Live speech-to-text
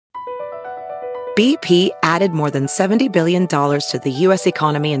BP added more than $70 billion to the U.S.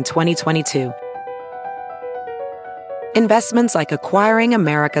 economy in 2022. Investments like acquiring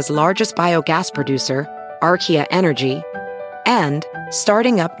America's largest biogas producer, Archaea Energy, and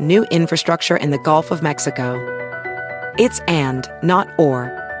starting up new infrastructure in the Gulf of Mexico. It's and, not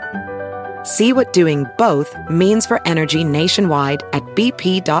or. See what doing both means for energy nationwide at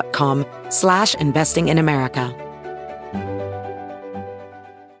bp.com/investing in America.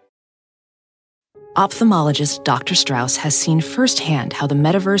 Ophthalmologist Dr. Strauss has seen firsthand how the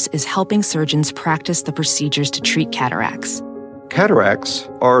metaverse is helping surgeons practice the procedures to treat cataracts. Cataracts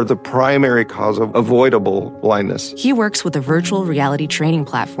are the primary cause of avoidable blindness. He works with a virtual reality training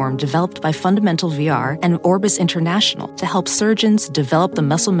platform developed by Fundamental VR and Orbis International to help surgeons develop the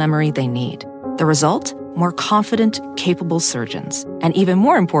muscle memory they need. The result? More confident, capable surgeons. And even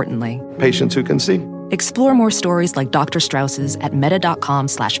more importantly, Patients who can see. explore more stories like Dr. Strauss's at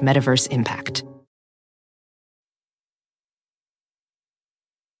meta.com/metaverseimpact.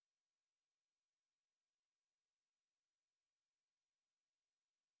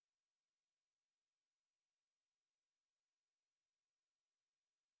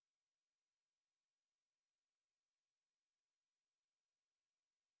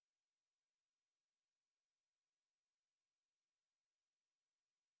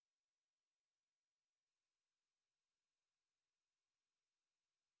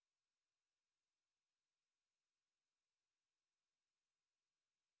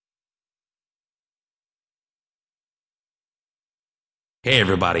 Hey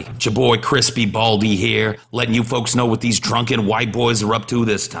everybody, it's your boy Crispy Baldy here, letting you folks know what these drunken white boys are up to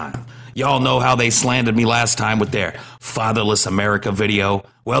this time. Y'all know how they slandered me last time with their Fatherless America video?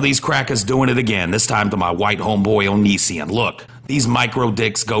 Well, these crackers doing it again, this time to my white homeboy Onision. Look, these micro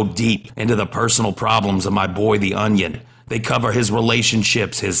dicks go deep into the personal problems of my boy the Onion. They cover his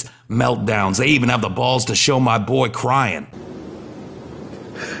relationships, his meltdowns. They even have the balls to show my boy crying.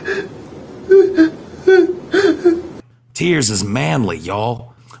 Tears is manly,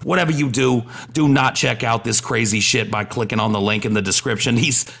 y'all. Whatever you do, do not check out this crazy shit by clicking on the link in the description.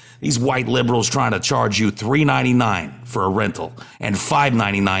 These white liberals trying to charge you $3.99 for a rental and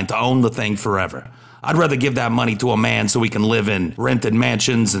 $5.99 to own the thing forever. I'd rather give that money to a man so he can live in rented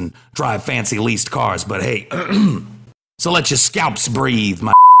mansions and drive fancy leased cars, but hey, so let your scalps breathe,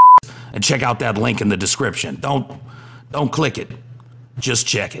 my and check out that link in the description. Don't click it. Just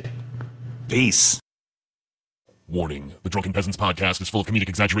check it. Peace. Warning, the Drunken Peasants podcast is full of comedic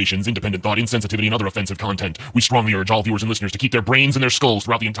exaggerations, independent thought, insensitivity, and other offensive content. We strongly urge all viewers and listeners to keep their brains in their skulls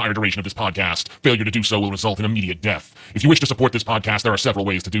throughout the entire duration of this podcast. Failure to do so will result in immediate death. If you wish to support this podcast, there are several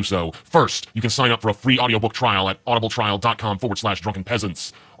ways to do so. First, you can sign up for a free audiobook trial at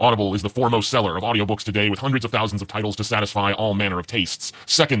audibletrial.com/drunkenpeasants. Audible is the foremost seller of audiobooks today with hundreds of thousands of titles to satisfy all manner of tastes.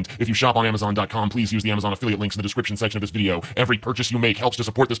 Second, if you shop on Amazon.com, please use the Amazon affiliate links in the description section of this video. Every purchase you make helps to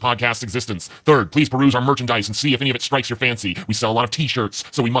support this podcast's existence. Third, please peruse our merchandise and see if any of it strikes your fancy. We sell a lot of t-shirts,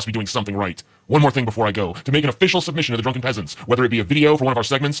 so we must be doing something right. One more thing before I go. To make an official submission to the Drunken Peasants, whether it be a video for one of our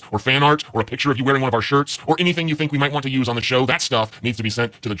segments, or fan art, or a picture of you wearing one of our shirts, or anything you think we might want to use on the show, that stuff needs to be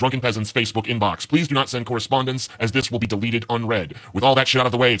sent to the Drunken Peasants Facebook inbox. Please do not send correspondence, as this will be deleted unread. With all that shit out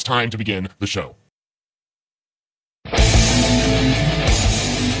of the way, it's time to begin the show.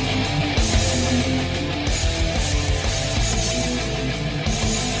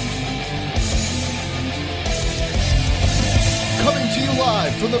 Coming to you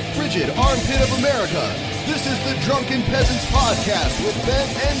live from the frigid armpit of America, this is the Drunken Peasants Podcast with Ben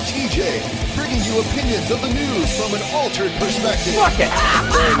and TJ, bringing you opinions of the news from an altered perspective. Fuck it!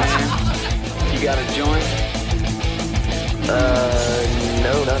 Hey man, you got a joint?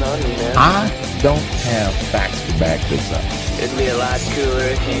 No, not on me, man. I don't have facts to back this up. It'd be a lot cooler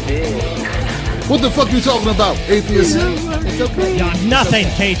if you did. What the fuck you talking about, atheist? It's okay. You're nothing,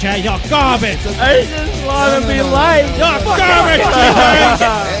 TJ. You're garbage. I just want to be light. You're garbage,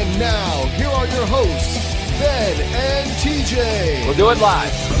 And now, here are your hosts, Ben and TJ. We'll do it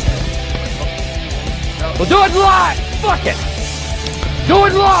live. We'll do it live. Fuck it. Do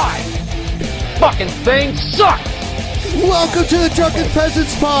it live. Fucking thing sucks. Welcome to the Drunken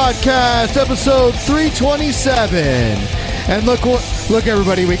Peasants Podcast, episode 327. And look,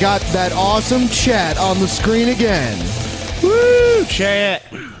 everybody, we got that awesome chat on the screen again. Woo, chat.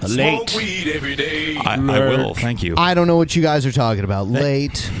 Late. Smoke weed every day. I will, thank you. I don't know what you guys are talking about.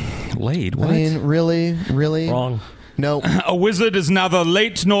 Late. Late? What? I mean, really? Wrong. No. A wizard is neither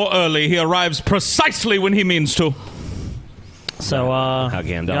late nor early. He arrives precisely when he means to. So,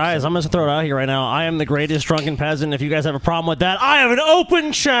 guys, I'm going to throw it out here right now. I am the greatest drunken peasant. If you guys have a problem with that, I have an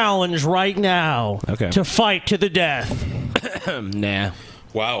open challenge right now to fight to the death. Nah.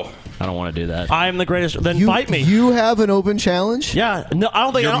 Wow. I don't want to do that. I am the greatest. Then fight me. You have an open challenge? Yeah. No, I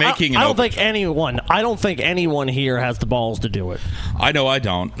don't think. You're I making an don't open think anyone. I don't think anyone here has the balls to do it. I know I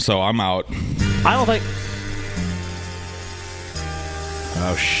don't, so I'm out. I don't think.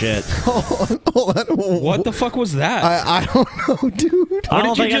 Oh shit! Hold on. What the fuck was that? I don't know, dude. I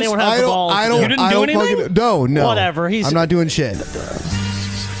don't think anyone has the balls. You didn't do anything? No. Whatever. I'm not doing shit.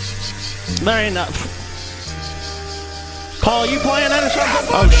 There ain't enough. Paul, you playing that or something?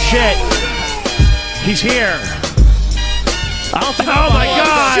 Oh shit! He's here. I don't think. Oh my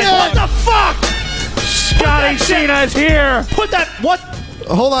god! What the fuck? Scotty Cena is here. Put that. What?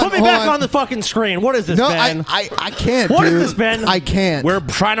 Hold on. Put me back on the fucking screen. What is this, No, Ben? I can't. What dude. is this, Ben? I can't. We're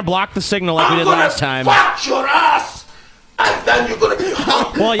trying to block the signal like we did last time. Fuck your ass, and then you're gonna be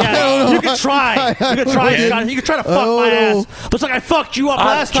hung. Well, yeah, you can try. You can try, Scotty. You can try to fuck my ass. Looks like I fucked you up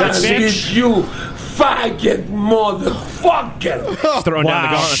last time, bitch. You faggot motherfucker. Throwing down the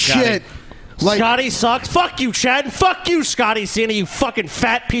gauntlet, Scotty. Shit. Like, Scotty sucks. Fuck you, Chad. Fuck you, Scotty Cena, you fucking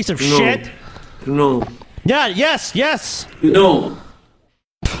fat piece of shit. No. Yeah, yes. No.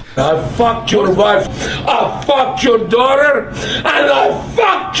 I fucked your wife, I fucked your daughter, and I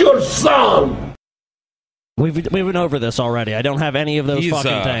fucked your son. We've been over this already. I don't have any of those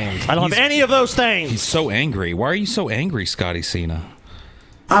fucking things. I don't have any of those things. He's so angry. Why are you so angry, Scotty Cena?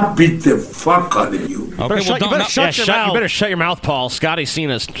 I beat the fuck out of you. Okay, you better shut your mouth. You better shut your mouth, Paul. Scotty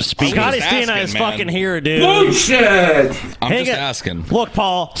Cena's speaking. Scotty Cena is man. fucking here, dude. Bullshit. I'm just asking. Look,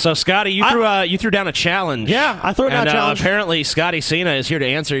 Paul. So, Scotty, you threw down a challenge. Yeah, I threw down a challenge. Apparently, Scotty Cena is here to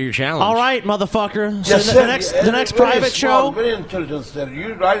answer your challenge. All right, motherfucker. So Yes, the next private show. Very intelligent, sir.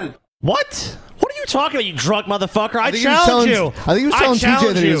 You write it. What? What are you talking about, you drunk motherfucker? I think challenge you. I think he was telling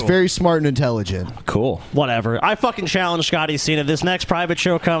TJ that he was you. very smart and intelligent. Cool. Whatever. I fucking challenge Scotty Cena. This next private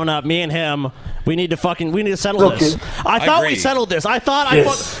show coming up, me and him, we need to settle this. I thought we settled this. I thought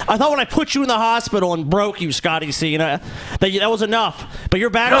when I put you in the hospital and broke you, Scotty Cena, that was enough. But you're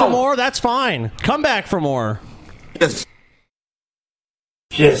back for more. That's fine. Come back for more. Yes.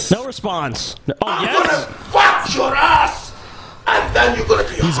 No response. Oh, yes. I'm gonna fuck your ass, and then you're gonna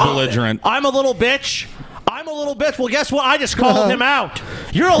be He's belligerent. I'm a little bitch. Well, guess what? I just called him out.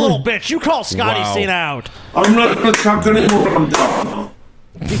 You're a little bitch. You call Scotty Cena out. I'm not gonna talk anymore. I'm done.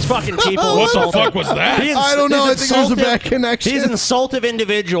 These fucking people. What the fuck was that? I don't know. I think there's a bad connection. These insultive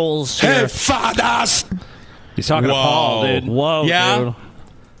individuals. Hey, fat ass. He's talking to Paul, dude. Whoa, dude.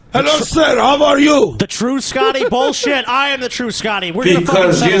 Hello, sir. How are you? The true Scotty? Bullshit. I am the true Scotty. We're gonna fucking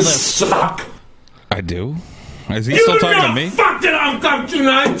Because settle you this. suck. I do? Is he still talking to me? Fuck that I'm come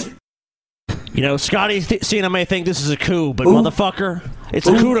tonight. You know, Scotty Cena may think this is a coup, but motherfucker, it's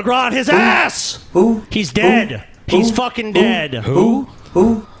a coup de grace. His ass. Who? He's dead. He's fucking dead. Who?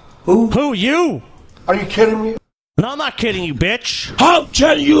 Who? You? Are you kidding me? No, I'm not kidding you, bitch. How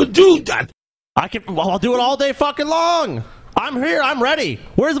can you do that? I'll do it all day fucking long. I'm here. I'm ready.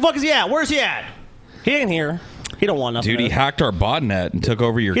 Where the fuck is he at? Where's he at? He ain't here. He don't want nothing. Dude, he hacked our botnet and took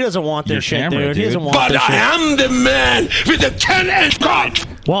over your He doesn't want this shit, camera, dude. He doesn't want But this shit. I am the man with the 10-inch cock.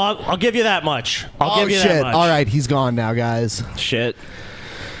 Well, I'll give you that much. I'll give you shit. that much. All right, he's gone now, guys. Shit.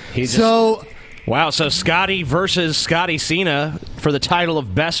 Wow, so Scotty versus Scotty Cena for the title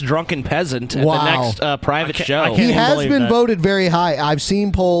of Best Drunken Peasant at the next private show. He has been voted very high. I've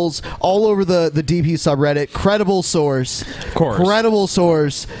seen polls all over the DP subreddit. Credible source. Of course. Credible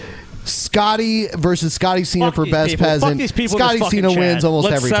source. Scotty versus Scotty Cena for Best Peasant. Fuck these people. Scotty Cena wins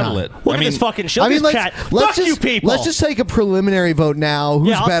almost every time. Look at this fucking shit. Fuck you people. Let's just take a preliminary vote now.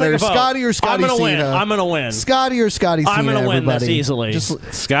 Who's better, Scotty or Scotty Cena? I'm gonna win. Scotty or Scotty Cena? I'm gonna win this everybody? easily.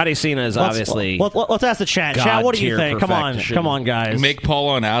 Scotty Cena is obviously. Let's ask the chat. Chat, what do you think? Come on, guys. Make Paul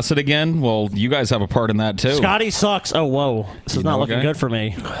on acid again? Well, you guys have a part in that too. Scotty sucks. Oh, whoa. This is not looking good for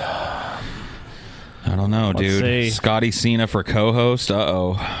me. I don't know, Let's dude. see. Scotty Cena for co-host?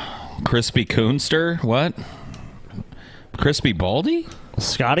 Uh-oh. Crispy Coonster? What? Crispy Baldy?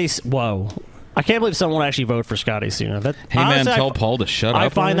 Whoa. I can't believe someone would actually vote for Scotty Cena. Hey, man, tell Paul to shut up. I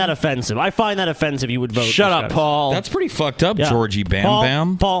find that offensive. You would vote Shut for up, Paul. That's pretty fucked up, Georgie Bam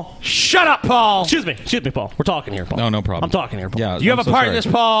Bam. Paul. Shut up, Paul. Excuse me, Paul. We're talking here, Paul. No, no problem. I'm talking here, Paul. Yeah, you have a part in this,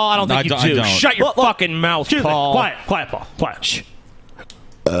 Paul? I don't think you do. I don't. Shut your fucking mouth, Paul. Quiet, Paul. Quiet. Shh.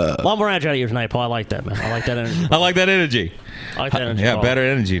 Lumberage out of here tonight, Paul. I like that, man. I like that energy. I like that energy. Paul. Better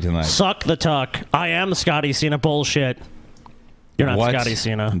energy tonight. Suck the tuck. I am Scotty Cena. Bullshit. You're not Scotty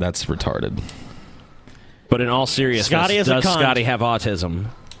Cena. That's retarded. But in all seriousness, Scotty is does a cunt. Scotty have autism?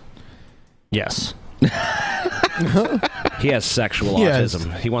 Yes. He has sexual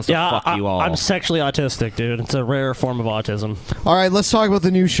autism. He wants to fuck you all. I'm sexually autistic, dude. It's a rare form of autism. All right, let's talk about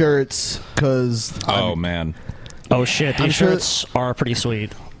the new shirts, because... Oh, man. Oh shit, these shirts are pretty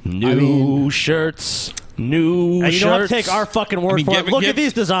sweet. New shirts. New and you shirts. don't have to take our fucking word for it. Look at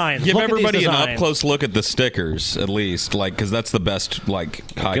these designs. Give Look everybody at these an up close look at the stickers, at least, like, because that's the best, like,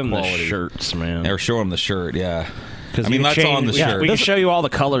 high Give 'em the quality shirts, man. Or show them the shirt, yeah. Because I mean, that's on the shirt. We can show you all the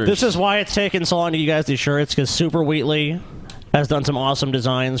colors. This is why it's taken so long to get you guys these shirts, because Super Wheatley has done some awesome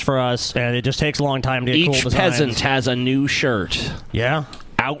designs for us, and it just takes a long time to get cool Each designs. peasant has a new shirt. Yeah,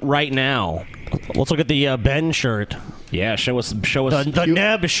 out right now. Let's look at the Ben shirt. Yeah, show us the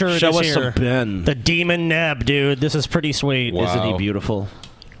Neb shirt. Show is us here. some Ben. The Demon Neb, dude. This is pretty sweet. Wow. Isn't he beautiful?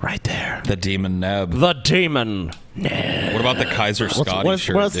 Right there. The Demon Neb. The Demon Neb. What about the Kaiser Scotty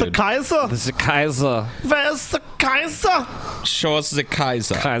shirt, what's dude? the Kaiser? This is the Kaiser. Where's the Kaiser? Show us the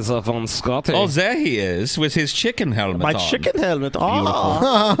Kaiser. Kaiser von Scotty. Oh, there he is, with his chicken helmet My on. chicken helmet.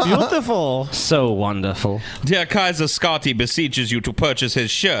 Oh, beautiful. So wonderful. Dear Kaiser Scotty beseeches you to purchase his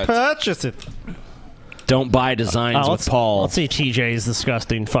shirt. Purchase it. Don't buy designs with Paul. Let's see TJ's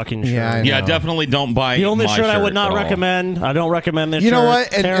disgusting fucking shirt. Yeah, definitely don't buy The only my shirt I would not at all. recommend. I don't recommend this shirt. You know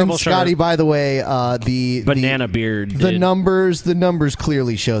what? And Terrible Scotty, shirt. by the way, the Banana beard. The numbers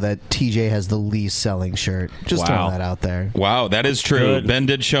clearly show that TJ has the least selling shirt. Just throwing that out there. Wow, that is true. Good. Ben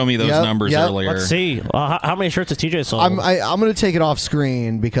did show me those Yep, numbers yep. earlier. Let's see. How many shirts has TJ sold? I'm going to take it off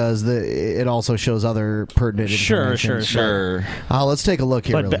screen because it also shows other pertinent information. Sure. Let's take a look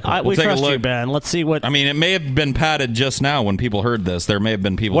here. But really quick. we take a trust you, look. Ben. Let's see what. I mean, it may have been padded just now when people heard this. There may have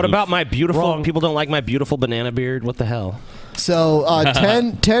been people. What who- about my beautiful? People don't like my beautiful banana beard. What the hell? So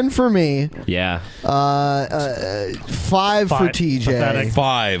 10 for me. Yeah. 5 for TJ. Pathetic.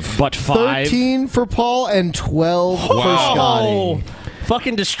 5. But 5. 13 for Paul and 12 for Scotty.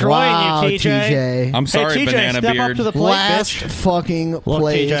 Fucking destroying Wow, you, TJ. I'm sorry, hey, TJ, Banana step Beard. up to the plate, Last bitch. fucking Look,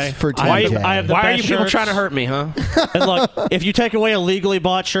 place TJ, for I TJ. have the Why are best you people shirts. trying to hurt me, huh? And look, if you take away illegally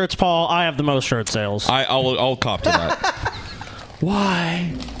bought shirts, Paul, I have the most shirt sales. I'll cop to that.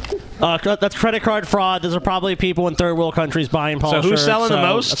 Why? That's credit card fraud. There's probably people in third world countries buying Paul So shirts. who's selling the so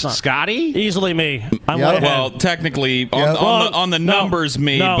most? that's not- Scotty? Easily me. I'm Yep. way ahead. Well, technically, on the numbers,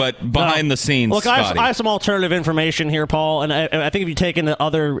 but behind the scenes, Look, Scotty. I have some alternative information here, Paul, and I think if you take into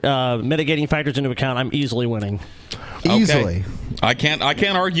other mitigating factors into account, I'm easily winning. Easily. I can't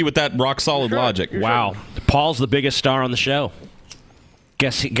argue with that rock solid logic. Wow. Paul's the biggest star on the show.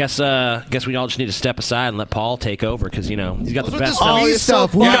 Guess we all just need to step aside and let Paul take over because he's got the best Wii selling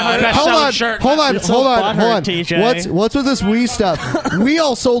stuff. Hold on. Hold on. It's so butthurt, TJ. What's with this Wii stuff? We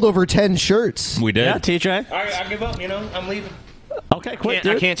all sold over 10 shirts. We did. Yeah, TJ. All right, I give up. I'm leaving. Okay, quit.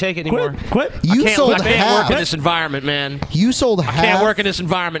 I can't take it anymore. Quit. You sold I can't half. work in this environment, man. You sold half. I can't work in this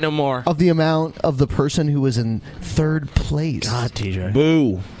environment no more. of the amount of the person who was in third place. God, TJ.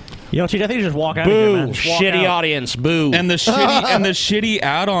 Boo. You know, TJ, I think you just walk out of here, Boo. man. Just walk Shitty out. audience. Boo. And the shitty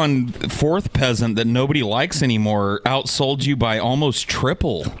add-on fourth peasant that nobody likes anymore outsold you by almost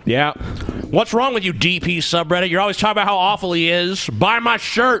triple. Yeah. What's wrong with you, DP subreddit? You're always talking about how awful he is. Buy my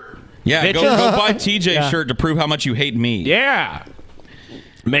shirt. Yeah, bitches. go buy TJ's shirt to prove how much you hate me. Yeah.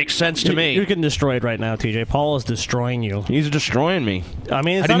 Makes sense to me. You're getting destroyed right now, TJ. Paul is destroying you. He's destroying me. I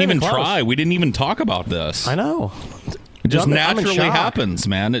mean, it's I didn't not even close. try. We didn't even talk about this. I know. It just I'm in naturally shock. happens,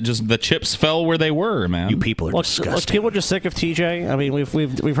 man. It just the chips fell where they were, man. You people are Look, disgusting. people are just sick of TJ. I mean,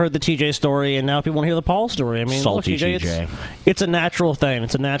 we've heard the TJ story, and now people want to hear the Paul story. I mean, Salty look, TJ. It's a natural thing.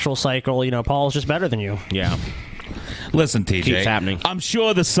 It's a natural cycle. Paul's just better than you. Yeah. Listen, TJ. Keeps happening. I'm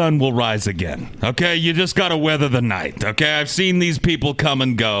sure the sun will rise again. Okay, you just gotta weather the night. Okay, I've seen these people come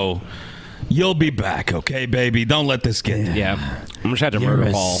and go. You'll be back, okay, baby? Don't let this get you. Yeah. I'm just have to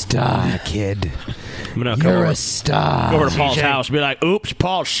murder Paul. Star, kid. I'm gonna You're a star. go over to Paul's house and be like, oops,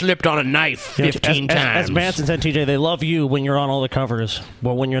 Paul slipped on a knife 15 times. As Manson said, TJ, they love you when you're on all the covers,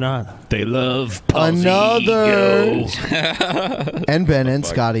 but when you're not, They love Paul's Another. ego. And Ben and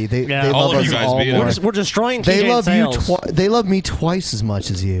Scotty. They All love of us you guys all beat it. more. we're destroying TJ They love you. sales. They love me twice as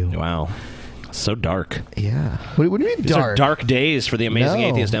much as you. Wow. So dark. Yeah. What do you mean These are dark days for the Amazing No.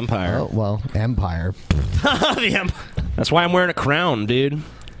 Atheist Empire. Oh, well, Empire. That's why I'm wearing a crown, dude.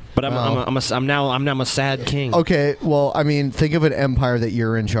 But Well. I'm now a sad king. Okay, well, I mean, think of an empire that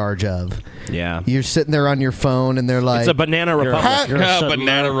you're in charge of. Yeah. You're sitting there on your phone, and they're like, It's a banana republic.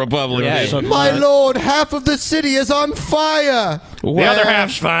 Banana Republic. Yeah, "My lord, half of the city is on fire." The other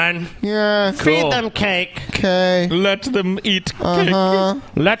half's fine. Yeah. Feed Cool. them cake. Okay. Let them eat cake. Uh-huh.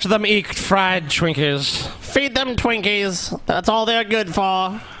 Let them eat fried Twinkies. Feed them Twinkies. That's all they're good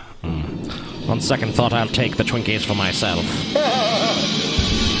for. On second thought, I'll take the Twinkies for myself.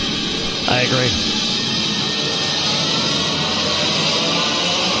 I agree.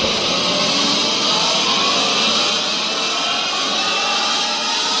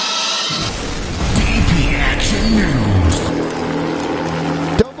 DP Action News.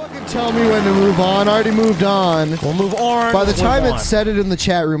 tell me when to move on. I already moved on. We'll move on. By the time it said it in the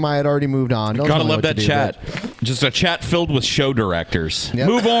chat room, I had already moved on. Don't Gotta tell me love what that to do, chat. but- Just a chat filled with show directors. Yep.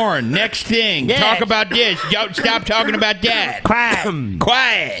 Move on. Next thing. Yes. Talk about this. Don't stop talking about that. Quiet.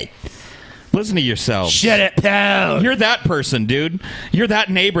 Quiet. Listen to yourself. Shut it down. You're that person, dude. You're that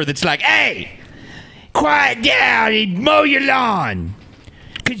neighbor that's like, hey, quiet down and mow your lawn.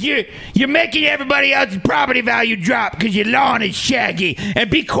 Because you're making everybody else's property value drop because your lawn is shaggy. And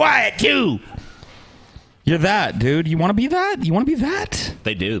be quiet, too. You're that, dude. You want to be that? You want to be that?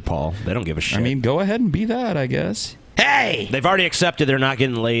 They do, Paul. They don't give a shit. I mean, go ahead and be that, I guess. Hey! They've already accepted they're not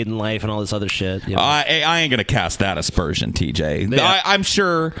getting laid in life and all this other shit. You know? I ain't going to cast that aspersion, TJ. Yeah. I'm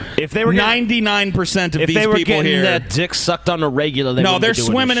sure if they were 99% of if these they were people getting here... that dick sucked on the regular, they No, wouldn't they're be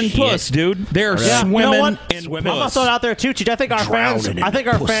doing swimming this in shit. puss, dude. They're Yeah. swimming You know what? in I'm gonna puss. throw it out there too, TJ. I think our fans. Drowning in I think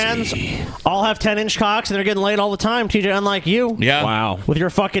our pussy. fans all have 10-inch cocks and they're getting laid all the time, TJ. Unlike you. Yeah. Wow. With your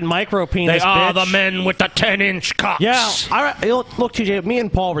fucking micro penis. They are bitch. the men with the 10-inch cocks. Yeah. Look, TJ. Me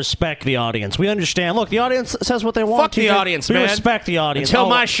and Paul respect the audience. We understand. Look, the audience says what they want. Fuck the TJ. audience, we man. respect the audience. Until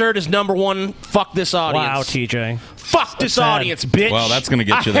my shirt is #1, fuck this audience. Wow, TJ. Fuck this sad. audience, bitch. Well, that's gonna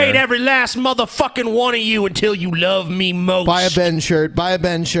get you I hate there. every last motherfucking one of you until you love me most. Buy a Ben shirt. Buy a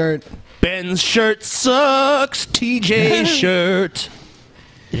Ben shirt. Ben's shirt sucks. TJ's shirt.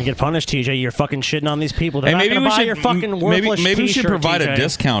 You get punished, TJ. You're fucking shitting on these people. They're Hey, not maybe gonna we buy should your fucking worthless maybe we should t-shirt, provide TJ. a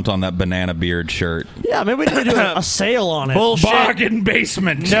discount on that banana beard shirt. Yeah, maybe we need to do a sale on it. Bullshit. Bargain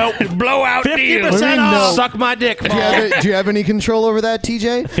basement. Nope. Blowout 50% deal. What do you mean, off. no? Suck my dick, Do you, Paul. have, do you have any control over that,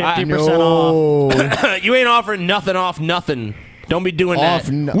 TJ? 50% off. You ain't offering nothing off nothing. Don't be doing that.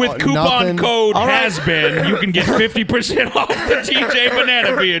 With coupon nothing. code All right. HASBEEN, you can get 50% off the TJ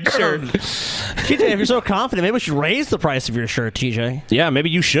Banana Beard shirt. TJ, if you're so confident, maybe we should raise the price of your shirt, TJ. Yeah, maybe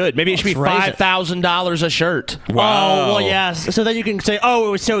you should. Maybe it should be Let's raise it. $5,000 a shirt. Wow. Oh, well, yes. So then you can say, oh,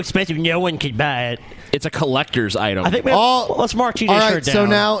 it was so expensive, no one could buy it. It's a collector's item. I think we let's mark TJ's All right, shirt down.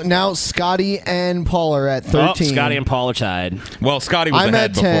 so now Scotty and Paul are at 13. Oh, Scotty and Paul are tied. Well, Scotty was I'm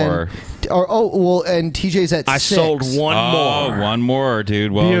ahead at 10. before. And TJ's at 6. I sold one more. One more,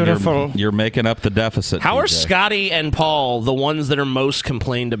 dude. Well, Beautiful. You're making up the deficit. How are TJ. Scotty and Paul the ones that are most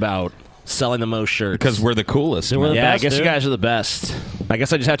complained about selling the most shirts? Because we're the coolest. We're the man. yeah, best, I guess dude. you guys are the best. I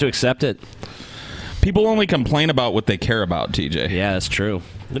guess I just have to accept it. People only complain about what they care about, TJ. Yeah, that's true.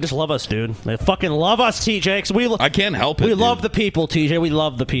 They just love us, dude. They fucking love us, TJ. 'Cause I can't help it. we dude. love the people, TJ. We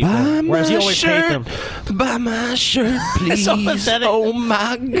love the people. Whereas you always hate them. Buy my shirt, please. So pathetic. Oh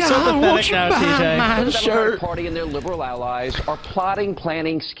my God! It's so pathetic Won't you now, buy TJ. my The shirt? Democratic Party and their liberal allies are plotting,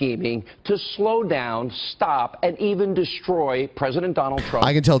 planning, scheming to slow down, stop, and even destroy President Donald Trump.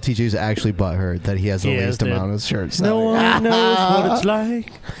 I can tell TJ's actually butthurt that he has the He is, least dude. amount of shirts. No one knows what it's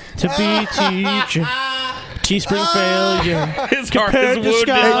like to be TJ. Teespring failure. His heart Compared is to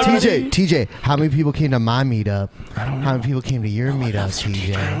wounded. Scotty. TJ, how many people came to my meetup? How many people came to your meetup,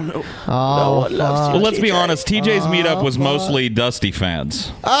 TJ? Oh, Well, let's be honest. TJ's meetup was mostly Dusty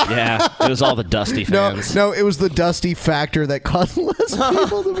fans. Yeah, it was all the Dusty fans. No, it was the Dusty factor that caused less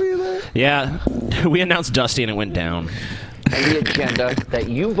people to be there. Yeah, we announced Dusty and it went down. And the agenda that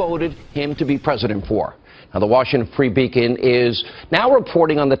you voted him to be president for. Now, the Washington Free Beacon is now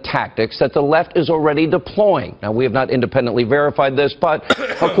reporting on the tactics that the left is already deploying. Now, we have not independently verified this, but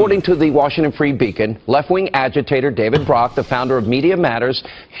according to the Washington Free Beacon, left-wing agitator David Brock, the founder of Media Matters,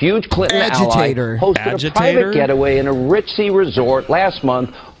 huge Clinton Agitator. ally, hosted a private getaway in a rich-sea resort last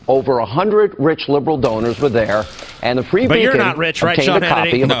month. Over 100 rich liberal donors were there, and the Free But Beacon you're not rich, right, obtained Sean a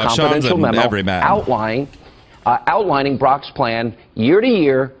copy Hannity? of No, a Sean's confidential an memo everyman. outlining Brock's plan year to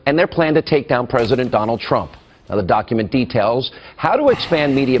year and their plan to take down President Donald Trump. Now, the document details how to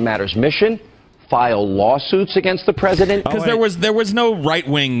expand Media Matters' mission, file lawsuits against the president. Because there was no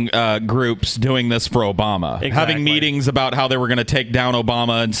right-wing groups doing this for Obama. Exactly. Having meetings about how they were going to take down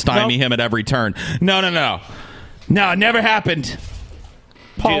Obama and stymie him at every turn. No, it never happened.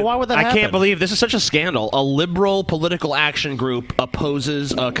 Paul, Dude, why would that I happen? can't believe this is such a scandal. A liberal political action group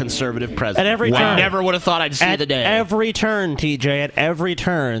opposes a conservative president. At every I turn. never would have thought I'd see At the day. every turn, TJ, at every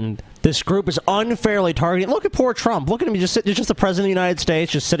turn, this group is unfairly targeting. Look at poor Trump. Look at him. He's just the president of the United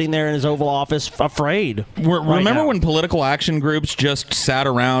States, just sitting there in his Oval Office, afraid. Remember when political action groups just sat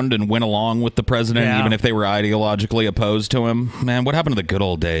around and went along with the president, Yeah. even if they were ideologically opposed to him? Man, what happened to the good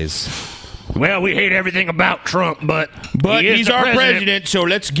old days? Well, we hate everything about Trump, but he's our president, so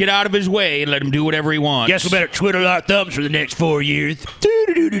let's get out of his way and let him do whatever he wants. Guess we better twiddle our thumbs for the next 4 years.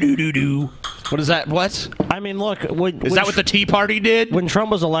 Do-do-do-do-do-do. What is that? What? I mean, look. Is that what the Tea Party did? When Trump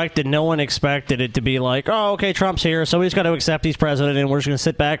was elected, no one expected it to be like, oh, okay, Trump's here, so he's got to accept he's president, and we're just going to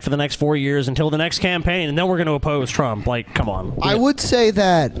sit back for the next 4 years until the next campaign, and then we're going to oppose Trump. Like, come on. I would say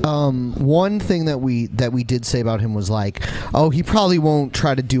that one thing that we did say about him was like, oh, he probably won't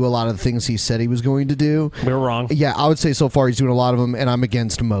try to do a lot of the things he said he was going to do. We were wrong. Yeah, I would say so far he's doing a lot of them, and I'm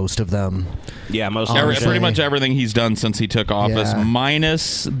against most of them. Yeah, pretty much everything he's done since he took office,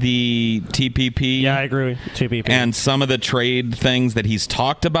 minus the TPP. Yeah, I agree. TPP. And some of the trade things that he's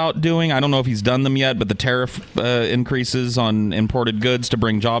talked about doing. I don't know if he's done them yet, but the tariff increases on imported goods to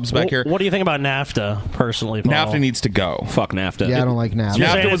bring jobs back here. What do you think about NAFTA, personally, Paul? NAFTA needs to go. Fuck NAFTA. Yeah, I don't like NAFTA.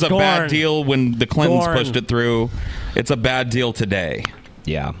 NAFTA was a bad deal when the Clintons pushed it through. It's a bad deal today.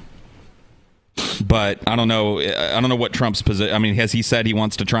 Yeah. But I don't know. I don't know what Trump's position. I mean, has he said he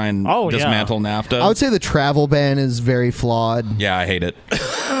wants to try and dismantle NAFTA? I would say the travel ban is very flawed. Yeah, I hate it.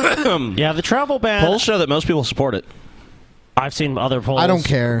 Yeah, the travel ban. Polls show that most people support it. I've seen other polls. I don't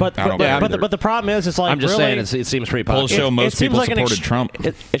care. But the problem is, it's like I'm just really, saying it seems pretty popular. Polls show most people supported Trump.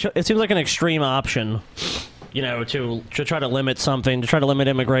 It seems like an extreme option. You know, to try to limit something, to try to limit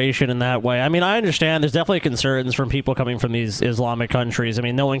immigration in that way. I mean, I understand there's definitely concerns from people coming from these Islamic countries. I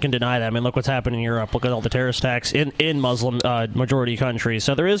mean, no one can deny that. I mean, look what's happened in Europe. Look at all the terrorist attacks in Muslim majority countries.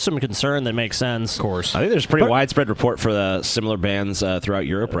 So there is some concern that makes sense. Of course. I think there's a pretty widespread report for the similar bans throughout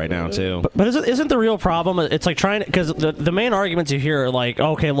Europe right now, too. But isn't the real problem, it's like trying to, because the main arguments you hear are like,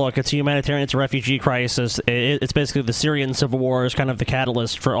 okay, look, it's a humanitarian, it's a refugee crisis. It's basically the Syrian civil war is kind of the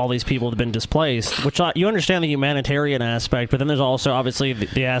catalyst for all these people that have been displaced, which you understand the humanitarian aspect, but then there's also obviously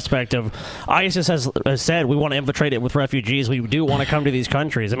the aspect of ISIS has said we want to infiltrate it with refugees. We do want to come to these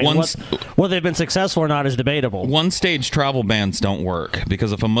countries. I mean, whether they've been successful or not is debatable. One-stage travel bans don't work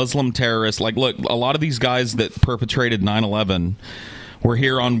because if a Muslim terrorist, like, look, a lot of these guys that perpetrated 9/11 were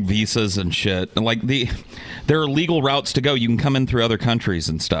here on visas and shit. Like, there are legal routes to go. You can come in through other countries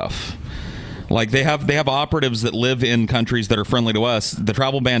and stuff. Like, they have operatives that live in countries that are friendly to us. The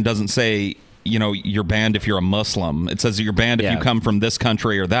travel ban doesn't say, you know, you're banned if you're a Muslim. It says that you're banned if you come from this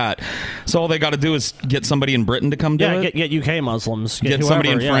country or that. So all they got to do is get somebody in Britain to come do it. Get UK Muslims. Get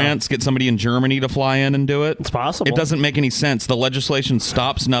somebody in France. Get somebody in Germany to fly in and do it. It's possible. It doesn't make any sense. The legislation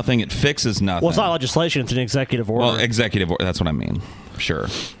stops nothing. It fixes nothing. Well, it's not legislation. It's an executive order. Well, executive order. That's what I mean. Sure.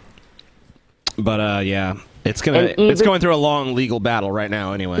 But, yeah. It's going through a long legal battle right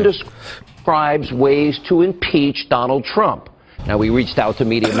now anyway. Describes ways to impeach Donald Trump. Now, we reached out to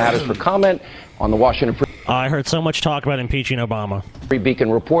Media Matters for comment on the Washington Free I heard so much talk about impeaching Obama. Free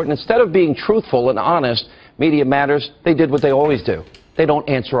Beacon report, and instead of being truthful and honest, Media Matters, they did what they always do. They don't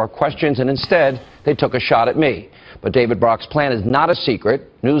answer our questions, and instead, they took a shot at me. But David Brock's plan is not a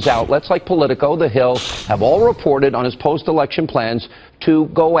secret. News outlets like Politico, The Hill, have all reported on his post-election plans to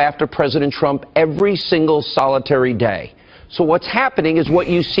go after President Trump every single solitary day. So what's happening is what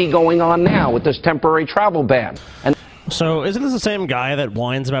you see going on now with this temporary travel ban. And so isn't this the same guy that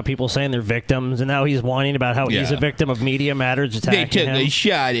whines about people saying they're victims, and now he's whining about how he's a victim of Media Matters attacking him? They took a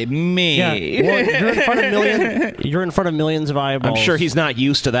shot at me. Yeah. Well, you're in front of millions of eyeballs. I'm sure he's not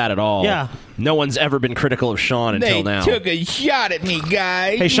used to that at all. Yeah. No one's ever been critical of Sean until now. They took a shot at me,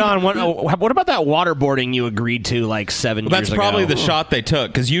 guys. Hey, Sean, what about that waterboarding you agreed to like 7 years ago? That's probably the shot they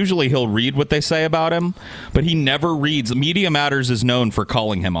took, because usually he'll read what they say about him, but he never reads. Media Matters is known for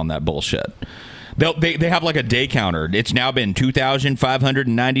calling him on that bullshit. They have like a day counter. It's now been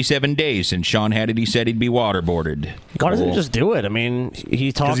 2,597 days since Sean Hannity said he'd be waterboarded. Why doesn't he just do it? I mean,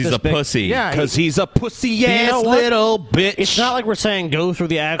 he talks. Because he's a pussy. Yeah, because he's a pussy-ass little bitch. It's not like we're saying go through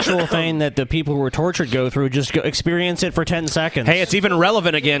the actual thing that the people who were tortured go through. Just experience it for 10 seconds. Hey, it's even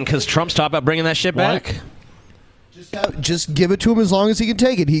relevant again because Trump's talking about bringing that shit back. Just give it to him as long as he can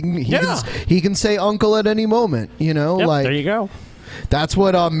take it. He can say uncle at any moment. You know, there you go. That's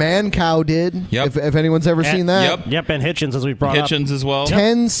what Man Cow did. Yep. If anyone's ever seen that. Yep, and Hitchens, as we brought up. Hitchens as well.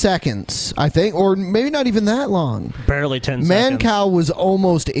 10 seconds, I think, or maybe not even that long. Barely 10 seconds. Man Cow was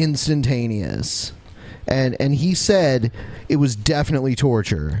almost instantaneous. And he said it was definitely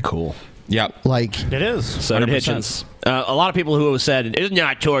torture. Cool. Yep. Like, it is. So did Hitchens. A lot of people who have said it's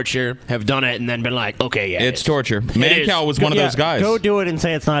not torture have done it and then been like, okay, yeah. It's torture. Man Cow was one of those guys. Go do it and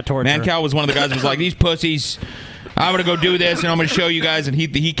say it's not torture. Man Cow was one of the guys who was like, these pussies, I'm going to go do this and I'm going to show you guys. And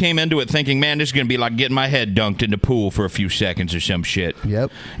he came into it thinking, man, this is going to be like getting my head dunked in the pool for a few seconds or some shit.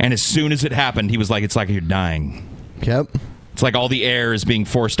 Yep. And as soon as it happened, he was like, it's like you're dying. Yep. It's like all the air is being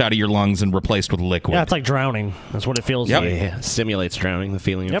forced out of your lungs and replaced with liquid. Yeah, it's like drowning. That's what it feels like. Yeah, simulates drowning, the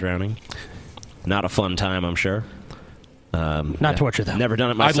feeling of drowning. Not a fun time, I'm sure. Not torture, though. Never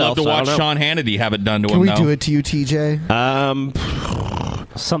done it myself. I'd love to watch Sean Hannity have it done to him, Can we though. do it to you, TJ?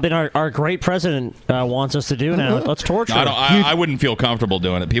 Something our great president wants us to do now. Let's torture. I wouldn't feel comfortable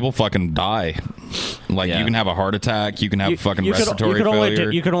doing it. People fucking die. Like you can have a heart attack. You can have fucking respiratory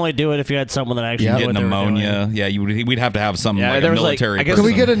failure. You could only do it if you had someone that actually get pneumonia. Yeah, we'd have to have some like a military. Can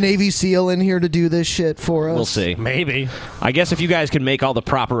we get a Navy SEAL in here to do this shit for us? We'll see. Maybe. I guess if you guys could make all the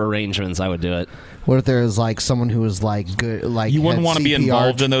proper arrangements, I would do it. What if there is like someone who was like good, like you wouldn't want to be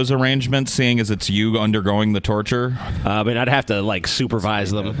involved in those arrangements, seeing as it's you undergoing the torture? I mean, I'd have to like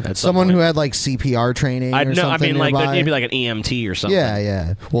supervise them. At someone who had like CPR training. Or something I mean, like nearby. maybe like an EMT or something.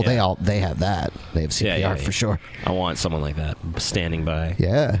 Yeah. Well, they have that. They have CPR for sure. I want someone like that standing by.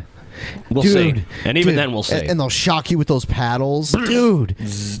 Yeah. We'll see. And even then, we'll see. And they'll shock you with those paddles. Dude,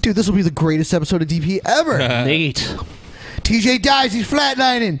 this will be the greatest episode of DP ever. Neat. TJ dies. He's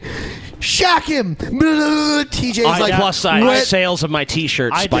flatlining. Shock him. TJ's like plus size sales of my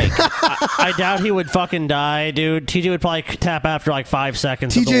T-shirt spike. I doubt he would fucking die, dude. TJ would probably tap after like 5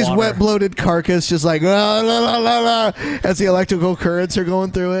 seconds. TJ's wet, bloated carcass just like la, la, la, la, la, as the electrical currents are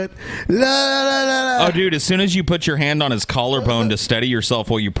going through it. La, la, la, la, la. Oh, dude, as soon as you put your hand on his collarbone to steady yourself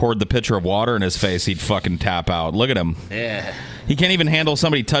while you poured the pitcher of water in his face, he'd fucking tap out. Look at him. Yeah. He can't even handle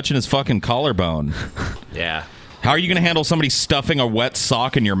somebody touching his fucking collarbone. Yeah. How are you going to handle somebody stuffing a wet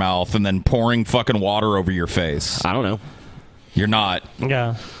sock in your mouth and then pouring fucking water over your face? I don't know. You're not.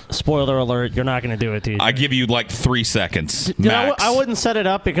 Yeah. Spoiler alert, you're not going to do it, TJ. I give you like 3 seconds. Dude, max. I wouldn't set it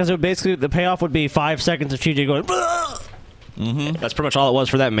up because it would basically the payoff would be 5 seconds of TJ going. That's pretty much all it was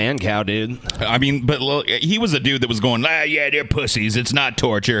for that man cow, dude. I mean, but look, he was a dude that was going, yeah, they're pussies. It's not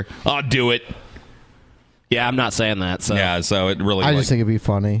torture. I'll do it. Yeah, I'm not saying that. So. Yeah, so it really. I just think it'd be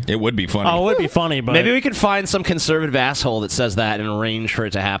funny. It would be funny. Oh, it would be funny, but maybe we could find some conservative asshole that says that and arrange for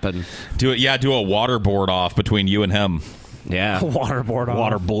it to happen. Do it. Yeah, do a waterboard off between you and him. Yeah, waterboard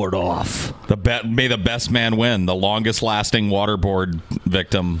off. Waterboard off. May the best man win. The longest lasting waterboard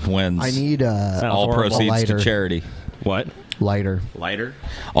victim wins. I need all proceeds to charity. What? Lighter.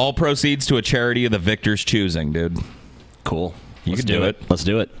 All proceeds to a charity of the victor's choosing, dude. Cool. You can do it. Let's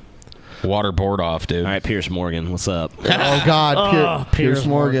do it. Waterboard off, dude. All right, Piers Morgan, what's up? Oh God, Piers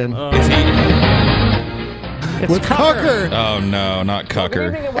Morgan. Is he? With Cucker. Oh no, not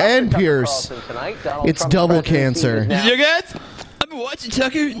Cucker. And Pierce. It's double cancer. You guys? I've been watching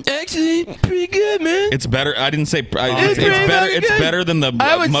Tucker. Actually, pretty good, man. It's better. I didn't say. It's better. It's better than the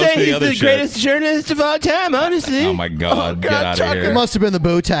I would most say of the he's other the shit. greatest journalist of all time, honestly. Oh my God! Get out of It here. must have been the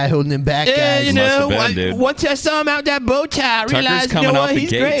bow tie holding him back, Yeah, guys. you know, Must have been, dude. once I saw him out that bow tie, I Tucker's realized, coming you know out what, the he's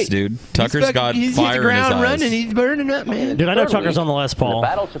gates, great. dude. Tucker's got He's fire hit the in ground his eyes. running. He's burning up, man. Dude, I know Tucker's on the list, Paul.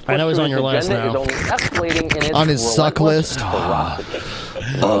 I know he's on your list now. On his suck list.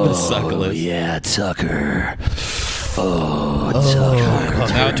 The suck list. Yeah, Tucker. Now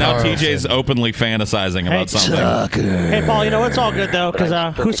TJ's openly fantasizing about something. Hey, Paul, you know it's all good though,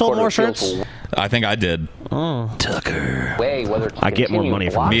 because who sold more shirts? I think I did. Tucker. I get more money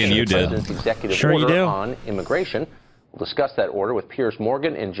from me and you did. Sure you do. On immigration. We'll discuss that order with Piers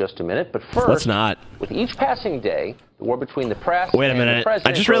Morgan in just a minute. But first, let's not. With each passing day, the war between the press. Wait a minute.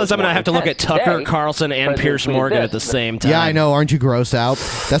 I just realized I'm going to have to look at Tucker Carlson and Piers Morgan at the same time. Yeah, I know. Aren't you grossed out?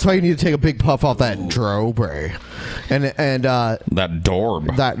 That's why you need to take a big puff off that Drobre. And that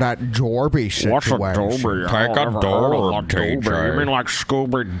Dorb. That Jorby shit. What's a Dorby? Take a Dorb, TJ. You mean like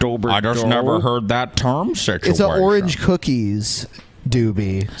Scooby Dooby? I just never heard that term situation. It's an orange cookies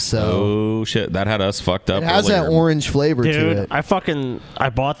doobie. So oh shit, that had us fucked up. It has earlier. that orange flavor Dude, to it. I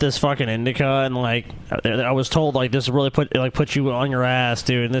bought this fucking indica and like I was told like this really put you on your ass,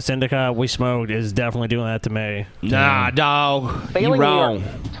 dude. And this indica we smoked is definitely doing that to me. Nah, dog. Failing You wrong. New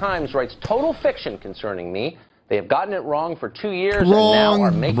York Times writes total fiction concerning me. They have gotten it wrong for 2 years Wrong. and now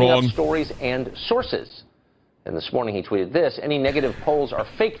are making Wrong. up stories and sources. And this morning he tweeted this: any negative polls are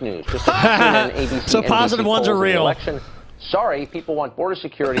fake news. Just like CNN, ABC, So NBC positive ones are polls in the real. election. Sorry, people want border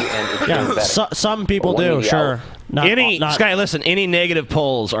security and it's doing better. Some people But one do, media sure. outlet- Sky, listen, any negative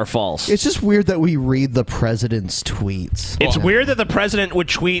polls are false. It's just weird that we read the president's tweets. It's weird that the president would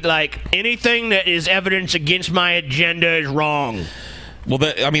tweet like anything that is evidence against my agenda is wrong. Well,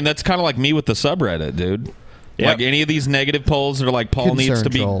 that's kind of like me with the subreddit, dude. Yep. Like any of these negative polls that are like Paul needs Concern to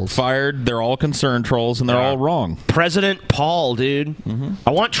be trolls. fired, they're all concern trolls and they're all wrong. President Paul, dude.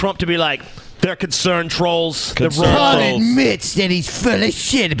 I want Trump to be like, they're concerned trolls. They're Concerned wrong. trolls. Admits that he's full of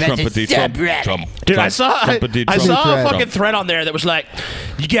shit about the subreddit. Dude, I saw a thread. fucking thread on there that was like,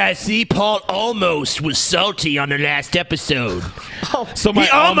 you guys see, Paul almost was salty on the last episode. So He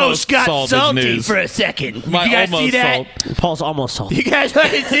almost got salt is salty news. for a second. My you guys see almost that? salt. Paul's almost salty. You guys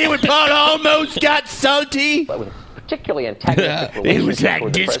see when Paul almost got salty? Particularly antagonistic It was relationship like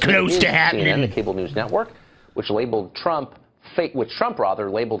toward the this president close is to CNN, happening. the cable news network, which labeled Trump Trump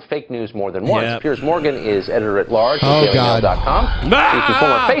labeled fake news more than once. Yep. Piers Morgan is editor-at-large Oh, at God. DailyMail.com. He's the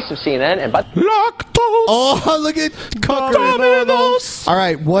former face of CNN, and Oh, look at Cucker. All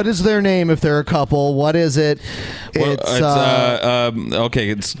right, what is their name if they're a couple? What is it? It's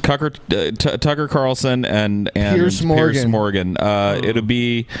Tucker Carlson and Piers Morgan. It'll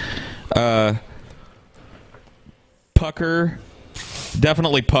be Pucker.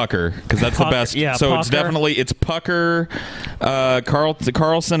 Definitely Pucker, because that's the best. Yeah, so Pucker. it's Pucker,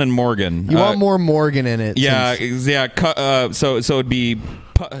 Carlson and Morgan. You want more Morgan in it? Yeah, since- So it'd be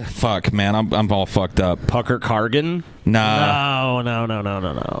fuck, man. I'm all fucked up. Pucker Cargan? Nah.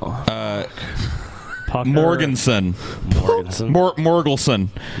 No. Pucker. Morganson. Morgelson.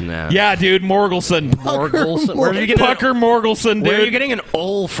 Nah. Yeah, dude, Morgelson. Morgelson. Where are you getting Pucker Morgelson, dude? Where are you getting an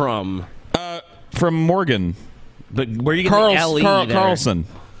O from? From Morgan. But where are you getting the L-E there? Carlson.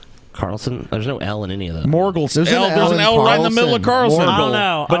 Carlson? There's no L in any of them. Morgelson. There's an L right in the middle of Carlson. I don't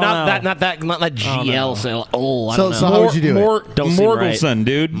know. But not that GL. So I don't know. So how would you do it? Don't seem right. Morgelson,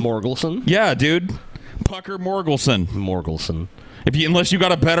 dude. Morgelson? Yeah, dude. Pucker Morgelson. Morgelson. Unless you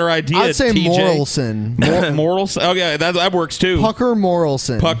got a better idea, I'd say TJ. Morrelson. Morrelson. Oh yeah, that works too. Pucker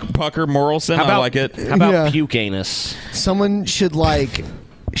Morrelson. Pucker Morrelson. I like it. How about puke anus? Someone should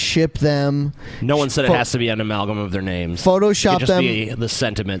ship them. No one said it has to be an amalgam of their names. Photoshop it could just them. Be the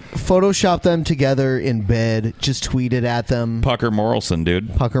sentiment. Photoshop them together in bed. Just tweet it at them. Pucker Morrelson,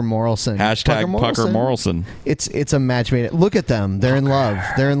 dude. Pucker Morrelson. Hashtag Pucker Morrelson. It's a match made. Look at them. They're in love.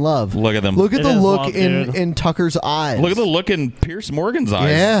 They're in love. Look at them. Look at the is look love, in Tucker's eyes. Look at the look in Piers Morgan's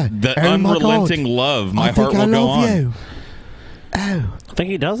eyes. Yeah. The Oh my unrelenting God. love. My I think heart will I go love on. you. Oh. I think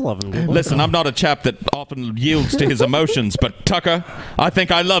he does love him. Dude. Listen, I'm not a chap that often yields to his emotions, but Tucker, I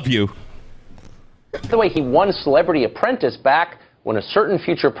think I love you. by the way, he won Celebrity Apprentice back when a certain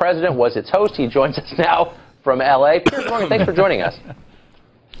future president was its host. He joins us now from L.A. Piers Morgan, thanks for joining us.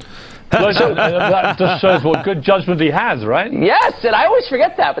 That just shows what good judgment he has, right? Yes, and I always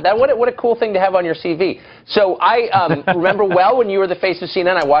forget that, but what a cool thing to have on your CV. So I remember well when you were the face of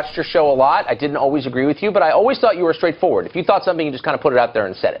CNN. I watched your show a lot. I didn't always agree with you, but I always thought you were straightforward. If you thought something, you just kind of put it out there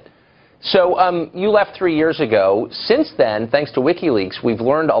and said it. So you left 3 years ago. Since then, thanks to WikiLeaks, we've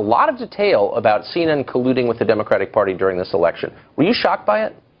learned a lot of detail about CNN colluding with the Democratic Party during this election. Were you shocked by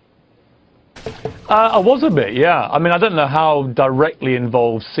it? I was a bit, yeah. I mean, I don't know how directly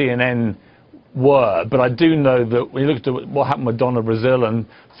involved CNN were, but I do know that when you looked at what happened with Donna Brazile and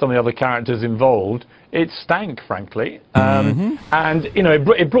some of the other characters involved, it stank, frankly. And, you know,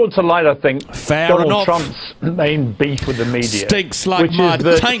 it brought to light, I think, Donald Trump's main beef with the media. Stinks like which my is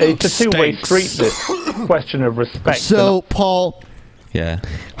that tank it's a two-way stinks. street, this question of respect. So, Paul, yeah,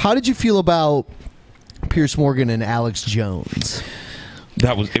 how did you feel about Piers Morgan and Alex Jones?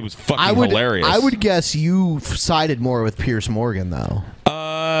 It was fucking hilarious. I would guess you sided more with Piers Morgan, though.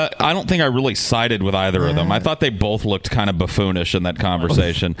 I don't think I really sided with either of them. I thought they both looked kind of buffoonish in that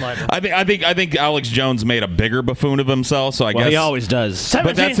conversation. I think Alex Jones made a bigger buffoon of himself. So I guess he always does.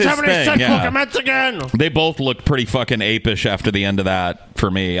 But that's his thing. Yeah. again. They both looked pretty fucking apish after the end of that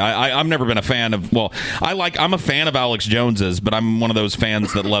for me. I've never been a fan of. Well, I'm a fan of Alex Jones's, but I'm one of those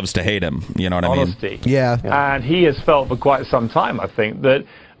fans that loves to hate him. You know what I mean? Honesty. Yeah. And he has felt for quite some time, I think, that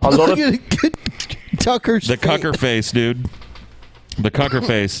a lot of Tucker's the Cucker face, dude. The Cucker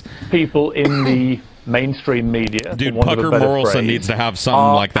face. People in the mainstream media, dude, for want of a Pucker better Morrelson phrase, needs to have something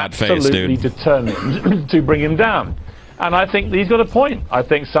are like that face, dude. absolutely determined to bring him down. And I think he's got a point. I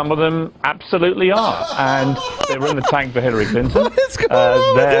think some of them absolutely are. And they were in the tank for Hillary Clinton.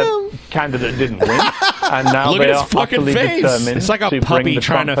 Their candidate didn't win. And now they are utterly determined. It's like a to puppy bring the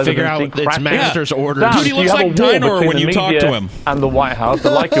trying Trump to figure out presidency its crashing master's orders. down. Dude, he looks You have like a war Dinor between when the you talk media to him. and the White House, the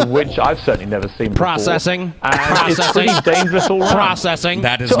like of which I've certainly never seen before. Processing. And it's pretty dangerous all around. Processing.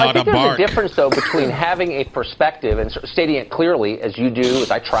 That is So I not think a there's bark. a difference, though, between having a perspective and sort of stating it clearly, as you do, as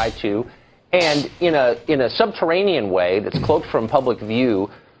I try to, and in a subterranean way that's cloaked from public view,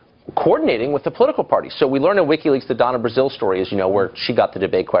 coordinating with the political parties. So we learned in WikiLeaks the Donna Brazile story, as you know, where she got the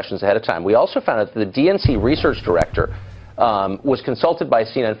debate questions ahead of time. We also found out that the DNC research director was consulted by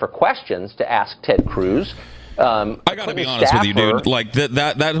CNN for questions to ask Ted Cruz. I gotta be honest with you, dude. Like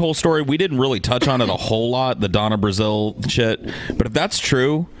that whole story, we didn't really touch on it a whole lot, the Donna Brazile shit. But if that's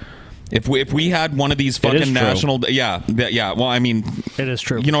true, if we had one of these fucking national, yeah. Well, I mean, it is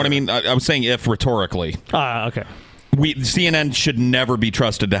true. You know what I mean? I was saying if rhetorically. Okay. CNN should never be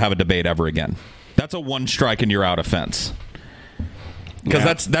trusted to have a debate ever again. That's a one strike and you're out offense.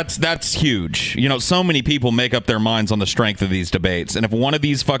 Because that's huge. You know, so many people make up their minds on the strength of these debates. And if one of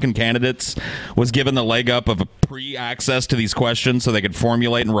these fucking candidates was given the leg up of a pre-access to these questions so they could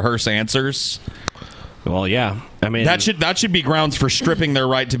formulate and rehearse answers, Well, yeah. I mean, that should be grounds for stripping their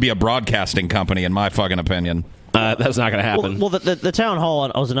right to be a broadcasting company, in my fucking opinion. That's not going to happen. Well, the town hall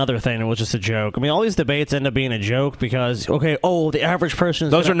was another thing. It was just a joke. I mean, all these debates end up being a joke because, the average person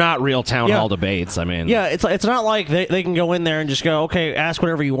is Those are not real town hall debates. I mean, yeah, it's not like they can go in there and just go, okay, ask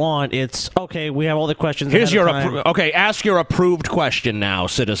whatever you want. It's, okay, we have all the questions. Here's your ask your approved question now,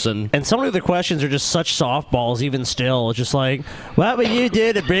 citizen. And some of the questions are just such softballs. Even still, it's just like, what would you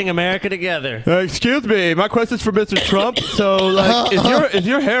do to bring America together? Excuse me, my question's for Mr. Trump. So, like, is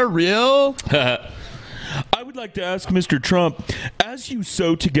your hair real? I would like to ask Mr. Trump, as you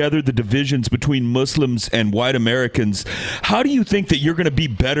sew together the divisions between Muslims and white Americans, how do you think that you're going to be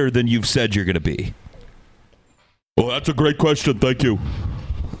better than you've said you're going to be? Well, that's a great question. Thank you.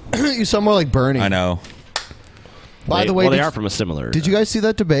 You sound more like Bernie. I know. By the way, they are from a similar. Did you guys see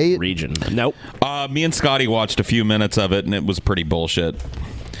that debate? Region? Nope. Me and Scotty watched a few minutes of it, and it was pretty bullshit.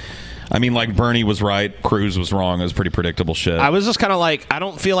 I mean, like, Bernie was right, Cruz was wrong. It was pretty predictable shit. I was just kind of like, I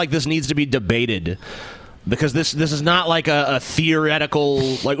don't feel like this needs to be debated. Because this is not like a theoretical,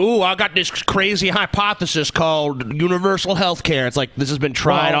 like, ooh, I got this crazy hypothesis called universal health care. It's like, this has been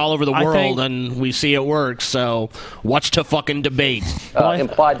tried all over the world, and we see it works, so what's to fucking debate?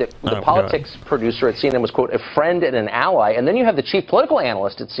 Implied that the politics producer at CNN was, quote, a friend and an ally, and then you have the chief political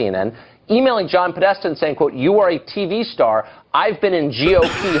analyst at CNN emailing John Podesta and saying, quote, you are a TV star. I've been in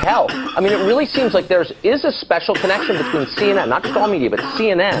GOP hell. I mean, it really seems like there is a special connection between CNN, not just all media, but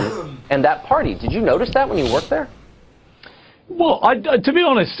CNN and that party. Did you notice that when you worked there? Well, to be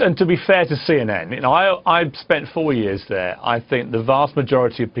honest, and to be fair to CNN, I spent 4 years there. I think the vast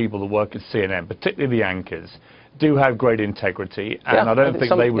majority of people that work at CNN, particularly the anchors, do have great integrity, and I don't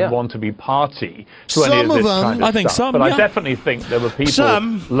think they would want to be party to any of this kind of I think stuff. some, but I definitely think there were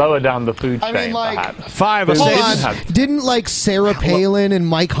people lower down the food chain, perhaps. 5 or 6. Didn't like Sarah Palin and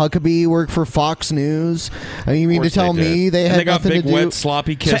Mike Huckabee work for Fox News? I mean, you mean to tell me they had nothing big, to do? wet,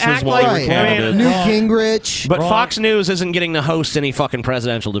 sloppy kisses while like, they were candidates. Newt Gingrich. But Fox News isn't getting to host any fucking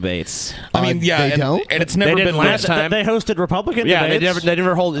presidential debates. I mean, yeah, they don't? And it's never been last time. They hosted Republican debates. Yeah, they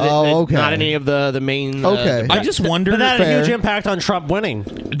never hold not any of the main. I just wonder. But that had a huge impact on Trump winning.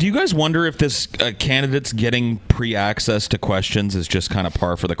 Do you guys wonder if this candidates getting pre-access to questions is just kind of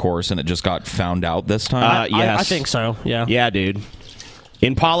par for the course and it just got found out this time? Yes. I think so, yeah. Yeah, dude.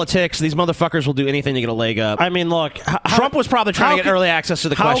 In politics, these motherfuckers will do anything to get a leg up. I mean, look, Trump was probably trying to get early access to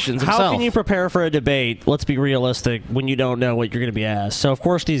the questions himself. How can you prepare for a debate, let's be realistic, when you don't know what you're going to be asked? So, of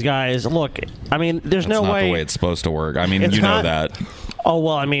course, these guys, look, I mean, there's no way... That's not the way it's supposed to work. I mean, you know that. Oh,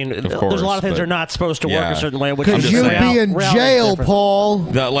 well, I mean, there's a lot of things that are not supposed to work a certain way. Because you'd be in jail, Paul.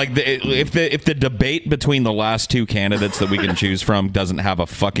 If the debate between the last two candidates that we can choose from doesn't have a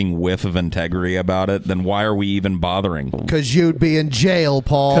fucking whiff of integrity about it, then why are we even bothering? Because you'd be in jail,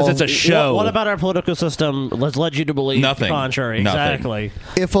 Paul. Because it's a show. What about our political system has led you to believe the contrary? Nothing. Exactly.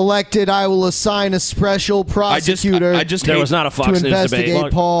 If elected, I will assign a special prosecutor there was not a Fox to News investigate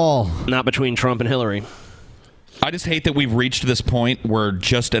debate. Paul. Not between Trump and Hillary. I just hate that we've reached this point where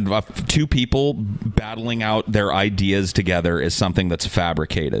just two people battling out their ideas together is something that's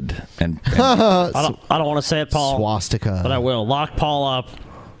fabricated. And I don't want to say it, Paul. Swastika. But I will. Lock Paul up.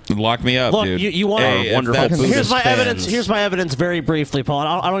 Lock me up, Look, dude. you want wonderful here's my fans. evidence. Here's my evidence, very briefly,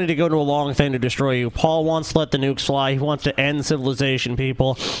 Paul. I don't need to go to a long thing to destroy you. Paul wants to let the nukes fly. He wants to end civilization.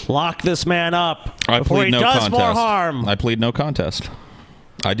 People, lock this man up before he does more harm. I plead no contest.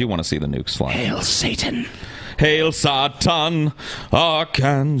 I do want to see the nukes fly. Hail Satan. Hail Satan,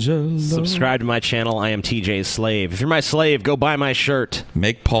 Archangel. Subscribe to my channel. I am TJ's slave. If you're my slave, go buy my shirt.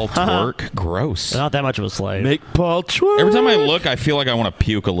 Make Paul twerk. Gross. Not that much of a slave. Make Paul twerk. Every time I look, I feel like I want to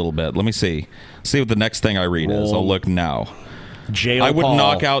puke a little bit. Let me see. See what the next thing I read is. I'll look now. Jail I would Paul.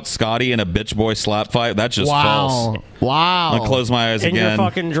 knock out Scotty in a bitch boy slap fight. That's just false. Wow. I'll close my eyes In again. your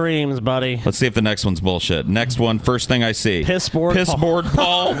fucking dreams, buddy. Let's see if the next one's bullshit. Next one, first thing I see. Pissboard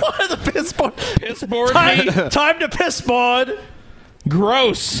Paul. What is a pissboard? Pissboard me. Time to pissboard.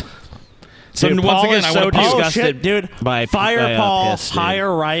 Gross. So Dude, once Paul again, is I so want to disgusted, shit, dude. By Fire Paul, piss, dude. hire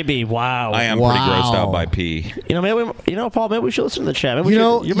Ryby. Wow. I am pretty grossed out by pee. You know, Paul. Maybe we should listen to the chat. You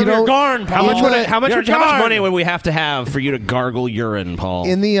know, Garn, How Paul. much money would we have to have for you to gargle urine, Paul?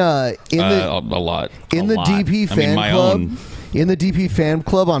 In the a lot. In the DP fan club. In the DP fan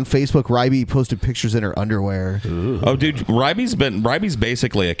club on Facebook, Ryby posted pictures in her underwear. Ooh. Oh, dude, Ryby's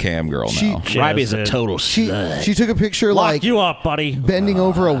basically a cam girl now. Ryby's a total slut. She took a picture Lock you up, buddy. Bending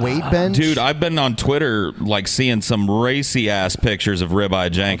over a weight bench. Dude, I've been on Twitter seeing some racy ass pictures of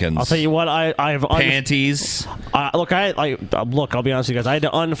Ribeye Jenkins. I'll tell you what, I've panties. Look, I'll be honest with you guys. I had to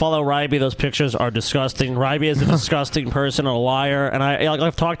unfollow Ryby. Those pictures are disgusting. Ryby is a disgusting person, a liar. And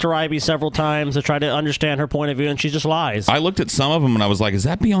I've talked to Ryby several times to try to understand her point of view, and she just lies. I looked at some of them and I was like, "Is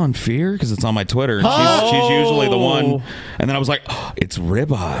that Beyond Fear?" Because it's on my Twitter. And she's usually the one. And then I was like, oh, "It's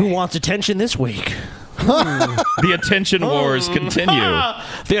Ribeye." Who wants attention this week? The attention wars continue.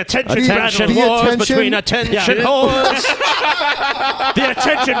 The attention wars between attention whores. The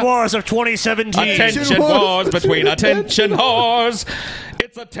attention wars of 2017. Attention wars between attention whores.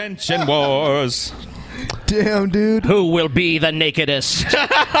 It's attention wars. Damn, dude. Who will be the nakedest?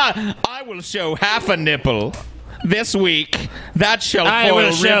 I will show half a nipple this week. That shall foil I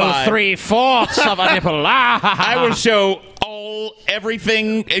will show ribeye. 3/4 of a nipple. I will show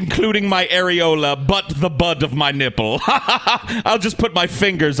everything, including my areola, but the bud of my nipple. I'll just put my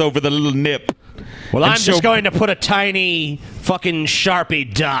fingers over the little nip. Well, I'm just going to put a tiny fucking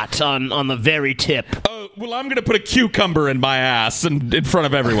Sharpie dot on the very tip. Oh, well, I'm going to put a cucumber in my ass and in front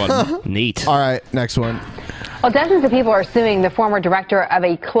of everyone. Neat. All right, next one. Well, dozens of people are suing the former director of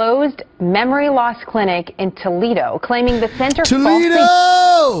a closed memory loss clinic in Toledo, claiming the center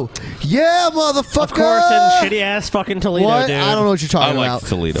Toledo! Yeah, motherfucker! Of course, in shitty ass fucking Toledo, What? dude. I don't know what you're talking I like about.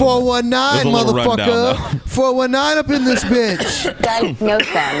 Toledo. 419, There's a little rundown, motherfucker. 419 up in this bitch.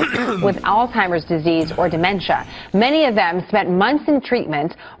 diagnosed them with Alzheimer's disease or dementia. Many of them spent months in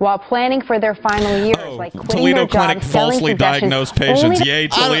treatment while planning for their final years, like quitting Toledo their jobs, Clinic selling falsely possessions, diagnosed patients. only- Yay,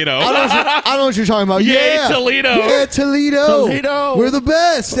 Toledo. I don't know what you're talking about. Yay, Yeah. Toledo. Yeah, Toledo. Toledo. We're the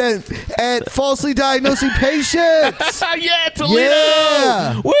best at falsely diagnosing patients. Yeah, Toledo.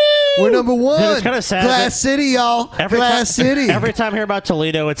 Yeah. Woo! We're number one. Dude, it's kind of sad. Glass City, y'all. Glass City. Every time I hear about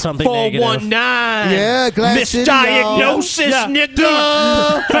Toledo, it's something negative. 419. Yeah, Glass City, y'all. Misdiagnosis,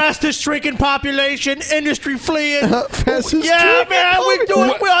 nigga. Fastest shrinking population, industry fleeing. Fastest Yeah, man,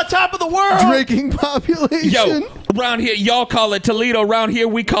 we're on top of the world. drinking population. Yo, around here, y'all call it Toledo. Around here,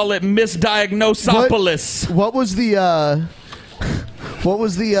 we call it Misdiagnosopolis. What was the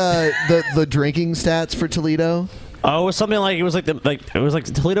drinking stats for Toledo? Oh, it was something like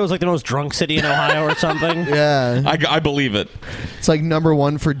Toledo was like the most drunk city in Ohio or something. Yeah, I believe it. It's like number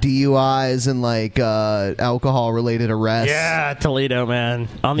one for DUIs and like alcohol related arrests. Yeah, Toledo, man,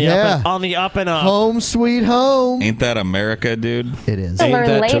 on the up and up. Home sweet home. Ain't that America, dude? It is. To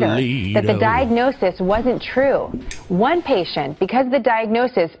learn later that the diagnosis wasn't true. One patient, because of the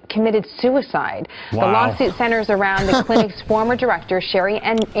diagnosis, committed suicide. Wow. The lawsuit centers around the clinic's former director, Sherry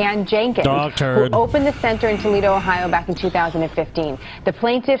Ann Jenkins, Dog turd. who opened the center in Toledo, Ohio back in 2015. The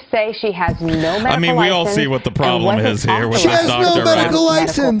plaintiffs say she has no medical license. I mean, we all see what the problem is here with She this has doctor, no medical right?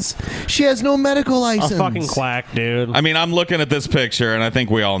 license. She has no medical license. A fucking quack, dude. I mean, I'm looking at this picture, and I think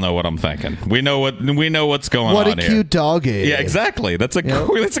we all know what I'm thinking. We know what's going What on a here. cute dog is. Yeah, exactly. That's a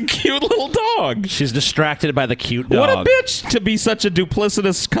cute little dog. She's distracted by the cute dog. What a bitch to be such a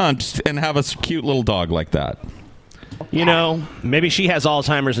duplicitous cunt and have a cute little dog like that. You know, maybe she has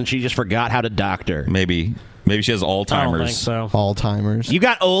Alzheimer's and she just forgot how to doctor. Maybe she has Alzheimer's. I don't think so. Alzheimer's. You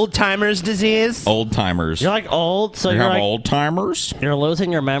got old timers disease? Old timers. You're like old, so you you're have like old timers. you're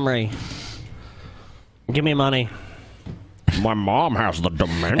losing your memory. Give me money. My mom has the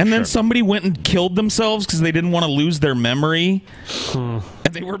dementia. And then somebody went and killed themselves because they didn't want to lose their memory. And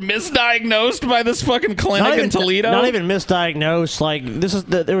they were misdiagnosed by this fucking clinic in Toledo. Not even misdiagnosed. Like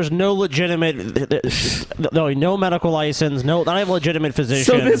there was no legitimate, no medical license, not even legitimate physician.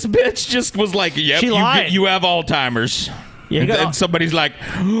 So this bitch just was like, "Yep, She lied. you have Alzheimer's." Yeah, and somebody's like,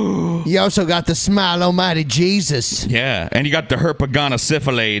 You also got the smile almighty Jesus. "Yeah, and you got the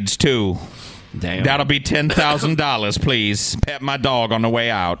herpaganosyphilades too." Damn. That'll be $10,000, please. Pet my dog on the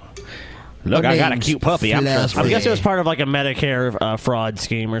way out. Look, I got a cute puppy. I'm I guess it was part of like a Medicare fraud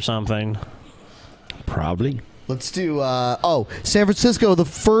scheme or something. Probably. Let's do, San Francisco, the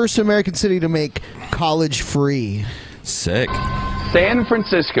first American city to make college free. Sick. San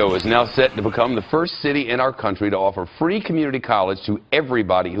Francisco is now set to become the first city in our country to offer free community college to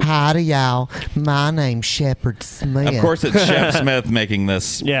everybody who... Howdy, y'all. My name's Shepard Smith. Of course, it's Shep Smith making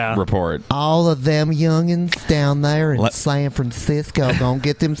this report. All of them youngins down there in San Francisco gonna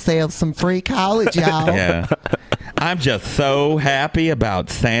get themselves some free college, y'all. Yeah. I'm just so happy about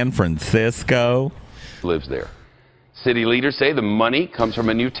San Francisco. lives there. City leaders say the money comes from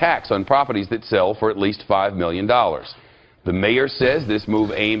a new tax on properties that sell for at least $5 million. The mayor says this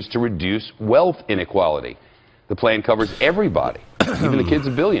move aims to reduce wealth inequality. The plan covers everybody, even the kids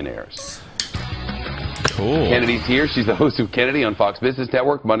of billionaires. Cool. Kennedy's here. She's the host of Kennedy on Fox Business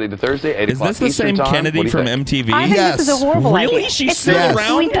Network, Monday to Thursday, 8 Is o'clock this the Eastern same time. Kennedy What do you from think? MTV? I think this is a horrible Really? idea. She's It's still the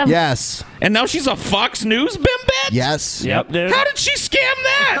around? point of- Yes. And now she's a Fox News bimbet? Yes. Yep, dude. How did she scam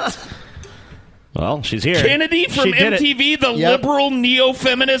that? Well, she's here. Kennedy from She did it. MTV, the liberal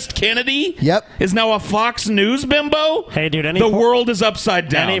neo-feminist Kennedy, is now a Fox News bimbo? Hey, dude, the world is upside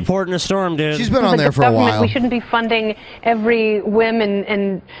down. Any port in a storm, dude. She's been on there for a Government, while. we shouldn't be funding every whim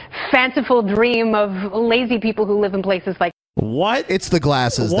and fanciful dream of lazy people who live in places like. What? It's the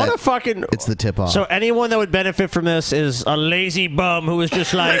glasses. What that- a fucking... It's the tip-off. So anyone that would benefit from this is a lazy bum who is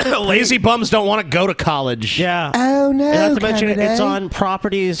just like... Lazy bums don't want to go to college. Yeah. Oh, no, And not to mention, Kennedy. it's on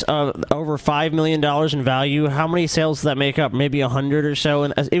properties of over $5 million in value. How many sales does that make up? Maybe 100 or so.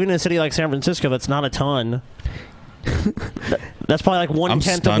 And even in a city like San Francisco, that's not a ton. That's probably like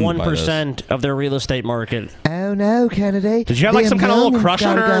 1/10 of 1% of their real estate market. Oh no, Kennedy! Did you have like some kind of little crush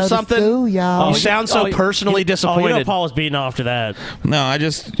on her or something? You sound so personally disappointed. Oh, you know Paul was beating off to that. No, I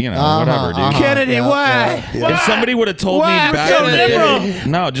just, whatever, dude. Kennedy, why? If somebody would have told me Why? back So in the liberal. day,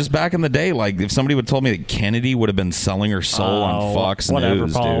 no, just back in the day, like if somebody would have told me that Kennedy would have been selling her soul on Fox whatever,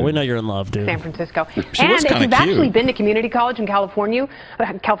 News, Paul. dude. We know you're in love, dude. San Francisco. She was And if kinda you've actually cute. been to community college in California,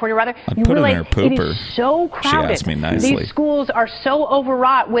 rather, you put it in realize her it pooper. is so She crowded. asked me nicely. These schools are so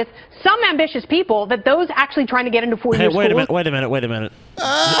overwrought with some ambitious people that those actually trying to get into four-year Hey, wait a schools. minute.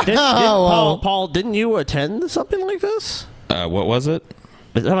 Paul, didn't you attend something like this? What was it?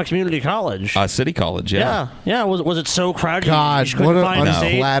 It's not a community college. City College, yeah. Yeah. Was it so crowded? God, you couldn't what find an a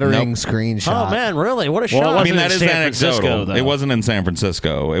seat? unflattering screenshot. Oh man, really? What a shot! I mean, that is San anecdotal. Francisco, though. It wasn't in San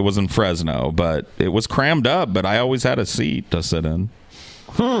Francisco. It was in Fresno, but it was crammed up. But I always had a seat to sit in.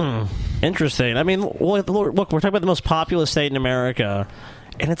 Interesting. I mean, look, we're talking about the most populous state in America,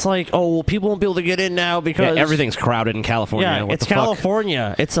 and it's like, oh, well, people won't be able to get in now because everything's crowded in California. Yeah, What it's the fuck?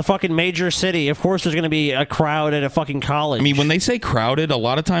 California. It's a fucking major city. Of course, there's going to be a crowd at a fucking college. I mean, when they say crowded, a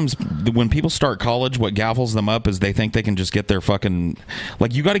lot of times when people start college, what gaffles them up is they think they can just get their fucking...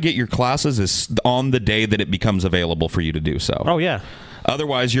 Like, you got to get your classes is on the day that it becomes available for you to do so. Oh, yeah.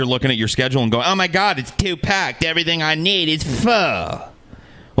 Otherwise, you're looking at your schedule and going, oh my God, it's too packed. Everything I need is full.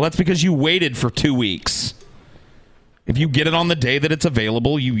 Well, that's because you waited for 2 weeks. If you get it on the day that it's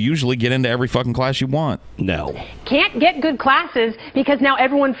available, you usually get into every fucking class you want. No. Can't get good classes because now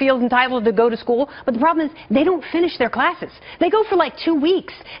everyone feels entitled to go to school. But the problem is they don't finish their classes. They go for like 2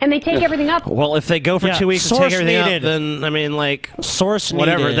 weeks and they take everything up. Well, if they go for 2 weeks and take everything up, then, I mean, like, source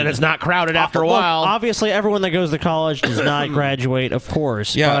whatever, needed. then it's not crowded after a Look, while. obviously, everyone that goes to college does not graduate, of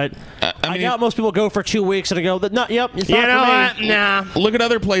course. Yeah, But I doubt most people go for 2 weeks and go, no, yep, it's not for me. Nah. Look at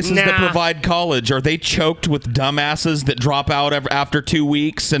other places that Nah. provide college. Are they choked with dumbasses that drop out after 2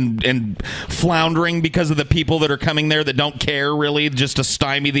 weeks and floundering because of the people that are coming there that don't care really, just to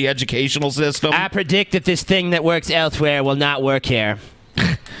stymie the educational system? I predict that this thing that works elsewhere will not work here.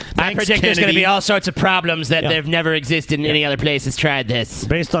 I predict there's going to be all sorts of problems that have never existed in any other place that's tried this.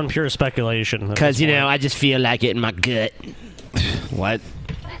 Based on pure speculation. Because, I just feel like it in my gut. What?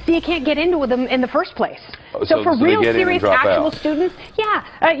 So you can't get into them in the first place. Oh, So for so they real get in and serious drop actual out. students,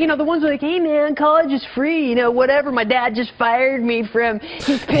 the ones who are like, hey man, college is free, whatever. My dad just fired me from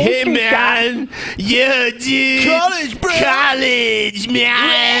his pastry shop. Yeah, dude. College, bro. College,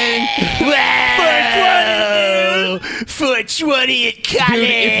 man. Wow. 420 at college.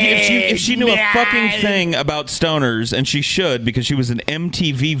 Dude, if she knew a man. fucking thing about stoners, and she should because she was an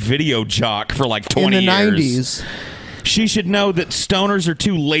MTV video jock for like 20 In the years. 90s. She should know that stoners are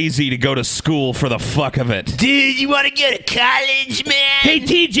too lazy to go to school for the fuck of it. Dude, you want to go to college, man? Hey,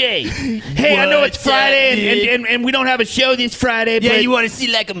 TJ. Hey, I know it's What's up, Friday dude? and we don't have a show this Friday. Yeah, but you want to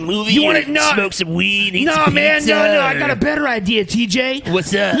see like a movie? You want want to smoke some weed? Eat No, some man, pizza, no. I or- got a better idea, TJ.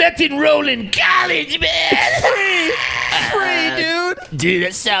 What's up? Let's enroll in college, man. Free, dude. Dude,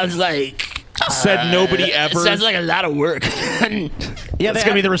 that sounds like. Said nobody ever. It sounds like a lot of work. Yeah, That's going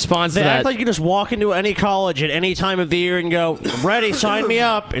to be the response to They that. act like you can just walk into any college at any time of the year and go, ready, sign me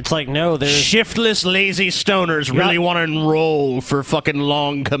up. It's like, no, there's... Shiftless, lazy stoners really want to enroll for fucking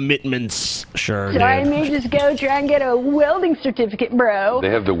long commitments. Sure, So I may just go try and get a welding certificate, bro. They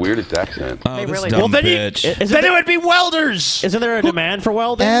have the weirdest accent. Oh, They this really dumb Well, then bitch. then it would be welders. Isn't there a demand for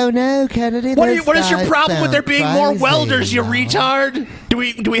welding? Oh no, Kennedy! What those is your guys problem with there sound being more crazy, welders, you know? retard? Do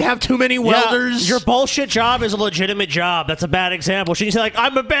we have too many welders? Your bullshit job is a legitimate job. That's a bad example. Shouldn't you say, like,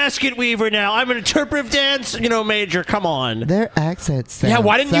 I'm a basket weaver now. I'm an interpretive dance, major. Come on. Their accents sound Yeah,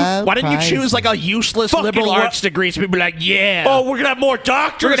 why didn't you crazy. choose like a useless Fucking liberal what? arts degree? So people be like, yeah. Oh, we're going to have more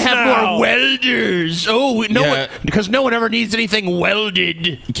doctors we're gonna have now. more welders. Oh, no Yeah. one, because no one ever needs anything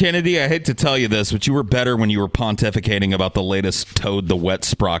welded. Kennedy, I hate to tell you this, but you were better when you were pontificating about the latest Toad the Wet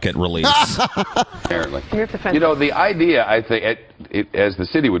Sprocket release. Apparently. Here's the fence. The idea, I think, as the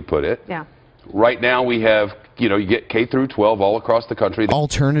city would put it, Yeah. right now we have, you get K through 12 all across the country.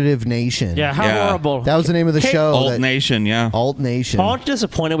 Alternative Nation. Yeah, how horrible. That was the name of the show. Alt Nation, yeah. Alt Nation. Paul, I'm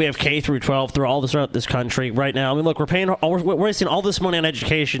disappointed we have K through 12 throughout this country right now. I mean, look, we're wasting all this money on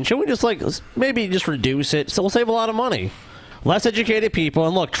education. Should we just maybe just reduce it? So we'll save a lot of money. Less educated people,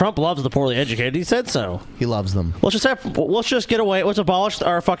 and look, Trump loves the poorly educated. He said so. He loves them. Let's just get away. Let's abolish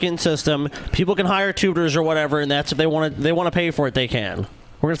our fucking system. People can hire tutors or whatever, and that's if they want to pay for it, they can.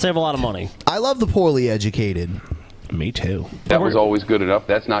 We're gonna save a lot of money. I love the poorly educated. Me too. That was always good enough.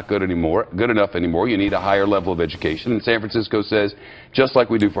 That's not good enough anymore. You need a higher level of education. And San Francisco says, just like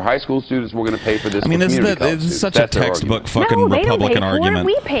we do for high school students, we're going to pay for this. I mean, for it's such a textbook fucking No, they Republican don't pay argument. For it.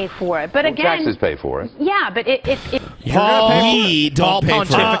 We pay for it, but again, taxes pay for it. Yeah, but it Paul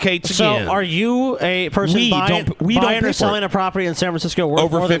pontificates So, again. are you a person buying or selling a property in San Francisco worth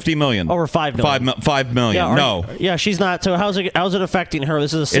Over more than- 50 million. Over 5 million. 5 million. Yeah, No. Yeah, she's not. So how's it affecting her?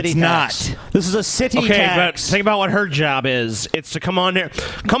 This is a city It's tax. This is a city Okay, tax. but think about what her job is. It's to come on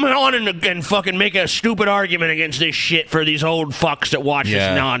and fucking make a stupid argument against this shit for these old fucks that watch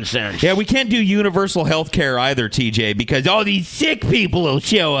this nonsense. Yeah, we can't do universal health care either, TJ, because all these sick people will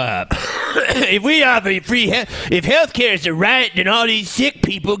show up. If we offer free if health care is a right, then all these sick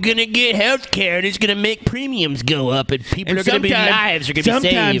people gonna get health care, and it's gonna make premiums go up, and people are gonna be lives are gonna be saved.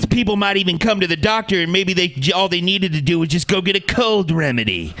 Sometimes people might even come to the doctor, and maybe all they needed to do was just go get a cold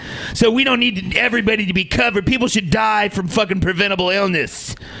remedy. So we don't need everybody to be covered. People should die from fucking preventable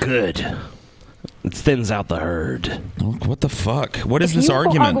illness. Good. It thins out the herd. What the fuck? What is if this you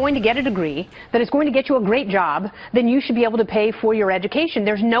argument? are going to get a degree that is going to get you a great job, then you should be able to pay for your education.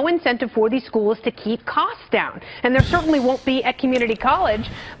 There's no incentive for these schools to keep costs down. And there certainly won't be at community college.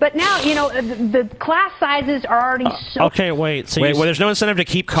 But now, the class sizes are already so... Okay, wait. So well, there's no incentive to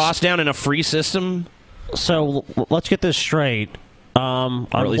keep costs down in a free system? So let's get this straight. On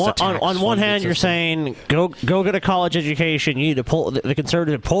one hand, you're saying go get a college education. You need to pull the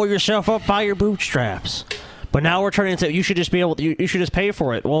conservative, pull yourself up by your bootstraps. But now we're turning into you should just be able to, you should just pay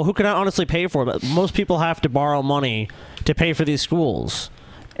for it. Well, who can honestly pay for it? But most people have to borrow money to pay for these schools.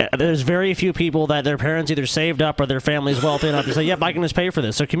 There's very few people that their parents either saved up or their family's wealthy enough to say, yep, I can just pay for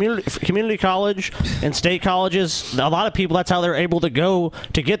this. So community college and state colleges, a lot of people, that's how they're able to go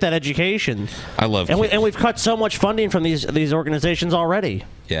to get that education. I love and we've cut so much funding from these organizations already.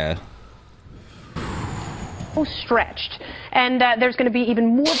 Yeah. Stretched, and there's going to be even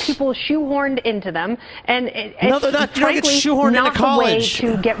more people shoehorned into them, and No, they're not. You don't get frankly shoehorned not into college. the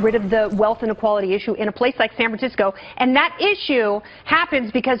way to get rid of the wealth inequality issue in a place like San Francisco. And that issue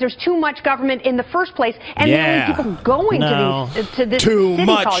happens because there's too much government in the first place, and the only people going to this too city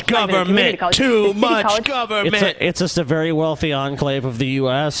much college, not even a community government. college, Too the city much college. government. It's just a very wealthy enclave of the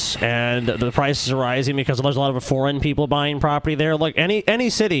U.S., and the prices are rising because there's a lot of foreign people buying property there. Like any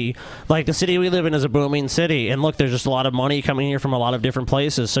city, like the city we live in is a booming city, and look, there's just a lot of money coming here from a lot of different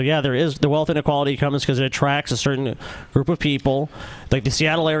places. So yeah, there is the wealth inequality comes because it attracts a certain group of people. Like the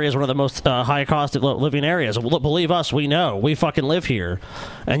Seattle area is one of the most high cost of living areas. Believe us, we know. We fucking live here,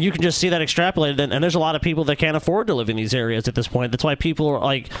 and you can just see that extrapolated. And there's a lot of people that can't afford to live in these areas at this point. That's why people are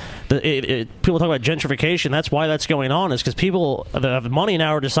like, people talk about gentrification. That's why that's going on. Is because people that have money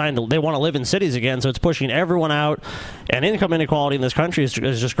now are deciding they want to live in cities again. So it's pushing everyone out, and income inequality in this country is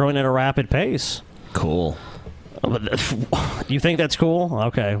just growing at a rapid pace. Cool. You think that's cool?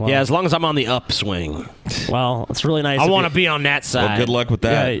 Okay. Well, Yeah, as long as I'm on the upswing. Well, it's really nice. I of want to you- be on that side. Well, good luck with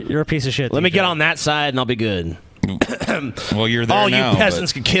that. Yeah, you're a piece of shit. Let me TJ. get on that side and I'll be good. Well, you're there All now. you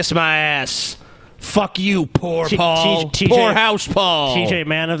peasants can kiss my ass. Fuck you, poor Paul. TJ Poor house Paul. TJ,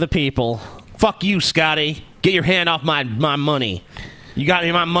 man of the people. Fuck you, Scotty. Get your hand off my money. You got any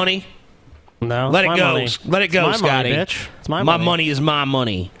of my money? No. Let it's it my go. money. Let it go, It's my Scotty. money, bitch. It's my My money. money is my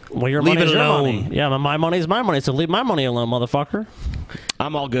money. Well, your Leave money it is your alone. money. Yeah, my money is my money. So leave my money alone, motherfucker.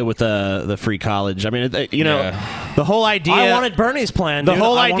 I'm all good with the free college. I mean, the whole idea. I wanted Bernie's plan. The dude.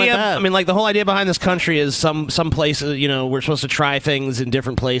 whole I wanted idea. that. I mean, like the whole idea behind this country is some places. We're supposed to try things in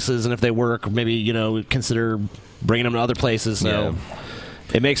different places, and if they work, maybe consider bringing them to other places. So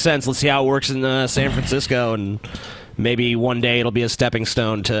it makes sense. Let's see how it works in San Francisco, and maybe one day it'll be a stepping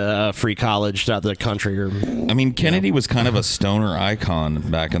stone to free college throughout the country. I mean, Kennedy was kind of a stoner icon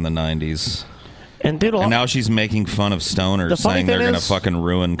back in the 90s. And now she's making fun of stoners, The funny saying they're thing going to is- fucking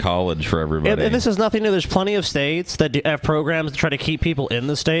ruin college for everybody. And this is nothing new. There's plenty of states that have programs to try to keep people in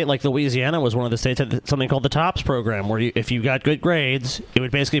the state. Like Louisiana was one of the states that had something called the TOPS program, where if you got good grades, it would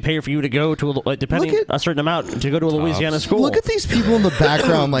basically pay for you to go to a certain amount to go to a Louisiana school. Look at these people in the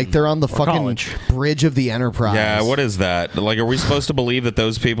background, like they're on the fucking bridge of the Enterprise. Yeah, what is that? Like, are we supposed to believe that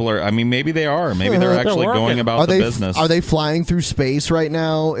those people are? I mean, maybe they are. Maybe they're actually going about the business. Are they flying through space right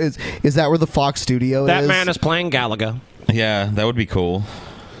now? Is that where the Fox studio That is. man is playing Galaga. Yeah, that would be cool.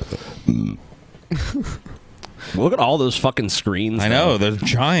 Look at all those fucking screens. I know, they're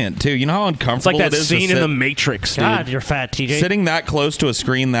giant, too. You know how uncomfortable It's like that it is to scene in sit- The Matrix, dude. God, you're fat, TJ. Sitting that close to a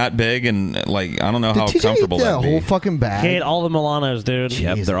screen that big and, like, I don't know Did how TJ comfortable eat that that'd be. whole fucking bag? He ate all the Milanos, dude.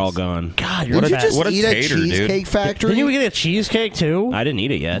 Yep, they're all gone. God, Did you just eat a tater, dude. Cheesecake Factory? Didn't you get a cheesecake, too? I didn't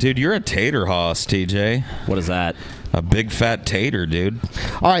eat it yet. Dude, you're a tater hoss, TJ. What is that? A big fat tater, dude.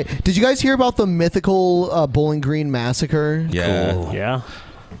 All right. Did you guys hear about the mythical Bowling Green massacre? Yeah. Cool. Yeah.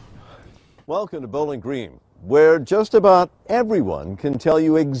 Welcome to Bowling Green, where just about everyone can tell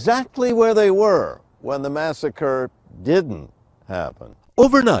you exactly where they were when the massacre didn't happen.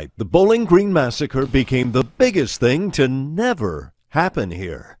 Overnight, the Bowling Green massacre became the biggest thing to never happen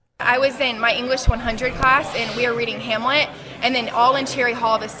here. I was in my English 100 class, and we were reading Hamlet, and then all in Cherry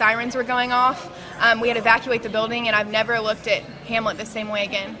Hall, the sirens were going off. We had to evacuate the building, and I've never looked at Hamlet the same way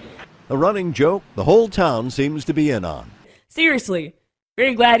again. A running joke the whole town seems to be in on. Seriously,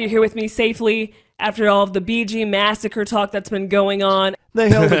 very glad you're here with me safely after all of the BG massacre talk that's been going on. They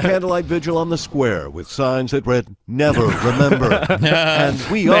held a candlelight vigil on the square with signs that read, "Never remember." And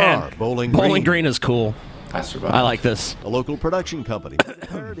we Man, are Bowling Green. Bowling Green is cool. I survived. I like this. A local production company made a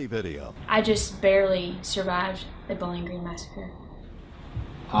parody video. I just barely survived the Bowling Green massacre.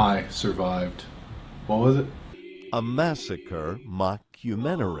 I survived. What was it? A massacre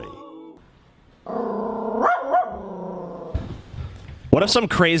mockumentary. What if some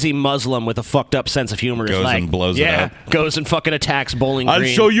crazy Muslim with a fucked up sense of humor is Goes like, and blows it yeah, up. goes and fucking attacks Bowling Green? I'll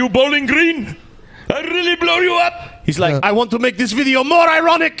show you Bowling Green. I'll really blow you up. He's like, I want to make this video more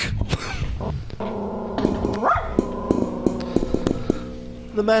ironic.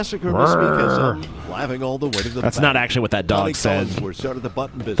 The massacre this week is laughing all the way to the That's bank. not actually what that dog Connie said. Collinsworth started the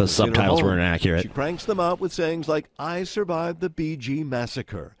button business The in her subtitles home. were inaccurate. She cranks them out with sayings like, "I survived the BG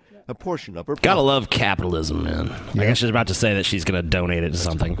massacre." A portion of her Gotta love capitalism, man. I guess she's about to say that she's going to donate it to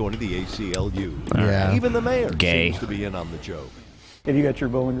something. going to the ACLU. Yeah. Even the mayor Gay. seems to be in on the joke. Have you got your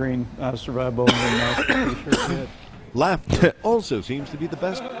Bowling Green survive Bowling Green massacre t-shirt yet? Laughter also seems to be the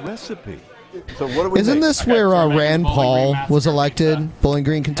best recipe. So what do we Isn't make? this where Rand Paul was elected? Bowling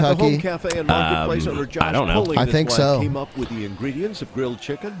Green, At the Home Kentucky? Cafe and Marketplace owner Josh I don't know. Pulley I and his think wife so. came up with the ingredients of grilled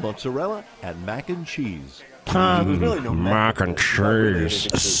chicken, mozzarella, and mac and cheese. Mac and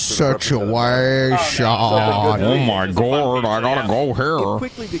cheese. Situation. Oh my god, I gotta go It here.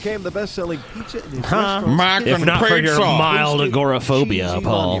 quickly became the best-selling pizza in his Mac If and not for your pizza. mild agoraphobia,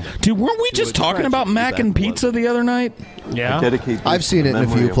 Paul. Dude, weren't we just talking about mac and pizza the other night? Yeah. Dedicate I've seen it in a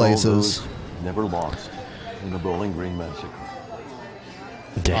memory few of all places. those never lost in the Bowling Green massacre.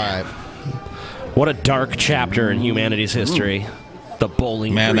 Damn. What a dark chapter in humanity's history. The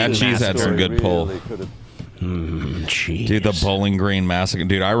Bowling Man, Green that cheese had some massacre. good pull. Cheese. Dude, the Bowling Green massacre.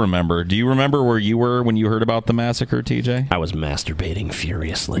 Dude, I remember. Do you remember where you were when you heard about the massacre, TJ? I was masturbating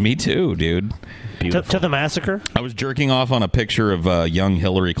furiously. Me too, dude. To the massacre? I was jerking off on a picture of young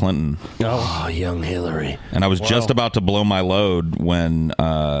Hillary Clinton. Oh, young Hillary. And I was Wow. just about to blow my load when,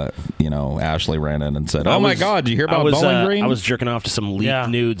 Ashley ran in and said, I "Oh my was- God, did you hear about I was, Bowling Green?" I was jerking off to some leaked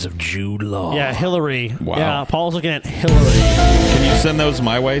nudes of Jude Law. Yeah, Hillary. Wow. Yeah, Paul's looking at Hillary. Can you send those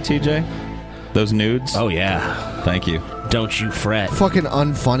my way, TJ? Those nudes? Oh, yeah. Thank you. Don't you fret. Fucking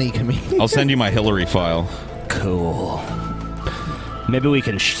unfunny comedian. I'll send you my Hillary file. Cool. Maybe we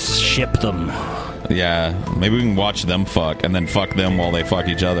can ship them. Yeah, maybe we can watch them fuck and then fuck them while they fuck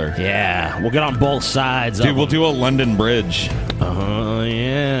each other. Yeah, we'll get on both sides. Dude, we'll do a London Bridge. Oh,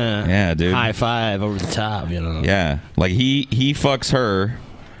 yeah. Yeah, dude. High five over the top, you know. Yeah, like he fucks her.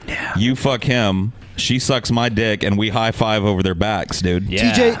 Yeah. You fuck him. She sucks my dick, and we high five over their backs, dude.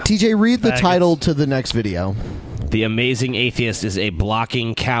 TJ, read the title to the next video. The Amazing Atheist is a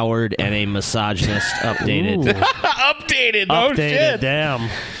blocking coward and a misogynist. Updated. Updated. Oh Updated, shit. damn.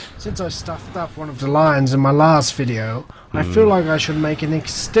 Since I stuffed up one of the lines in my last video, I feel like I should make an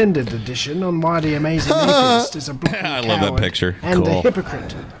extended edition on why the Amazing Atheist is a blocking I love that coward picture. and a Cool.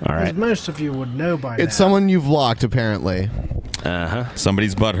 hypocrite. All right. As most of you would know by now. It's someone you've blocked, apparently. Uh-huh.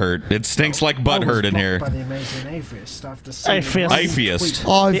 Somebody's butt hurt. It stinks like butt hurt in here. By the Amazing Atheist after seeing Atheist. one Atheist.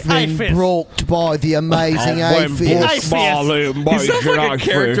 tweet. I've been blocked by the Amazing Atheist. He sounds like a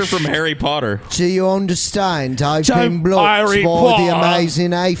character from Harry Potter. Do you understand? I've Don't been blocked Harry by Potter. the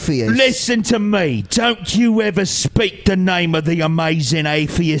Amazing Atheist. Listen to me. Don't you ever speak the name of the Amazing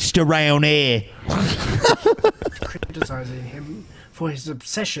Atheist around here. Criticizing him for his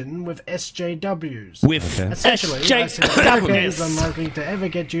obsession with SJWs. With Essentially, I said SJWs. America is unlikely to ever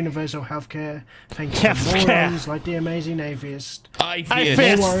get universal healthcare thanks to Healthcare. morons like the Amazing Atheist.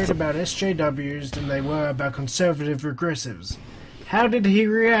 Atheist. More worried about SJWs than they were about conservative regressives. How did he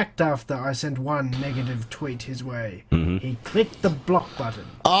react after I sent one negative tweet his way? He clicked the block button.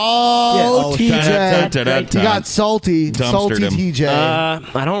 Oh, Yes. TJ. He got salty. Salty him. TJ.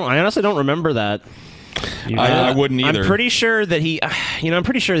 I honestly don't remember that. I wouldn't either. I'm pretty sure that I'm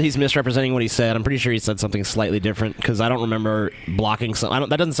pretty sure he's misrepresenting what he said. I'm pretty sure he said something slightly different because I don't remember blocking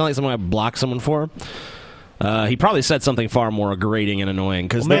that doesn't sound like something I blocked someone for. He probably said something far more grating and annoying.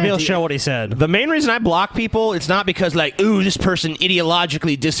 Because maybe he'll show what he said. The main reason I block people, it's not because ooh, this person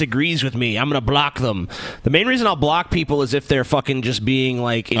ideologically disagrees with me, I'm gonna block them. The main reason I'll block people is if they're fucking just being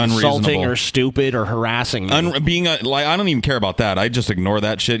insulting Unreasonable. or stupid or harassing me. I don't even care about that. I just ignore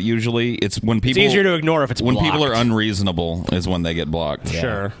that shit usually. It's when people. It's easier to ignore if it's when blocked. people are unreasonable is when they get blocked.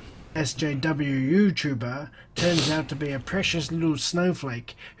 Sure. SJW YouTuber turns out to be a precious little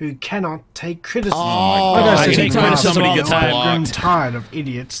snowflake who cannot take criticism. I've grown tired of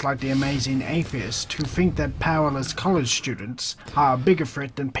idiots like the amazing atheist who think that powerless college students are a bigger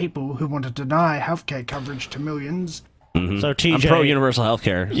threat than people who want to deny healthcare coverage to millions. So TJ, I'm pro universal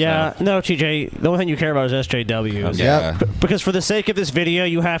healthcare. Yeah, no, TJ. The only thing you care about is SJWs. Yeah. Because for the sake of this video,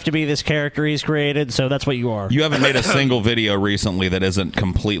 you have to be this character he's created. So that's what you are. You haven't made a single video recently that isn't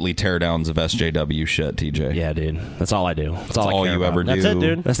completely teardowns of SJW shit, TJ. Yeah, dude. That's all I do. That's all I care you ever about. do. That's it,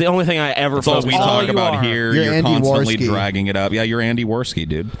 dude. That's the only thing I ever That's all focus we on. talk about here. You're Andy constantly Worski. dragging it up. Yeah, you're Andy Worski,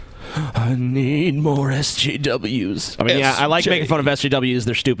 dude. I need more SJWs. I mean, yeah, I like making fun of SJWs.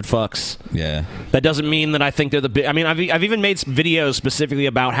 They're stupid fucks. Yeah. That doesn't mean that I think they're the big. I mean, I've even made videos specifically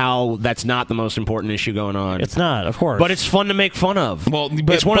about how that's not the most important issue going on. It's not, of course. But it's fun to make fun of. Well,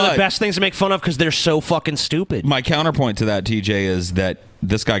 it's one of the best things to make fun of because they're so fucking stupid. My counterpoint to that, TJ, is that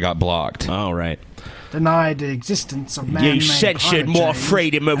this guy got blocked. Oh, right. Denied the existence of man-made You censored climate more change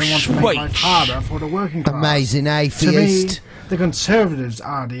freedom of and want to make life speech. harder for the working class. Amazing To me, atheist. the Conservatives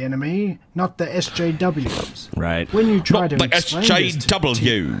are the enemy, not the SJWs. Right. When you try to The explain this to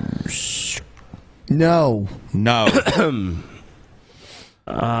SJWs. No. No.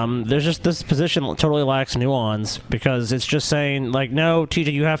 There's just this position totally lacks nuance because it's just saying no,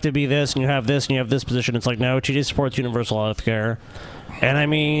 TJ, you have to be this and you have this and you have this position. It's no, TJ supports universal health care, and I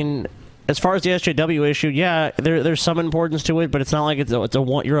mean, as far as the SJW issue, yeah, there's some importance to it, but it's not like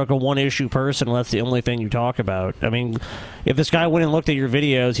you're like a one issue person. And that's the only thing you talk about. I mean, if this guy went and looked at your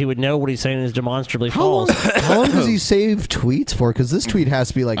videos, he would know what he's saying is demonstrably false. How long does he save tweets for? Because this tweet has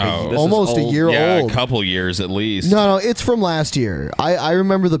to be almost a year yeah, old. A couple years at least. No, it's from last year. I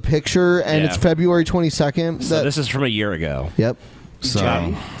remember the picture, and it's February 22nd. So this is from a year ago. Yep.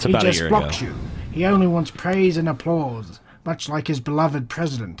 So it's he about a just year ago. blocks you. He only wants praise and applause, much like his beloved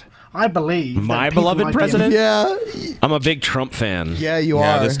president. I believe My that people beloved like president? Yeah. I'm a big Trump fan. Yeah, you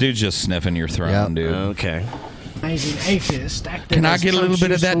Yeah, are. this dude's just sniffing your throne, dude. Okay. Amazing atheist acted Can I as get a little Trump's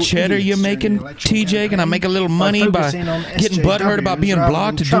bit of that useful cheddar you're idiots making, during the election TJ? Can I make a little money by focusing on getting butthurt about SJWs being rather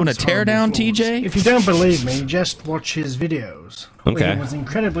blocked than and doing a Trump's horrible teardown, flaws. TJ? If you don't believe me, just watch his videos. where Okay. He was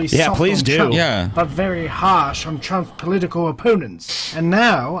incredibly Yeah, soft please on do. Trump, Yeah. but very harsh on Trump's political opponents. And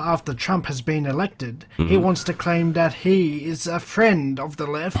now, after Trump has been elected, he wants to claim that he is a friend of the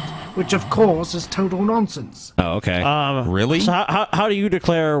left, which of course is total nonsense. Oh, okay. Really? So how do you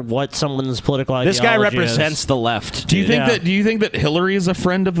declare what someone's political ideology This guy is? represents the left. Do you dude. think Do you think that Hillary is a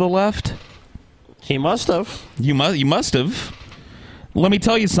friend of the left? He must have. You must have. Let me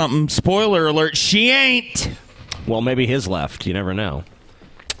tell you something. Spoiler alert: she ain't. Well, maybe his left. You never know.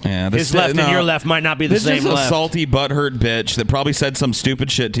 Yeah, His left and your left might not be the this same is a left. salty, butthurt bitch that probably said some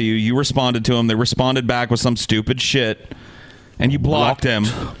stupid shit to you. You responded to him. They responded back with some stupid shit, and you blocked him.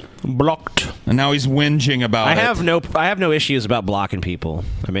 Blocked. And now he's whinging about I it. have no issues about blocking people.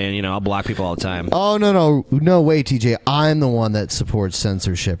 I mean, I'll block people all the time. Oh, no way, TJ. I'm the one that supports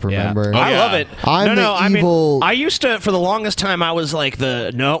censorship, remember? I love it. I'm the evil... I used to, for the longest time, I was like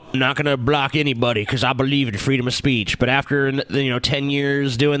nope, not going to block anybody because I believe in freedom of speech. But after 10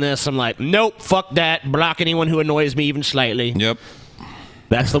 years doing this, I'm like, nope, fuck that. Block anyone who annoys me even slightly. Yep.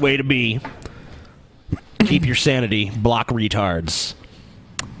 That's the way to be. Keep your sanity. Block retards.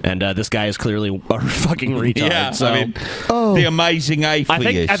 And this guy is clearly a fucking retard. Yeah, so. I mean, the amazing atheist.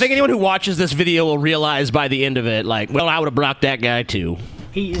 I think anyone who watches this video will realize by the end of it, I would have blocked that guy too.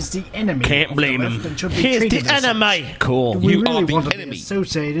 He is the enemy. Can't blame of the left him. and should be He's treated the as such. enemy. Cool. Do we You really are the want to enemy. be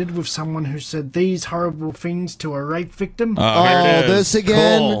associated with someone who said these horrible things to a rape victim? Here it is. this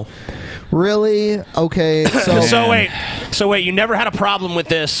again? Cool. Really? Okay, So wait, you never had a problem with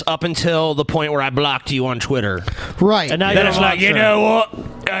this up until the point where I blocked you on Twitter. Right. And now Then you're it's a like, you monster. know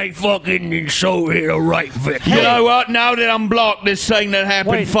what? they fucking insulted a rape victim. You know what? Now that I'm blocked, this thing that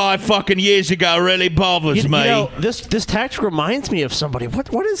happened 5 fucking years ago really bothers me. You know, this tactic reminds me of somebody.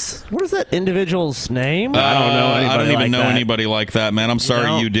 What is that individual's name? I don't know. I don't even know anybody like that, man. I'm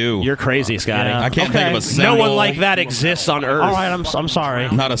sorry you do. You're crazy, Scotty. I can't think of a single. No one like that exists on Earth. All right, I'm sorry.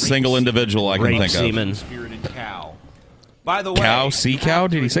 Not a single individual I can Rape think semen. of. Spirited cow. By the way, Cow? Sea cow?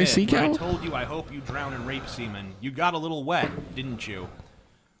 Did he say sea when cow? I told you I hope you drown in rape semen. You got a little wet, didn't you?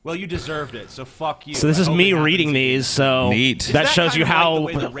 Well, you deserved it, so fuck you. So this I is hope me it happens reading these, so Neat. that Is shows kind you of like how the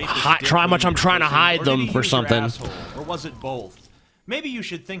way the rapist did much I'm trying to hide or did them he for use your something. asshole, or was it both? Maybe you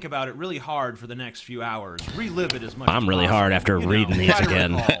should think about it really hard for the next few hours. Relive it as much I'm as really possible. hard after You know, reading these try to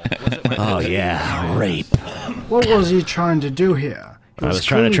again. recall. Oh yeah, rape. What was he trying to do here? He I was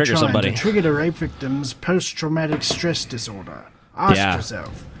trying to clearly trigger somebody. To trigger the rape victim's post-traumatic stress disorder. Ask Yeah.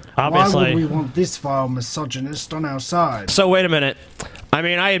 yourself, Obviously. why would we want this vile misogynist on our side? So wait a minute. I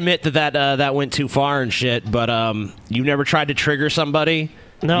mean, I admit that went too far and shit, but you've never tried to trigger somebody?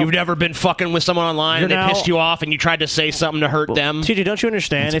 No. You've never been fucking with someone online and You're they now- pissed you off and you tried to say something to hurt them? TJ, don't you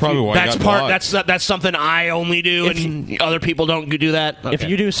understand? That's something I only do and other people don't do that? If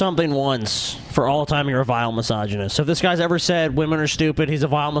you do something once for all time, you're a vile misogynist. So if this guy's ever said women are stupid, he's a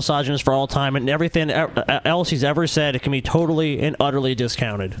vile misogynist for all time, and everything else he's ever said, it can be totally and utterly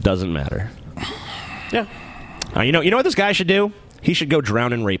discounted. Doesn't matter. Yeah. You know what this guy should do? He should go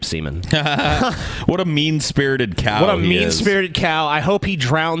drown in rape semen. What a mean-spirited cow. What a he is. mean-spirited cow. I hope he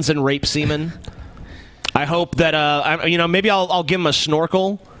drowns in rape semen. I hope that, maybe I'll give him a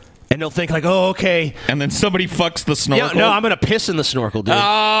snorkel, and he'll think like, oh, okay. And then somebody fucks the snorkel. Yeah, no, I'm going to piss in the snorkel, dude.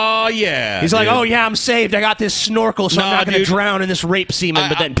 Oh, yeah. He's like, dude. oh, yeah, I'm saved. I got this snorkel, so I'm Nah, not going to dude. drown in this rape semen.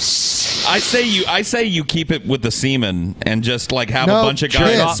 But then, I say you keep it with the semen and just like have a bunch of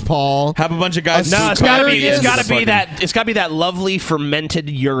guys. piss, Paul. Have a bunch of guys. no, it's got to be fucking- It's got to be that lovely fermented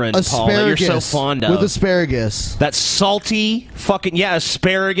urine, Paul, that you're so Asparagus fond of. with asparagus. That salty fucking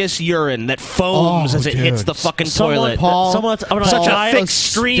asparagus urine that foams as it hits the fucking toilet. Such a thick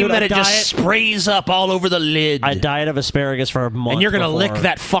stream that it just sprays up all over the lid. I died of asparagus for a month. And you're gonna lick before.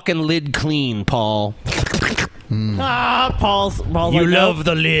 that fucking lid clean, Paul. Paul's You like, love nope.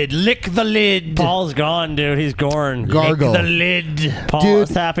 the lid. Lick the lid. Paul's gone, dude. He's gorn. Gargle. Lick the lid. Paul Dude,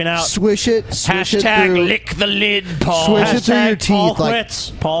 is tapping out. Swish it. Swish it Hashtag through. lick the lid, Paul. Swish it through your Hashtag Paul teeth. Like, quits.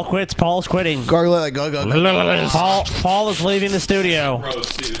 Paul quits. Paul's quitting. gargle it like go go go. Paul is leaving the studio.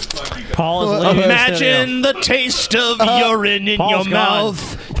 Paul is leaving the studio. Imagine the taste of urine in Paul's your gone.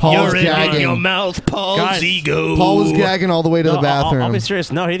 mouth. Paul's urine gagging. in your mouth. Paul's Guys, ego. Paul was gagging all the way to No, the bathroom. I'll be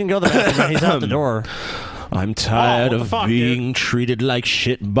serious. No, he didn't go to the bathroom. He's out the door. I'm tired what the of fuck, being treated like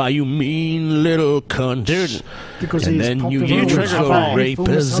shit by you mean little cunts. Dude. Because and he's then you popular with use other rape hateful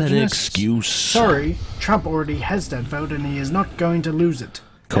as an misogynists. excuse. Sorry, Trump already has that vote and he is not going to lose it.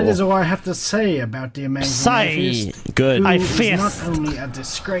 Cool. That is all I have to say about the amazing Say. atheist, Good. who I is fist. not only a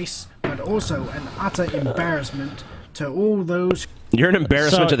disgrace, but also an utter embarrassment to all those... You're an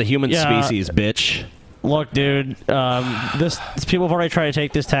embarrassment So, to the human yeah. species, bitch. Look, dude, this people have already tried to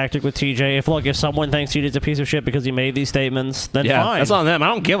take this tactic with TJ. If someone thinks TJ's a piece of shit because he made these statements, then Yeah, fine. that's on them. I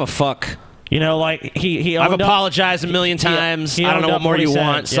don't give a fuck. You know, like he I've owned up- apologized a million times. he I don't owned know up what more he you said.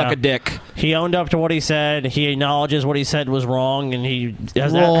 want. Suck Yeah. a dick. He owned up to what he said. He acknowledges what he said was wrong, and he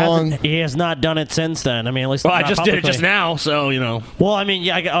has not done it since then. I mean, at least Well, I not just did it publicly. just now, so you know. Well, I mean,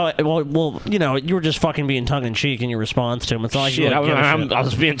 yeah. Well, you know, you were just fucking being tongue in cheek in your response to him. It's not like you Shit, really give a shit. I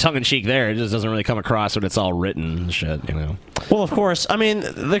was being tongue in cheek there. It just doesn't really come across when it's all written and shit, you know. Well, of course. I mean,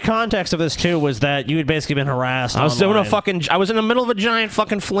 the context of this too was that you had basically been harassed. I was doing online. I was in the middle of a giant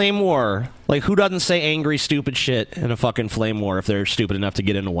fucking flame war. Like, who doesn't say angry, stupid shit in a fucking flame war if they're stupid enough to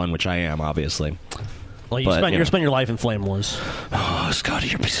get into one, which I am, obviously. Well, you But, spent you know. your life in flame wars. Oh, Scotty,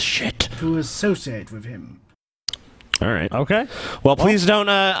 you're a piece of shit. to associate with him. All right. Okay. Well, please don't.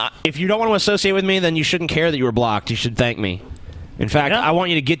 If you don't want to associate with me, then you shouldn't care that you were blocked. You should thank me. In fact, I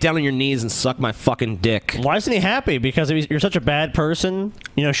want you to get down on your knees and suck my fucking dick. Why isn't he happy? Because if you're such a bad person,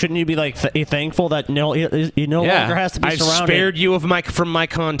 you know, shouldn't you be like thankful that he no longer has to be I've surrounded? spared you from my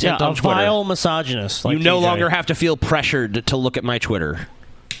content Yeah, on a Twitter. vile misogynist. Like you no TJ. longer have to feel pressured to look at my Twitter.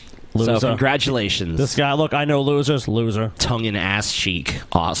 Loser. So congratulations. This guy, look, I know losers. Loser. Tongue in ass cheek.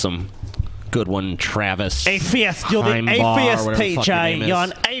 Awesome. Good one, Travis. Atheist. You're the Heimbar, atheist, whatever the fuck your TJ. name is. You're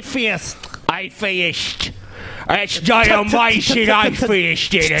an atheist. Atheist. It's dynamite,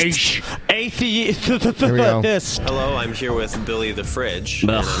 atheist it is. Atheist. Here we go. This. Hello, I'm here with Billy the Fridge,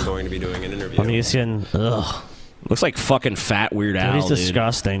 and I'm going to be doing an interview. Ugh. Looks like fucking fat Weird Al. He's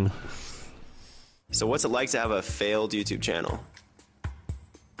disgusting. So what's it like to have a failed YouTube channel?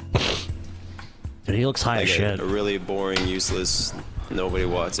 Dude, he looks high Like as shit. a really boring, useless Nobody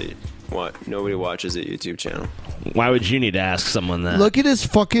watches a YouTube channel. Why would you need to ask someone that? Look at his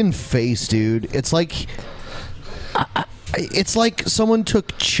fucking face, dude. It's like someone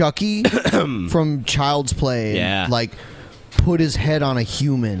took Chucky from Child's Play and like put his head on a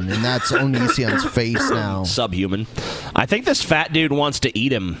human, and that's Onision's face now. Subhuman. I think this fat dude wants to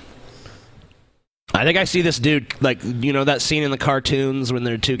eat him. I think I see this dude, like, you know that scene in the cartoons when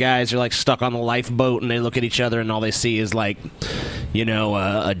the two guys are like stuck on the lifeboat and they look at each other and all they see is like, you know,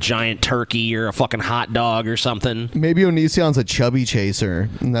 a giant turkey or a fucking hot dog or something. Maybe Onision's a chubby chaser,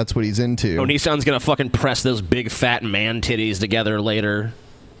 and that's what he's into. Onision's gonna fucking press those big fat man titties together later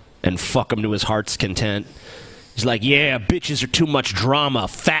and fuck him to his heart's content. He's like, yeah, bitches are too much drama.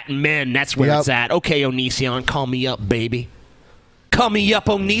 Fat men, that's where it's at. Okay, Onision, call me up, baby. Call me up,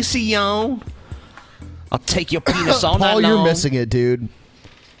 Onision. I'll take your penis all night long. Paul, you're missing it, dude.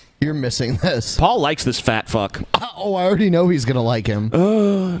 You're missing this. Paul likes this fat fuck. Oh, I already know he's gonna like him.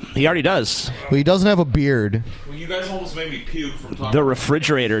 He already does. Well, he doesn't have a beard. Well, you guys almost made me puke from talking. The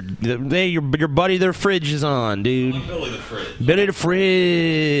refrigerator. Hey, your buddy, their fridge is on, dude. Billy the fridge. Billy the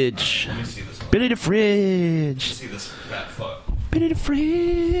fridge. Let me see this one. Billy the fridge. Let me see this fat fuck. Billy the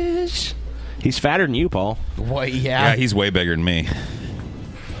fridge. He's fatter than you, Paul. What? Yeah, he's way bigger than me.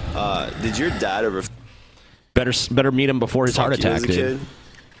 Did your dad ever... Better meet him before his heart attack, dude. Kid?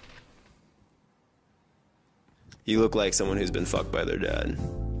 You look like someone who's been fucked by their dad.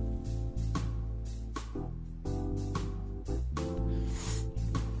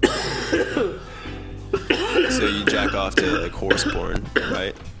 So you jack off to like horse porn,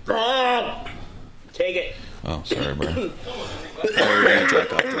 right? Take it. Oh, sorry, bro. Or you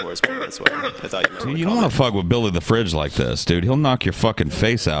jack off to horse porn? That's what I thought you meant. Dude, you don't want to fuck with Billy the Fridge like this, dude. He'll knock your fucking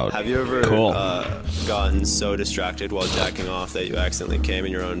face out. Have you ever gotten so distracted while jacking off that you accidentally came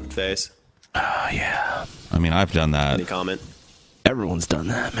in your own face? Yeah. I mean, I've done that. Any comment? Everyone's done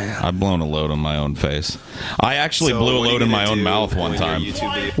that, man. I've blown a load on my own face. I actually blew a load in my own mouth one time.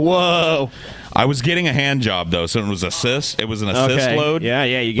 Whoa. I was getting a hand job, though, so it was assist. It was an assist load. Yeah,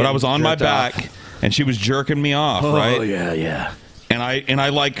 you get But I was on my jerked off. back, and she was jerking me off, right? Oh, yeah. And I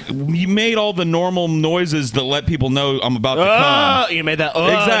like, you made all the normal noises that let people know I'm about to come. You made that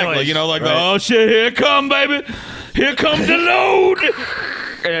exactly. noise. You know, like, Right. oh shit, here it come, baby. Here comes the load.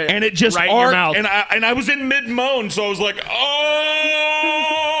 And it just Right in your arced, mouth. and I was in mid moan, so I was like,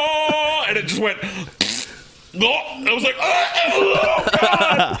 oh, and it just went. I was like, oh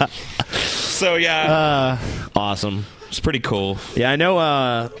God. So yeah, awesome. It's pretty cool. Yeah, I know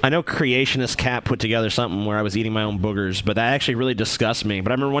Creationist Cat put together something where I was eating my own boogers, but that actually really disgusts me.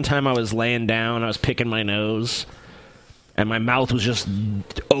 But I remember one time I was laying down, I was picking my nose, and my mouth was just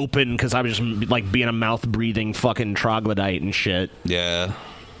open because I was just like being a mouth-breathing fucking troglodyte and shit. Yeah.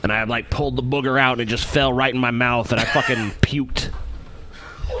 And I had like pulled the booger out and it just fell right in my mouth and I fucking puked.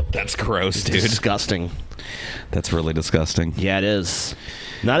 That's gross, dude. Disgusting. That's really disgusting. Yeah, it is.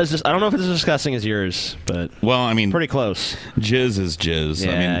 Not as I don't know if it's as disgusting as yours, but well, I mean, pretty close. Jizz is jizz.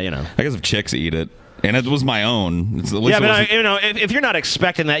 Yeah, I mean, you know. I guess if chicks eat it, and it was my own. At least Yeah, but if you're not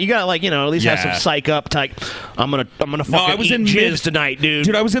expecting that, you gotta like at least have some psych up. Type, I'm gonna fucking I was eat in jizz tonight, dude.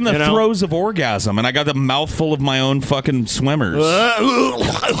 Dude, I was in the throes of orgasm, and I got a mouthful of my own fucking swimmers.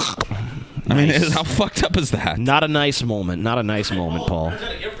 I mean, how fucked up is that? Not a nice moment. Not a nice moment, Paul.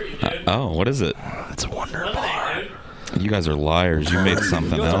 Oh, what is it? It's a Wonder Bar. You guys are liars. You made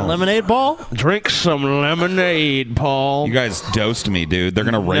something else. Lemonade, Paul? Drink some lemonade, Paul. You guys dosed me, dude. They're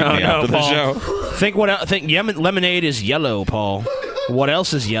gonna rape me after the show. Think lemonade is yellow, Paul. What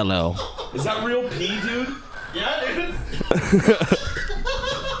else is yellow? Is that real pee, dude? Yeah, dude.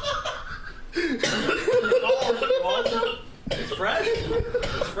 It's fresh.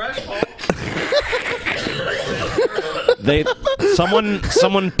 It's fresh, Paul.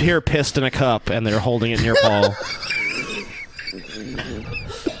 Someone here pissed in a cup and they're holding it near Paul.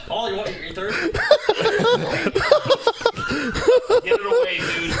 Paul, you thirsty? Get it away,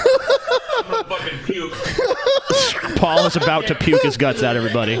 dude. I'm gonna fucking puke. Paul is about to puke his guts out,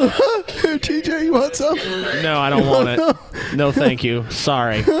 everybody. Here, TJ, you want some? No, I don't want it. No, thank you.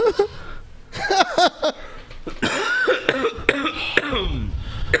 Sorry.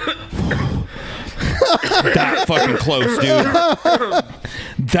 That fucking close, dude.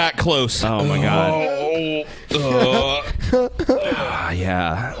 That close. Oh my god.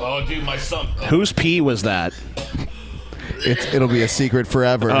 Yeah. Oh, dude, my son. Whose pee was that? It'll be a secret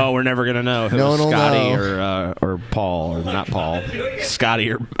forever. Oh, we're never gonna know if it No was one will Scotty know. or Paul, or not Paul.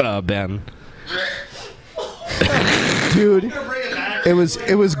 Scotty or Ben. Dude,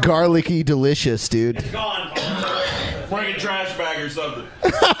 it was garlicky delicious, dude. Bring a trash bag or something.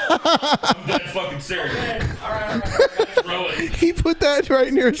 I'm dead fucking serious. Throw it. He put that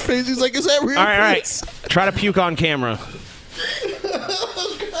right near his face. He's like, "Is that real?" All right. Try to puke on camera.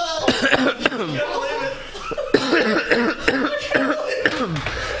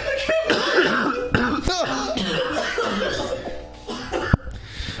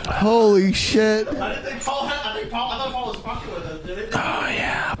 Holy shit! I thought Paul was fucking with him, did it? Oh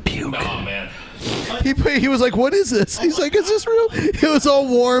yeah, puke. Oh man. He was like, "What is this?" He's like, "Is this real?" It was all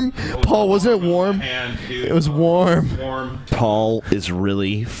warm. Paul, wasn't it warm? It was warm. Paul is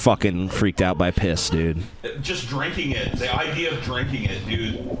really fucking freaked out by piss, dude. Just drinking it. The idea of drinking it,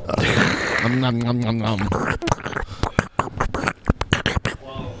 dude. I'm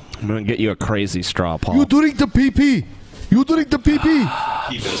gonna get you a crazy straw, Paul. You drink the pee-pee. You drink the pee-pee.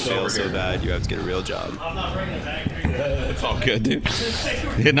 Keep it feel so bad. You have to get a real job. It's all good, dude.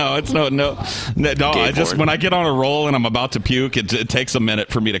 No, it's no. I just when I get on a roll and I'm about to puke, it takes a minute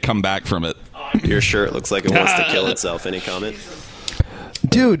for me to come back from it. Your shirt looks like it wants to kill itself. Any comment?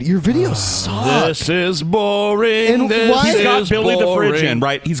 Dude, your videos suck. This is boring. And why? He's got Billy the Fridge in,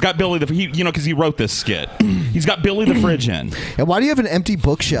 right? He's got Billy the, because he wrote this skit. He's got Billy the Fridge in. And why do you have an empty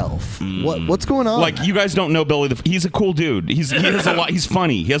bookshelf? What's going on? Like, you guys don't know Billy the. He's a cool dude. He has a lot. He's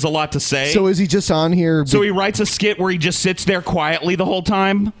funny. He has a lot to say. So is he just on here? So he writes a skit where he just sits there quietly the whole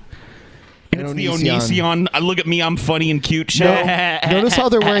time. And it's the Onision. Look at me, I'm funny and cute show. Notice how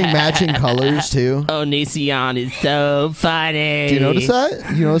they're wearing matching colors too. Onision is so funny. Do you notice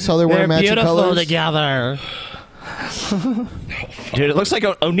that? You notice how they're wearing matching colors? Together. Dude, it looks like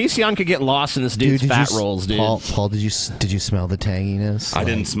Onision could get lost in this dude's fat rolls, dude. Paul, did you smell the tanginess? I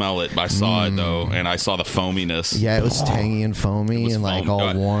didn't smell it. I saw it though, and I saw the foaminess. Yeah, it was tangy and foamy and like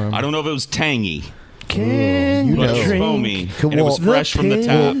all warm. I don't know if it was tangy. Can you it was foamy, and it was fresh from the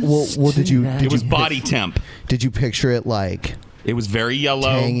tap. Well, it was body temp. Did you picture it like? It was very yellow,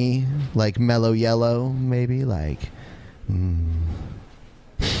 tangy, like mellow yellow, maybe like.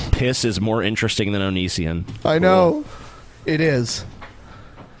 Piss is more interesting than Onision. I know, it is.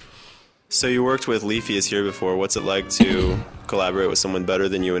 So you worked with Leafy here before. What's it like to collaborate with someone better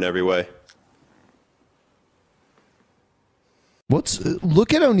than you in every way?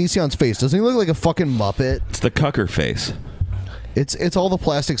 Look at Onision's face. Doesn't he look like a fucking Muppet? It's the Cucker face. It's all the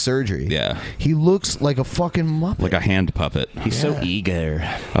plastic surgery. Yeah. He looks like a fucking Muppet. Like a hand puppet. He's so eager.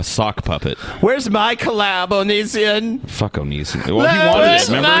 A sock puppet. Where's my collab, Onision? Fuck Onision. Well, he wanted it,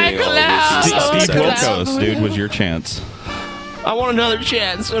 remember? My collab? Steve Wilkos, dude, was your chance. I want another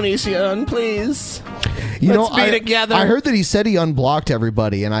chance, Onision, please. Let's be together. I heard that he said he unblocked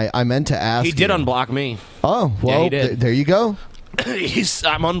everybody, and I meant to ask. He did unblock me. Oh, well, yeah, he did. There you go.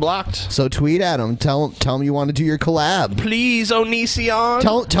 I'm unblocked. So tweet at him. Tell him you want to do your collab. Please, Onision.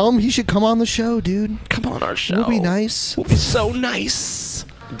 Tell him he should come on the show, dude. Come on our show. We'll be nice. We'll be so nice.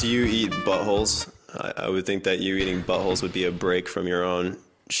 Do you eat buttholes? I would think that you eating buttholes would be a break from your own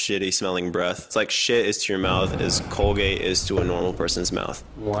shitty smelling breath. It's like shit is to your mouth as Colgate is to a normal person's mouth.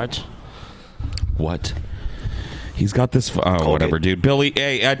 What? He's got this. Whatever, dude. Billy,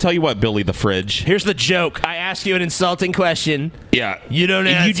 hey, I tell you what, Billy the Fridge. Here's the joke. I ask you an insulting question. Yeah. You don't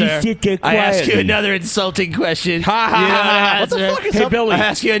answer. You just sit there I ask you quietly. another insulting question. Ha, ha, You don't ha, ha. answer. What the fuck is up? Billy? I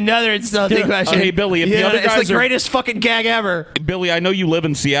ask you another insulting question. Hey, Billy, if You the know, other it's guys the are- greatest fucking gag ever. Billy, I know you live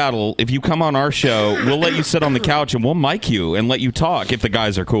in Seattle. If you come on our show, we'll let you sit on the couch and we'll mic you and let you talk if the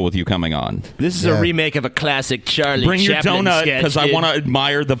guys are cool with you coming on. This is a remake of a classic Charlie Bring your Chaplin donut sketch, because I dude. want to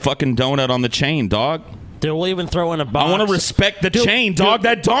admire the fucking donut on the chain, dog. Dude, we'll even throw in a box. I want to respect the chain, dog.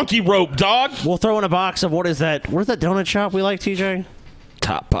 That donkey rope, dog. We'll throw in a box of what is that? Where's that donut shop we like, TJ?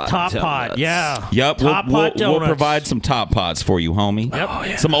 Top Pot. Top Pot, yeah. Yep, Top Pot we'll donuts. provide some top pots for you, homie. Yep. Oh,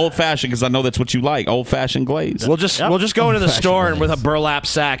 yeah. Some old fashioned because I know that's what you like, old fashioned glaze. We'll just go into the store and with a burlap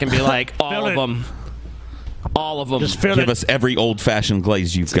sack and be like, all Fill of it. them. All of them. Just fill Give it. us every old fashioned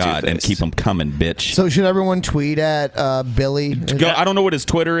glaze you've got and keep them coming, bitch. So should everyone tweet at Billy? I don't know what his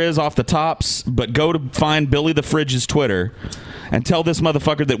Twitter is off the tops, but go to find Billy the Fridge's Twitter and tell this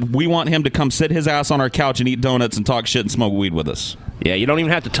motherfucker that we want him to come sit his ass on our couch and eat donuts and talk shit and smoke weed with us. Yeah, you don't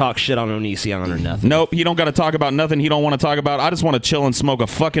even have to talk shit on Onision or nothing. Nope, he don't got to talk about nothing he don't want to talk about. I just want to chill and smoke a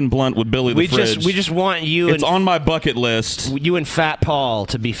fucking blunt with Billy the Fridge. We just want you. It's on my bucket list. You and Fat Paul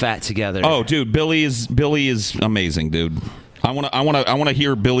to be fat together. Oh, dude, Billy is amazing, dude. I want to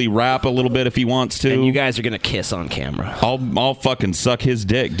hear Billy rap a little bit if he wants to. And you guys are gonna kiss on camera. I'll fucking suck his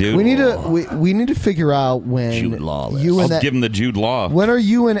dick, dude. We need to figure out when you and I'll give him the Jude Law. When are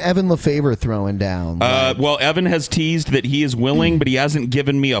you and Evan LeFavor throwing down? Well, Evan has teased that he is willing, but he hasn't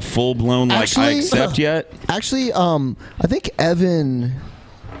given me a full blown I accept yet. Actually, I think Evan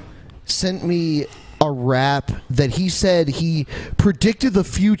sent me a rap that he said he predicted the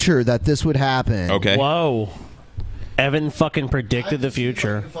future that this would happen. Okay. Whoa. Evan fucking predicted the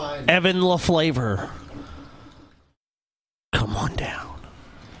future. Evan LaFlavor. Come on down.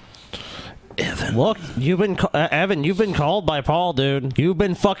 Evan. Look, you've been Evan. You've been called by Paul, dude. You've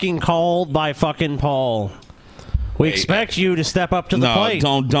been fucking called by fucking Paul. We expect you to step up to the plate.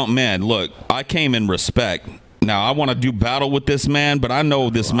 Don't, man. Look, I came in respect. Now I want to do battle with this man, but I know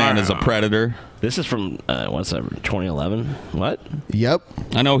this man is a predator. This is from what's that? 2011. What? Yep.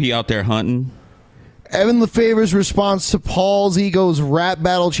 I know he out there hunting. Evan LaFavor's response to Paul's Ego's rap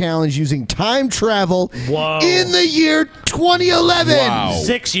battle challenge using time travel in the year 2011. Wow.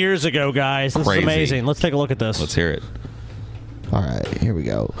 6 years ago, guys. This is amazing. Let's take a look at this. Let's hear it. All right, here we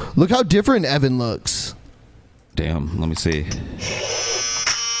go. Look how different Evan looks. Damn, let me see.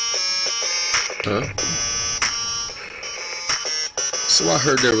 Huh? So I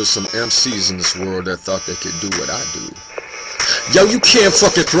heard there was some MCs in this world that thought they could do what I do. Yo, you can't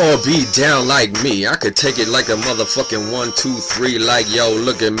fucking throw a beat down like me. I could take it like a motherfucking 1, 2, 3. Like, yo,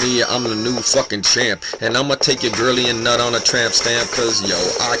 look at me, I'm the new fucking champ. And I'ma take your girly and nut on a tramp stamp. Cause, yo,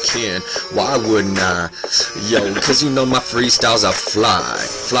 I can. Why wouldn't I? Yo, cause you know my freestyles are fly.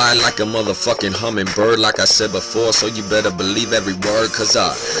 Fly like a motherfucking hummingbird, like I said before. So you better believe every word. Cause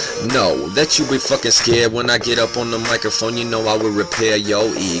I know that you be fucking scared when I get up on the microphone. You know I will repair your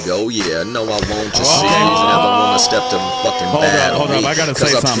ego. Yeah, no, I won't. Just see you never wanna step to the fucking Hold up, I gotta say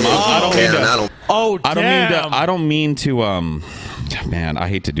something. I don't mean to man, I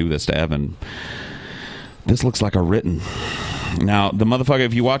hate to do this to Evan. This looks like a written. Now, the motherfucker,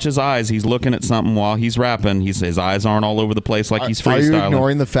 if you watch his eyes, he's looking at something while he's rapping. His eyes aren't all over the place like he's freestyling. Are you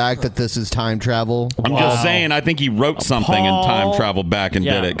ignoring the fact that this is time travel? I'm just saying, I think he wrote something and time traveled back and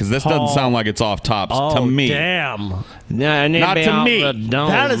did it, because this doesn't sound like it's off tops to me. Damn. Not to me.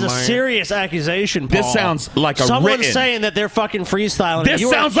 That is a serious accusation, Paul. This sounds like a Someone's written. saying that they're fucking freestyling. This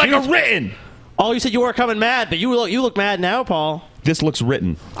sounds like a written. Oh, you said you weren't coming mad, but you look mad now, Paul. This looks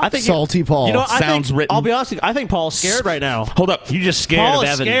written. I think Salty Paul. You know, Sounds written. I'll be honest with you. I think Paul's scared right now. Hold up. You just scared Paul of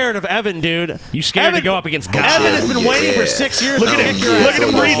is Evan. scared of Evan, dude. You scared to go up against God. Evan has been waiting for 6 years. Look at him. Look at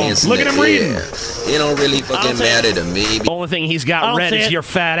him reading. Look at him reading. It don't really fucking matter to me. The only thing he's got red is your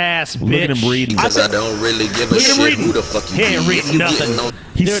fat ass, bitch. Look at him reading. Because I don't really give a shit who the fuck you He ain't reading nothing.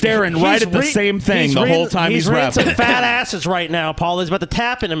 He's staring right at the same thing the whole time he's rapping. He's reading some fat asses right now. Paul is about to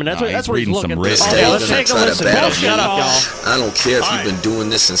tap in him, and that's what he's looking for. Okay, let's take a listen. Shut up, y'all. I don't care if you've been doing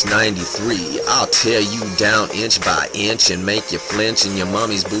this since '93. I'll tear you down inch by inch and make you flinch, and your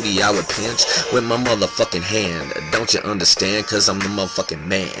mommy's booty I would pinch with my motherfucking hand. Don't you understand? Cause I'm the motherfucking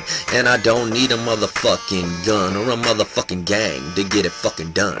man, and I don't need a motherfucking gun or a motherfucking gang to get it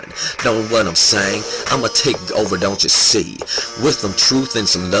fucking done. Know what I'm saying? I'ma take over, don't you see? With some truth and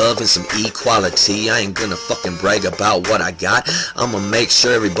some love and some equality. I ain't gonna fucking brag about what I got. I'ma make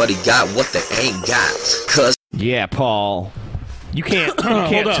sure everybody got what they ain't got. Cause yeah, Paul, you can't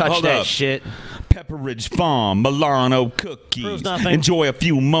touch that shit. Pepperidge Farm Milano cookies. Enjoy a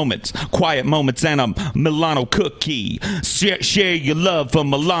few moments, quiet moments, and a Milano cookie. Share your love for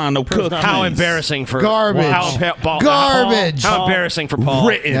Milano cookies. How embarrassing for garbage. Garbage. How embarrassing for Paul.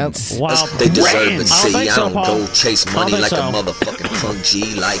 Rittens. Wow. They deserve it. See, I don't go chase money like a motherfucking punk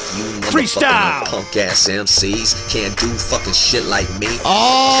G like you motherfucking punk ass MCs. Can't do fucking shit like me.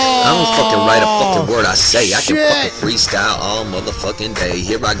 I don't fucking write a fucking word I say. I can fucking freestyle all motherfucking day.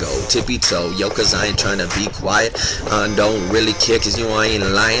 Here I go, tippy toe, yo. Cause I ain't trying to be quiet. I don't really care cause you I ain't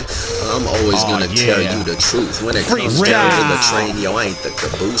lying. I'm always gonna tell you the truth. When it comes down to the train, yo, I ain't the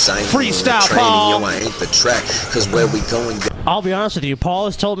caboose. I ain't Freestyle, the training, Paul. yo, I ain't the track. Cause where we going? I'll be honest with you. Paul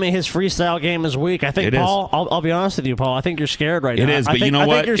has told me his freestyle game is weak. I think Paul. I'll be honest with you, Paul. I think you're scared right now. It is, but you know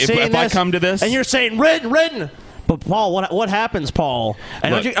what? If I come to this, and you're saying written. But Paul, what happens, Paul?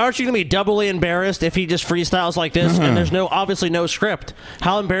 And aren't you going to be doubly embarrassed if he just freestyles like this and there's obviously no script?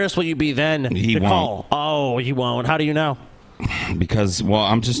 How embarrassed will you be then? He won't. Oh, he won't. How do you know? Because, well,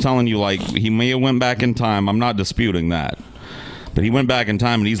 I'm just telling you, like, he may have went back in time. I'm not disputing that. But he went back in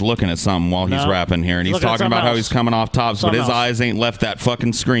time and he's looking at something while he's rapping here. And he's talking about how he's coming off tops, but his eyes ain't left that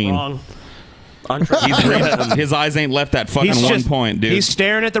fucking screen. Wrong. His eyes ain't left that fucking one point, dude. He's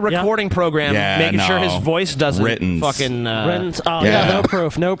staring at the recording program, making sure his voice doesn't fucking. No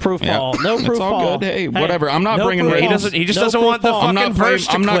proof, Paul. No proof, it's all Paul. good. Hey, whatever. I'm not bringing. He just doesn't want the fucking verse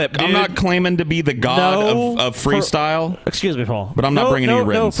to clip, dude. I'm not claiming to be the god of freestyle. Excuse me, Paul. But I'm not bringing any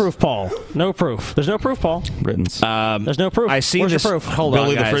writtens. No proof, Paul. No proof. There's no proof, Paul. Writtens. There's no proof. I see Where's this. your proof? Hold on,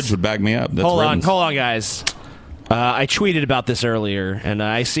 Billy guys. the Fridge would back me up. That's Hold writtens. on, guys. I tweeted about this earlier, and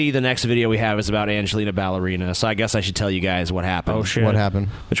I see the next video we have is about Angelina Ballerina, so I guess I should tell you guys what happened. Oh, shit. What happened?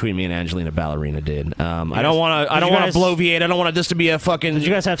 Between me and Angelina Ballerina did. I don't want to bloviate. I don't want this to be a fucking... Did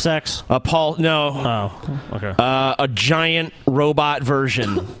you guys have sex? No. Oh, okay. A giant robot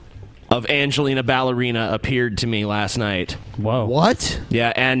version of Angelina Ballerina appeared to me last night. Whoa. What?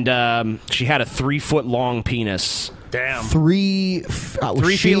 Yeah, and she had a 3-foot-long penis. Damn. 3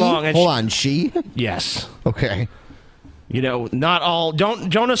 feet long. And Hold on, she? Yes. Okay. You know, not all.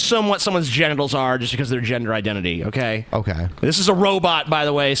 Don't assume what someone's genitals are just because of their gender identity. Okay. Okay. This is a robot, by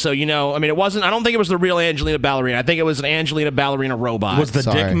the way. So I mean, it wasn't. I don't think it was the real Angelina Ballerina. I think it was an Angelina Ballerina robot. Was the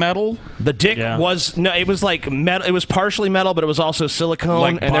dick metal? The dick was no. It was like metal. It was partially metal, but it was also silicone.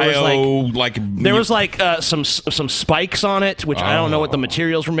 Like and there was some spikes on it, which I don't know what the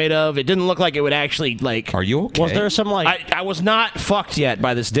materials were made of. It didn't look like it would actually like. Are you okay? Was there some like? I was not fucked yet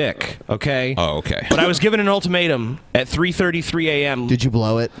by this dick. Okay. Oh, okay. But I was given an ultimatum at 3:33 a.m. Did you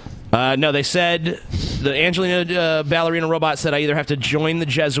blow it? No, they said the Angelina Ballerina robot said I either have to join the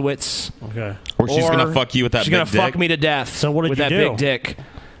Jesuits, or she's gonna fuck you with that she's big gonna dick. fuck me to death. So what did with you that do? big dick?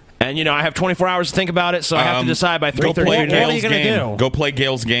 And I have 24 hours to think about it, so I have to decide by Go 3:30. play What are you Gail's gonna game. do? Go play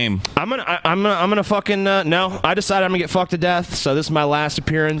Gail's game. I'm gonna fucking no. I decided I'm gonna get fucked to death. So this is my last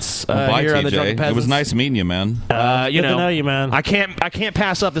appearance Bye, here on the Drunken TJ. Peasants. It was nice meeting you, man. Good to know you, man. I can't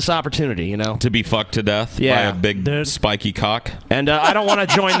pass up this opportunity. You know, To be fucked to death by Yeah. a big spiky cock. and I don't want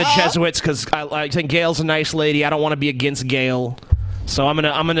to join the Jesuits because I think Gail's a nice lady. I don't want to be against Gail. So I'm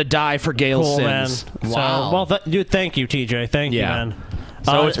gonna die for Gail's Cool, man. sins. So, dude, thank you, TJ. Thank you, man.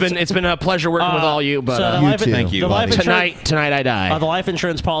 So it's been a pleasure working with all you, but Thank you. Bobby. Tonight I die. The life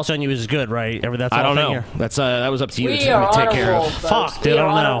insurance policy on you is good, right? That's I all don't thing know. here. That's that was up to you We to are take on a care roll, of. folks. Fuck, dude, We I are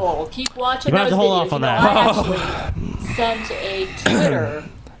don't on a know. roll. Keep watching You might have those to hold videos. off on You know, that. I actually sent a Twitter.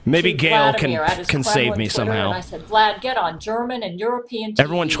 Maybe to Gail Vladimir at his can save Kremlin me Twitter, somehow. And I said, Vlad, get on German and European TV.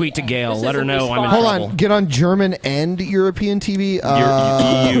 Everyone tweet to Gail. This Let her is a know I'm in Hold trouble. on, get on German and European TV.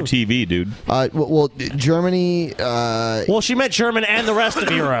 EU TV, dude. Well, Germany. Well, she meant German and the rest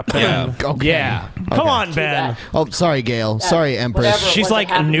of Europe. Yeah. Okay. Yeah. Come on, Ben. Oh, sorry, Gail. Sorry, Empress. Whatever it She's was that like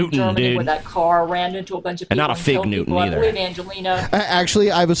happened in Newton, Germany dude. Where that car ran into a bunch of And people not a fake killed Newton people. I either. believe Angelina.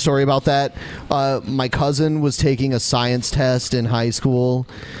 Actually, I have a story about that. My cousin was taking a science test in high school,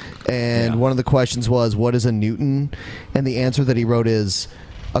 and one of the questions was, "What is a Newton?" And the answer that he wrote is,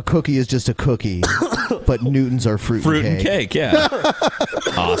 "A cookie is just a cookie, but Newtons are fruit and cake." Yeah.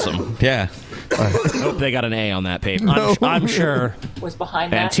 Awesome. Yeah. Hope they got an A on that paper. No. I'm sure. Was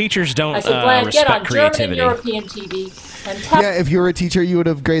behind And that. teachers don't I said, Vlad, get on respect German and creativity. European TV. And tell Yeah, if you were a teacher, you would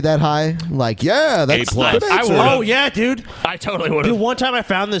have graded that high. Like, yeah, that's A plus. good answer. Oh yeah, dude. I totally would Dude, have. one time I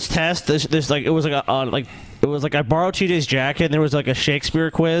found this test. This like it was like I borrowed TJ's jacket and there was like a Shakespeare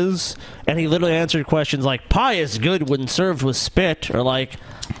quiz and he literally answered questions like pie is good when served with spit or like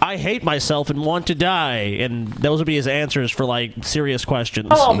I hate myself and want to die, and those would be his answers for like serious questions.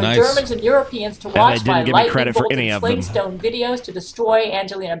 all the Germans and Europeans to And they watch didn't my give me lightning credit for bolt any and of them. Flintstone videos to destroy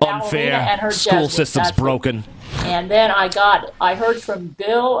Angelina Ballerina Unfair. and her School Jesuits. system's That's it. broken. And then I heard from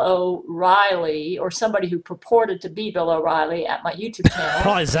Bill O'Reilly, or somebody who purported to be Bill O'Reilly, at my YouTube channel.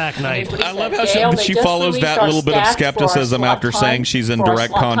 Probably Zach Knight. I love how she follows that little bit of skepticism after saying she's in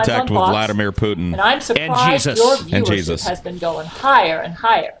direct contact with Vladimir Putin. And I'm surprised your And viewership Jesus. has been going higher and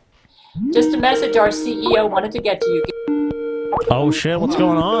higher. Just a message our CEO wanted to get to you. Oh shit, what's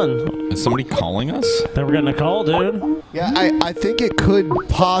going on? Is somebody calling us? They were getting a call, dude. Yeah, I think it could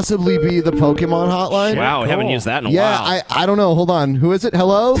possibly be the Pokemon hotline. Wow, we haven't used that in a yeah, while. I don't know. Hold on. Who is it?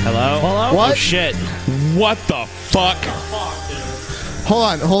 Hello? Hello? What? Oh, shit. What the fuck?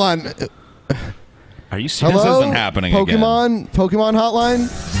 Hold on. Are you serious? Hello? This isn't happening again. Pokemon hotline?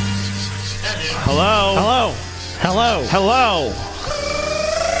 Hello? Hello?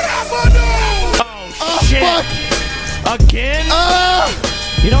 Oh, shit. fuck. Again?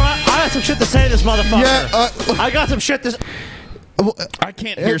 You know what? I got some shit to say to this motherfucker. Yeah, I got some shit to. I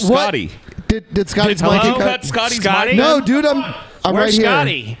can't hear what? Scotty. Did Scotty's Hello? mic get Cut cut? Scotty's Scotty? No, dude, I'm Where's right here.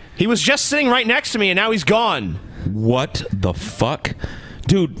 Scotty? He was just sitting right next to me, and now he's gone. What the fuck?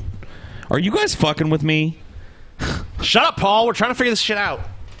 Dude, are you guys fucking with me? Shut up, Paul. We're trying to figure this shit out.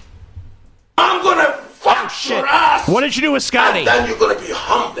 I'm gonna fuck your ass. What did you do with Scotty? And then you're gonna be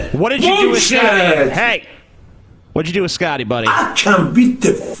humbled. What did you do with Bullshit. Scotty? Hey, what'd you do with Scotty, buddy? I can beat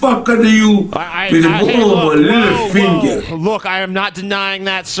the fuck out of you with the ball of my little finger. Look, I am not denying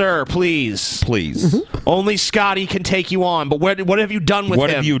that, sir. Please. Only Scotty can take you on. But what have you done with him? What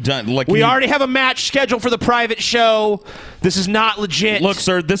have you done? Like, we already have a match scheduled for the private show. This is not legit. Look,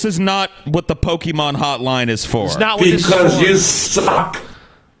 sir, this is not what the Pokemon hotline is for. It's not what this is for. You suck.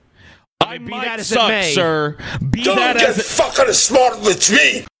 I mean, be that as suck, it may. sir. Be Don't that get as it... fucking smart with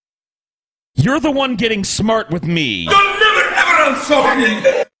me. You're the one getting smart with me. You'll never ever insult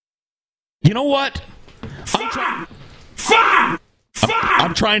me. You know what?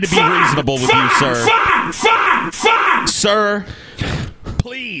 I'm trying to be reasonable with you, sir. Sir,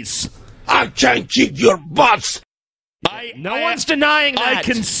 please. I can't keep your butts. No one's denying that. I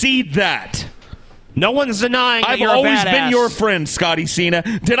concede that. No one's denying that I've you're a always badass. been your friend, Scotty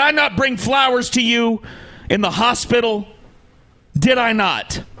CENA. Did I not bring flowers to you in the hospital? Did I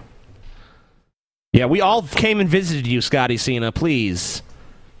not? Yeah, we all came and visited you, Scotty CENA. Please.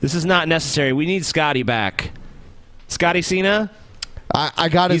 This is not necessary. We need Scotty back. Scotty CENA? I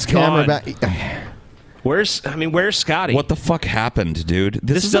got his He's camera gone. back. Where's Scotty? What the fuck happened, dude?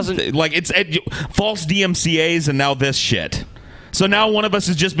 This doesn't like it's false DMCAs and now this shit. So now one of us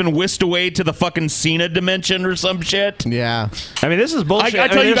has just been whisked away to the fucking CENA dimension or some shit. Yeah, I mean this is bullshit. I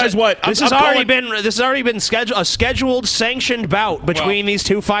tell you guys what, this has already been a scheduled, sanctioned bout between these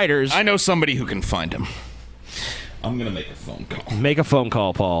two fighters. I know somebody who can find him. I'm gonna make a phone call. Make a phone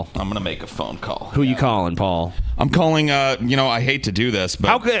call, Paul. I'm gonna make a phone call. Who you calling, Paul? I'm calling. I hate to do this,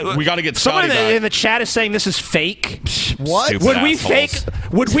 but we got to get Scotty someone back. in the chat is saying this is fake. What? Stupid Would we assholes.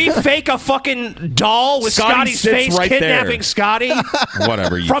 fake? Would we fake a fucking doll with Scotty Scotty's sits face right kidnapping there. Scotty?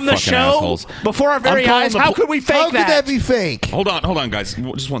 Whatever, you From the fucking show assholes. before our very I'm calling eyes. the How could we fake How could that be fake? Hold on, guys.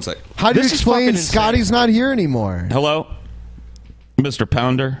 Just one sec. How do you This is explain fucking insane. Scotty's not here anymore? Hello, Mr.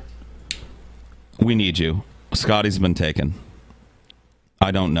 Pounder. We need you. Scotty's been taken.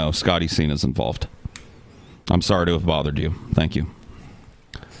 I don't know. Scotty CENA's involved. I'm sorry to have bothered you. Thank you.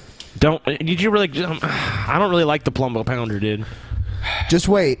 Did you really? I don't really like the Plumbo Pounder, dude. Just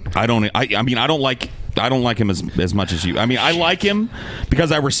wait. I don't like him as much as you. I mean, I like him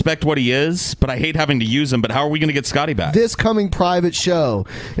because I respect what he is, but I hate having to use him. But how are we going to get Scotty back? This coming private show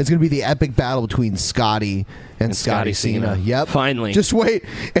is going to be the epic battle between Scotty and Scotty CENA. Yep. Finally. Just wait.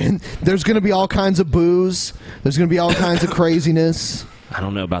 And there's going to be all kinds of booze. There's going to be all kinds of craziness. I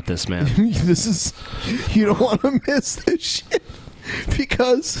don't know about this, man. You don't want to miss this shit.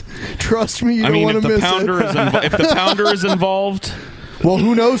 Because, trust me, you don't want to miss it. If the Pounder is involved... Well,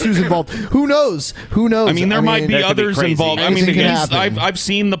 who knows who's involved? Who knows? Who knows? I mean, there might be others involved. I mean, anything can happen. I've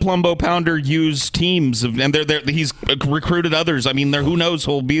seen the Plumbo Pounder use teams, and he's recruited others. I mean, who knows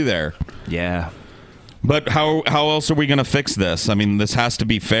who'll be there? Yeah. But how else are we going to fix this? I mean, this has to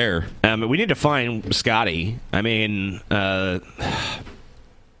be fair. We need to find Scotty. I mean,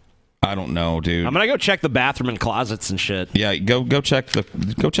 I don't know, dude. I'm gonna go check the bathroom and closets and shit. Yeah, go check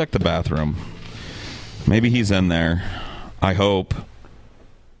the bathroom. Maybe he's in there. I hope.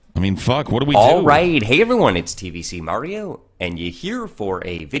 I mean, fuck, what do we do? All right. Hey, everyone, it's TVC Mario, and you're here for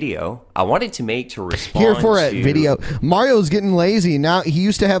a video I wanted to make to respond Here for a to... video. Mario's getting lazy. Now, he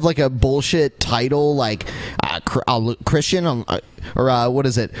used to have like a bullshit title like Christian, or what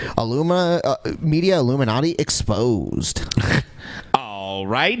is it? Media Illuminati Exposed. All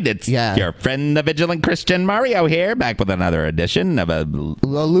right, it's your friend, the Vigilant Christian Mario here, back with another edition of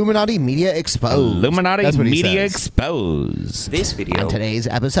Illuminati Media Exposed. Illuminati That's what he Media says. Exposed. This video on today's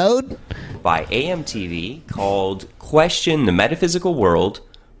episode by AMTV called Question the Metaphysical World,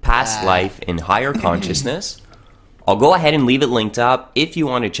 Past Life and Higher Consciousness. I'll go ahead and leave it linked up if you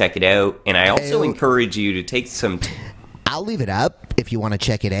want to check it out, and I also encourage you to take some I'll leave it up if you want to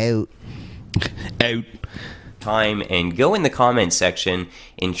check it out. Time and go in the comment section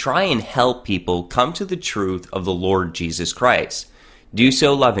and try and help people come to the truth of the Lord Jesus Christ. Do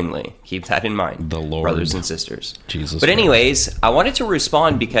so lovingly. Keep that in mind, the Lord, brothers and sisters. Jesus. But anyways, I wanted to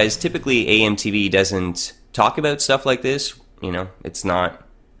respond because typically AMTV doesn't talk about stuff like this. You know, it's not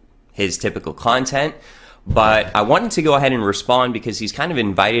his typical content. But I wanted to go ahead and respond because he's kind of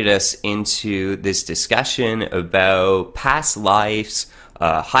invited us into this discussion about past lives,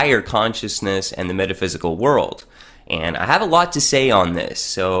 higher consciousness, and the metaphysical world. And I have a lot to say on this.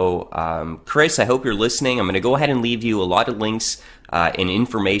 So, Chris, I hope you're listening. I'm going to go ahead and leave you a lot of links and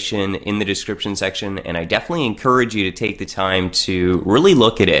information in the description section. And I definitely encourage you to take the time to really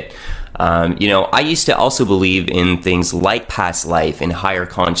look at it. You know, I used to also believe in things like past life and higher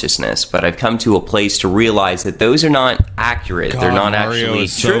consciousness, but I've come to a place to realize that those are not accurate. They're not Mario actually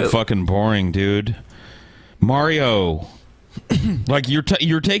is true. so fucking boring, dude. Mario, like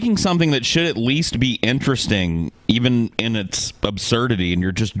you're taking something that should at least be interesting, even in its absurdity, and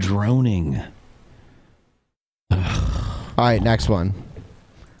you're just droning. All right, next one.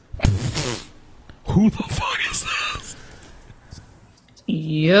 Who the fuck is this?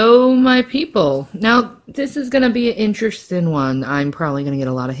 Yo, my people. Now, this is going to be an interesting one. I'm probably going to get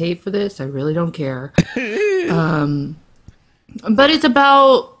a lot of hate for this. I really don't care. But it's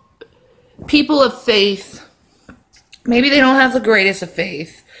about people of faith, maybe they don't have the greatest of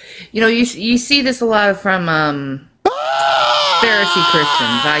faith. You know, you see this a lot from Pharisee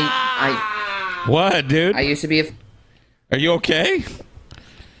Christians. What, dude? I used to be a. Are you okay?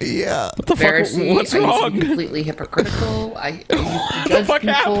 Yeah. What the Pharisee. fuck? What's I wrong? used to be completely hypocritical. I used to What the judge fuck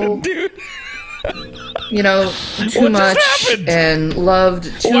people. happened, dude? You know, too What much just happened? and loved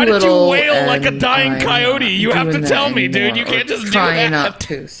too Why did you little. wail like a and dying I'm coyote? not You have to doing tell that me, dude. anymore, You can't or just do trying that. not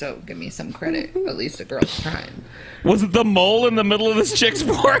to. So give me some credit. At least the girl's trying. Was it the mole in the middle of this chick's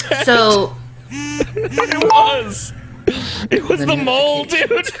forehead? So it was. It was the mole, dude.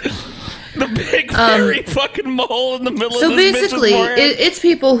 The big fairy fucking mole in the middle So of this basically, bitch's forehead. it's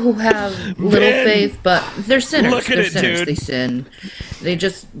people who have little Ben, faith, but they're sinners. look at They're it, sinners. dude. They sin. They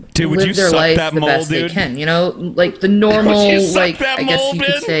just Dude, would you live their suck life that the mole, best dude? they can. You know, like the normal, Would you suck like that I guess mole, you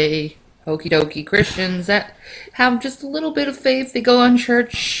could Ben? say, hokey dokey Christians that have just a little bit of faith. They go on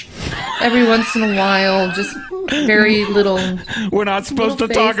church every once in a while, just very little. We're not supposed to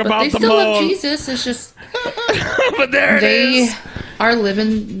little talk faith, but about they the still love mole. Jesus. It's just But there it they is. are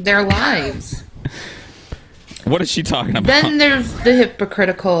living their lives. What is she talking about? Then there's the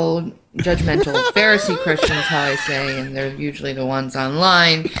hypocritical, judgmental Pharisee Christians, how I say, and they're usually the ones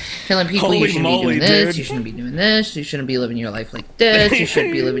online telling people Holy you shouldn't moly, be doing this, dude. you shouldn't be doing this, you shouldn't be living your life like this, you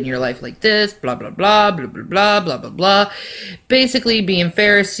shouldn't be living your life like this, blah, blah, blah, blah, blah, blah, blah, blah, blah. Basically being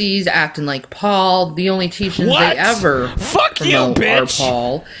Pharisees, acting like Paul. The only teachings What? they ever Fuck you, promote are bitch.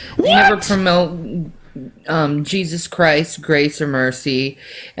 Paul. They never promote Jesus Christ, grace or mercy.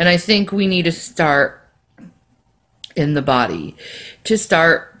 And I think we need to start in the body to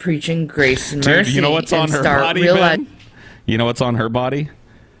start preaching grace and mercy. Dude, you know what's on and her start body, Ben? You know what's on her body?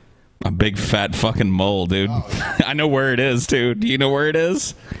 A big fat fucking mole, dude. I know where it is, too. Do you know where it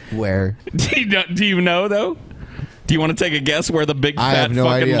is? Where? Do you know, though? Do you want to take a guess where the big I fat have no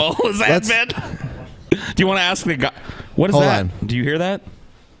fucking idea. mole is at, Let's- Ben? Do you want to ask the guy? What is Hold that? on. Do you hear that?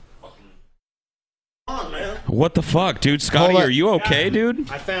 What the fuck, dude? Scotty, Hold on. are you okay, dude?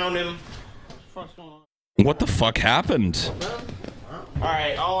 I found him. What the fuck happened?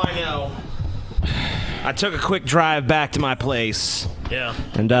 Alright, all I know. I took a quick drive back to my place. Yeah.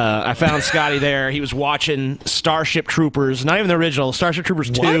 And I found Scotty there. He was watching Starship Troopers, not even the original, Starship Troopers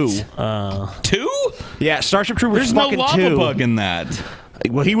 2. What? 2? Yeah, Starship Troopers There's no fucking lava 2. bug in that.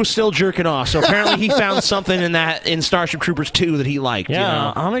 Well, he was still jerking off, so apparently he found something in Starship Troopers 2 that he liked. Yeah, you I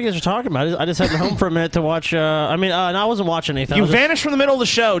know? don't know what you guys are talking about. I just headed home for a minute to watch. No, I wasn't watching anything. You I was just- vanished from the middle of the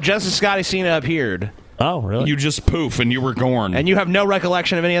show just as Scotty CENA appeared. Oh, really? You just poof and you were gone. And you have no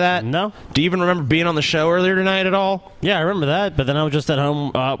recollection of any of that? No. Do you even remember being on the show earlier tonight at all? Yeah, I remember that, but then I was just at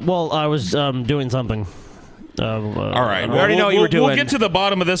home. Well, I was doing something. All right. We already know what you were doing. We'll get to the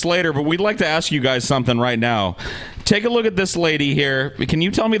bottom of this later, but we'd like to ask you guys something right now. Take a look at this lady here. Can you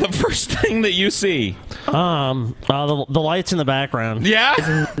tell me the first thing that you see? The lights in the background. Yeah?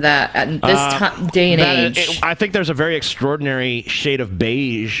 That at this day and age. I think there's a very extraordinary shade of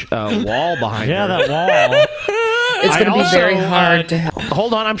beige wall behind Yeah, her. that wall. It's going to be very hard to help.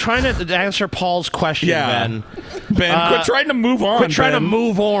 Hold on, I'm trying to answer Paul's question, Yeah. Ben. Ben, quit trying to move on. Quit trying to Ben.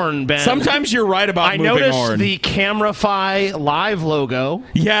 move on, Ben. Sometimes you're right about I moving noticed on. the Camerafy Live logo.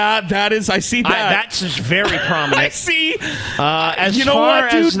 Yeah, that is. I see that. That's just very prominent. I see. As you know far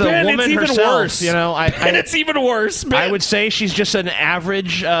what, dude? as the Ben, woman it's even herself, worse. you know, And it's even worse. Ben. I would say she's just an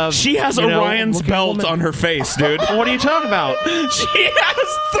average. She has Orion's belt on her face, dude. What are you talking about? She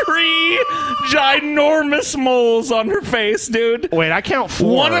has 3 ginormous moles on her face, dude. Wait, I count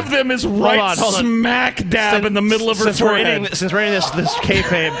 4. One of them is right hold on. smack dab in the middle of her forehead. Since we're in this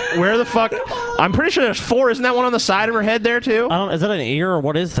kayfabe, where the fuck? I'm pretty sure there's 4. Isn't that one on the side of her head there too? Is that an ear or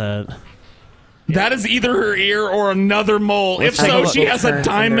what is that? That is either her ear or another mole. Let's If so, take she a has look a at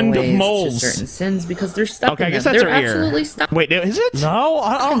their diamond of ways to moles. certain sins because they're stuck Okay, I in guess them. that's They're her ear. absolutely stuck. Wait, is it? No,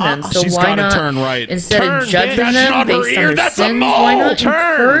 in them. So She's why gotta not turn right. instead Turn, of judging bitch. them That's not her based ear, on their that's a sins? mole. Why not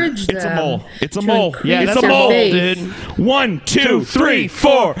Turn. encourage them? It's a mole. It's a to mole. increase Yeah, that's a their mole, faith? dude. 1, 2, 3,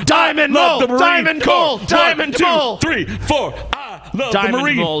 4. Diamond Love mole. the Marine Diamond Corps. mole. Diamond 1, 2, mole. 3, 4. I love Diamond the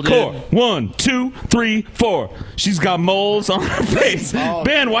Marine mole, dude. Corps. 1, 2, 3, 4. She's got moles on her face.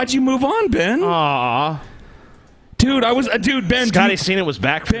 Ben, why'd you move on, Ben? Aww. Dude, Ben. Scotty CENA was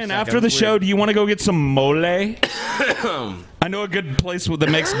back for a Ben, second. after the It's show, weird. do you want to go get some mole? I know a good place that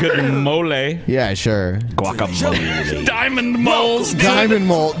makes good mole. Yeah, sure. Guacamole. Diamond moles. dude. Diamond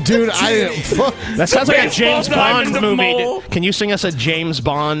mole. Dude, I didn't. That sounds like a Baseball James Bond diamond movie. mole. Can you sing us a James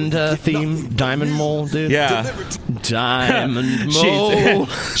Bond theme? Diamond mole, dude? Yeah. Diamond mole.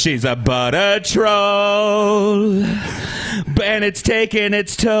 She's a butter troll. and it's taking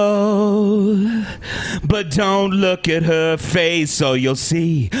its toll. But don't look at her face or you'll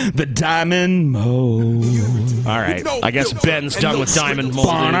see the diamond mole. All right, I guess Ben's done with diamond mole.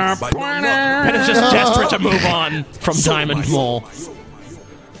 Ben is just desperate to move on from diamond mole.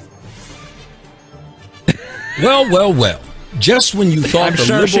 Well. Just when you thought I'm the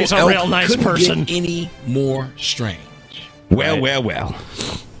sure liberal she's a elk real nice couldn't person. get any more strange. Well.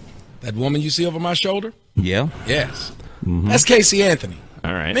 That woman you see over my shoulder? Yeah. Yes. That's Casey Anthony.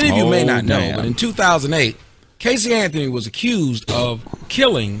 All right. Many of you may Oh, not know, damn. but in 2008, Casey Anthony was accused of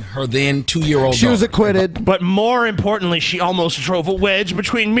killing her then 2-year-old She was daughter. acquitted. But more importantly, she almost drove a wedge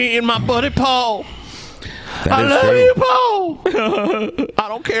between me and my buddy Paul. I love you, Paul. I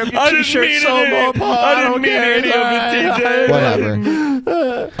don't care if your t-shirt's so more, Paul. I don't care.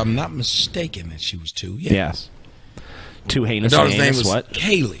 Whatever. I'm not mistaken that she was 2. Yes. Too Her heinous. daughter's name was What?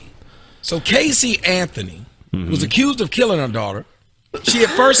 Kaylee. So Casey Anthony was accused of killing her daughter. She at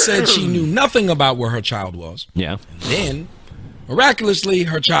first said she knew nothing about where her child was. Yeah. And then, miraculously,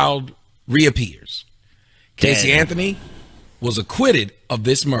 her child reappears. Casey Anthony was acquitted of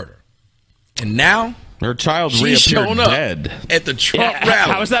this murder. And now her child she's reappeared shown up dead at the Trump Yeah,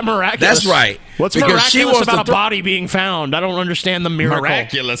 rally. how is that miraculous? That's right. What's Because miraculous she wants about to a body being found? I don't understand the miracle.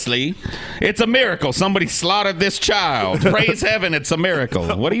 Miraculously. It's a miracle. Somebody slaughtered this child. Praise heaven, it's a miracle.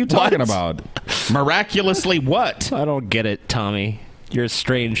 What are you talking about? Miraculously what? I don't get it, Tommy. You're a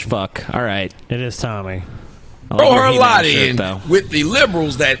strange fuck. All right. It is Tommy. Throw her lot in with the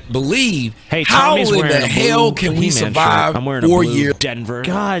liberals that believe. Hey, how Tommy's in wearing the a hell blue can we He-Man shirt. survive I'm wearing a 4 blue years? Denver.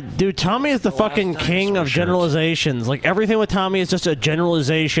 God, dude, Tommy is the fucking king of generalizations. Like everything with Tommy is just a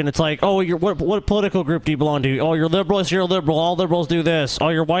generalization. It's like, oh, you're what political group do you belong to? Oh, you're liberal. You're a liberal. All liberals do this. Oh,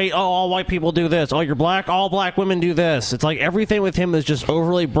 you're white. Oh, all white people do this. Oh, you're black. All black women do this. It's like everything with him is just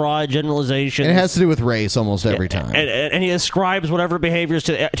overly broad generalization. And it has to do with race almost every time. And he ascribes whatever behaviors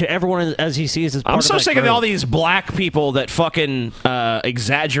to everyone as he sees as part I'm of so that sick of group. all these black people that fucking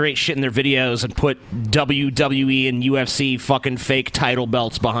exaggerate shit in their videos and put WWE and UFC fucking fake title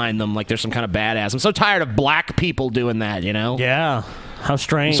belts behind them like they're some kind of badass. I'm so tired of black people doing that, you know? Yeah. How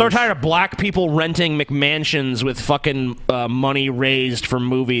strange. I'm so tired of black people renting McMansions with fucking money raised for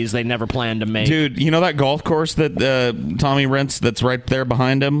movies they never planned to make. Dude, you know that golf course that Tommy rents that's right there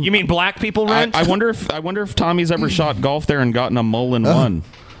behind him? You mean black people rent? I wonder if Tommy's ever shot golf there and gotten a mole in one.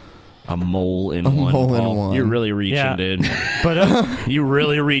 A mole in one. mole in Paul. one. You're really reaching, Yeah. dude. But You're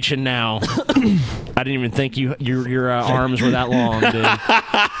really reaching now. I didn't even think your arms were that long, dude.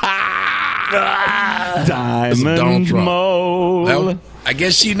 Donald Diamond Trump. mole. Well, I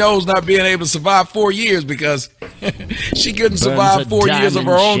guess she knows not being able to survive 4 years because she couldn't survive 4 years of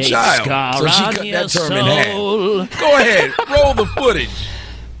her own child. So she cut that term in half. Go ahead, roll the footage.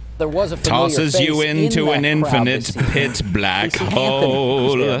 There was a familiar Tosses face you into in an that crowd infinite this evening. pit black Casey Anthony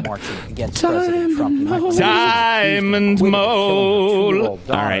was there hole. marching against President Trump. You might remember Diamond he was mole. killing a 2-year-old All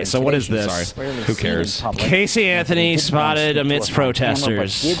daughter right, in so what is today's this? rarely Who seen in cares? public. Casey He Anthony didn't want to spotted speak to amidst us on camera,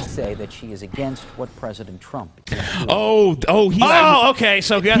 protesters. but did say that she is against what President Trump is doing. Oh, okay.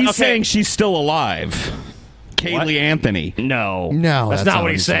 So He's saying she's still alive. Kaylee Anthony. No. No, That's not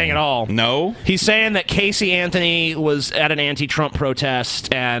what he's saying at all. No? He's saying that Casey Anthony was at an anti-Trump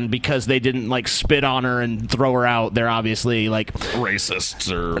protest, and because they didn't like spit on her and throw her out, they're obviously like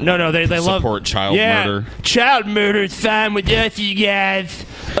racists or no, they love support child murder. Child murder is fine with us, you guys.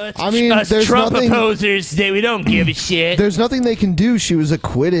 I mean, us there's Trump nothing- opposers, we don't give a shit. There's nothing they can do. She was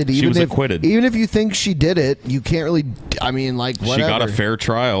acquitted. She was acquitted. Even if you think she did it, you can't really. I mean, like whatever. She got a fair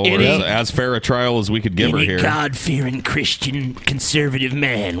trial, or as fair a trial as we could give her Any here. God-fearing Christian conservative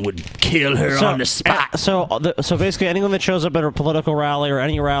man would kill her on the spot. So basically, anyone that shows up at a political rally or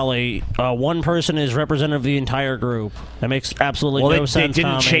any rally, one person is representative of the entire group. That makes absolutely no sense. They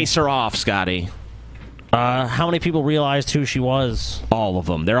didn't Tommy. chase her off, Scotty. How many people realized who she was? All of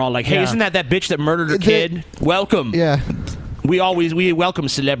them. They're all like, "Hey, Yeah. isn't that bitch that murdered her kid? Welcome." Yeah. We welcome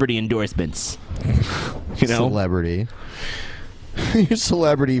celebrity endorsements. You know, celebrity. You're a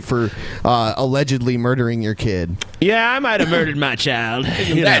celebrity for allegedly murdering your kid. Yeah, I might have murdered my child.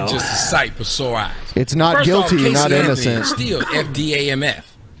 Isn't that just a sight for sore eyes? It's not First guilty, off, Casey not Anthony innocent. is still FDAMF.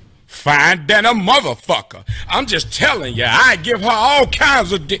 Fine than a motherfucker. I'm just telling you, I give her all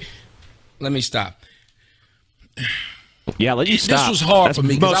kinds of. Let me stop. Yeah, let you stop. This was hard That's for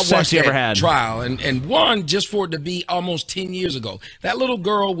me the most because I watched sex you ever that had. trial, and one just for it to be almost 10 years ago. That little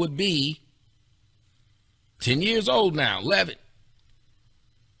girl would be 10 years old now, 11.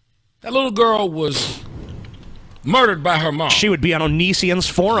 That little girl was murdered by her mom. She would be on Onision's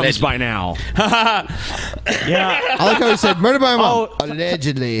forums by now. Yeah, I like how he said murdered by her mom.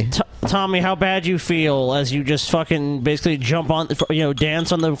 Allegedly. Tommy, how bad you feel as you just fucking basically jump on,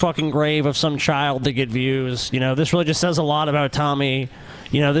 dance on the fucking grave of some child to get views. This really just says a lot about Tommy.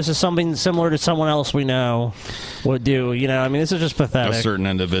 This is something similar to someone else we know would do. This is just pathetic. A certain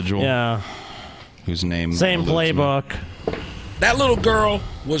individual. Yeah. Whose name. Same playbook. That little girl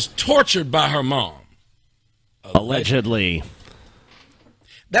was tortured by her mom. Allegedly.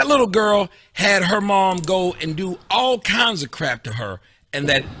 That little girl had her mom go and do all kinds of crap to her, and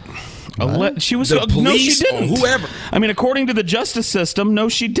that she was the police no, she didn't. or whoever. I mean, according to the justice system, no,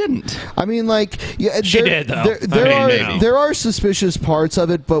 she didn't. I mean, she did though. There are suspicious parts of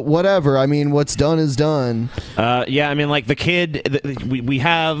it, but whatever. I mean, what's done is done. The kid. We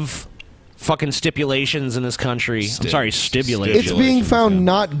have fucking stipulations in this country. I'm sorry, stipulations. It's being found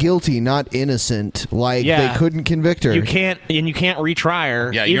not guilty, not innocent. They couldn't convict her. You can't retry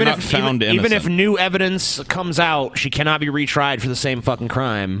her. Yeah, you're not found innocent. Even if new evidence comes out, she cannot be retried for the same fucking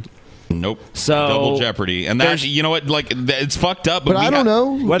crime. Nope. So double jeopardy, and that you know what? It's fucked up. But I don't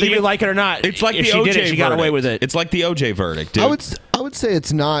know whether you like it or not. It's like if the she OJ did it, she got verdict. away with it. It's like the OJ verdict, dude. I would say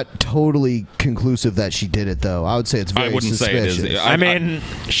it's not totally conclusive that she did it, though. I would say it's very suspicious. Say it is. I mean,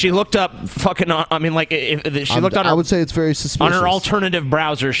 she looked up fucking. She looked on. I would say it's very suspicious. On her alternative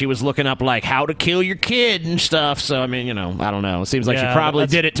browser, she was looking up how to kill your kid and stuff. So I mean, I don't know. It seems like she probably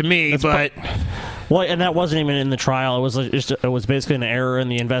did it to me, but. Well, and that wasn't even in the trial. It was basically an error in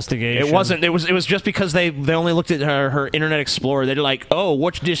the investigation. It wasn't. It was just because they only looked at her Internet Explorer. They're like, oh,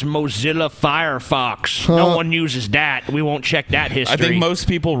 what's this Mozilla Firefox? No one uses that. We won't check that history. I think most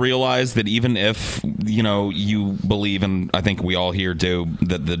people realize that even if you believe, and I think we all here do,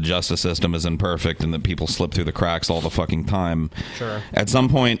 that the justice system is imperfect and that people slip through the cracks all the fucking time. Sure. At some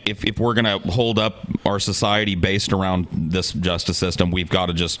point, if we're gonna hold up our society based around this justice system, we've got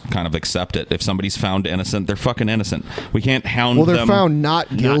to just kind of accept it. If somebody's found innocent, they're fucking innocent. We can't hound them. Well, they're found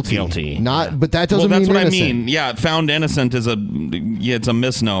not guilty. But that doesn't mean that's what innocent. I mean. Yeah, found innocent is it's a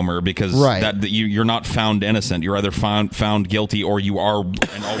misnomer because that you're not found innocent. You're either found guilty or you are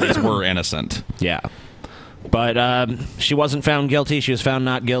and always were innocent. Yeah. But she wasn't found guilty. She was found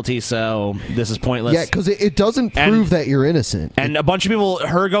not guilty, so this is pointless. Yeah, because it doesn't prove that you're innocent. And a bunch of people,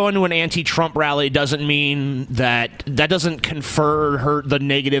 her going to an anti-Trump rally doesn't mean that doesn't confer the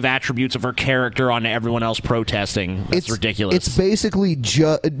negative attributes of her character on everyone else protesting. That's ridiculous. It's basically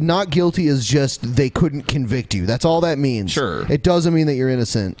not guilty is just they couldn't convict you. That's all that means. Sure. It doesn't mean that you're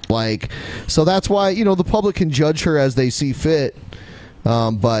innocent. So that's why the public can judge her as they see fit.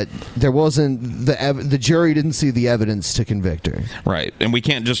 But there wasn't the jury didn't see the evidence to convict her. Right, and we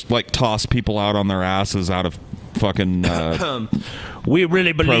can't just toss people out on their asses out of fucking. We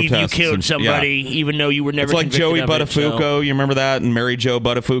really believe you killed somebody, even though you were never. It's like Joey convicted of it, Buttafuoco. You remember that? And Mary Jo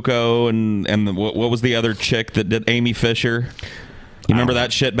Buttafuoco, and what was the other chick that did Amy Fisher? You remember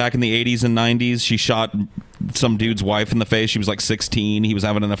that shit back in the 80s and 90s? She shot some dude's wife in the face. She was 16. He was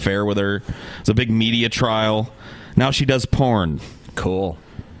having an affair with her. It was a big media trial. Now she does porn. Cool.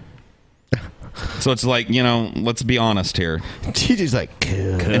 So it's let's be honest here. She's like,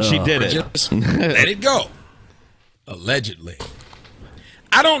 cool. And she did it. Just let it go. Allegedly.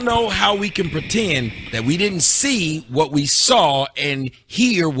 I don't know how we can pretend that we didn't see what we saw and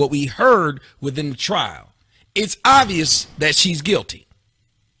hear what we heard within the trial. It's obvious that she's guilty.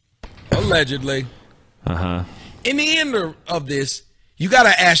 Allegedly. Uh-huh. In the end of this, you got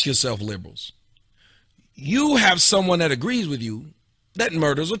to ask yourself, liberals. You have someone that agrees with you that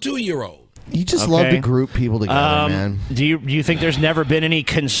murders a 2-year-old. You just love to group people together, man. Do you think there's never been any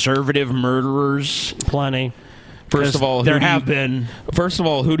conservative murderers? Plenty. First of all, First of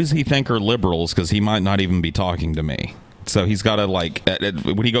all, who does he think are liberals? Because he might not even be talking to me. So he's got to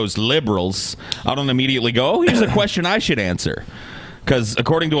when he goes liberals, I don't immediately go, oh, here's a question I should answer. Because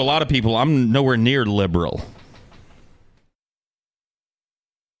according to a lot of people, I'm nowhere near liberal.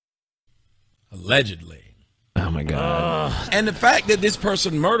 Allegedly. Oh my God. And the fact that this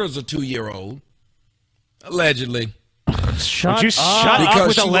person murders a 2-year-old, allegedly. Shut up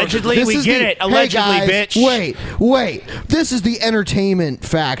with allegedly. We get it. Allegedly, hey guys, bitch. Wait. This is the entertainment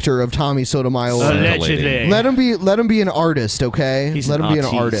factor of Tommy Sotomayor. Allegedly. Let him be an artist, okay? Let him be an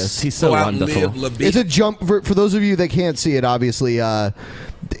artist. He's so wonderful. It's a jump for those of you that can't see it. Obviously,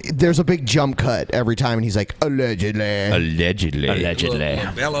 there's a big jump cut every time, and he's like, allegedly.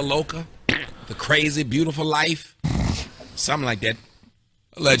 Bella Loca, The Crazy Beautiful Life, something like that.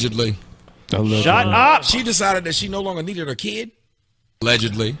 Allegedly. Shut up! She decided that she no longer needed her kid.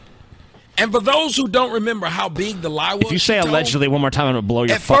 Allegedly. And for those who don't remember how big the lie was, if you say allegedly one more time, I'm gonna blow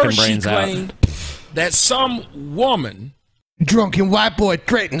your fucking brains out. At first, she claimed that some woman, drunken white boy,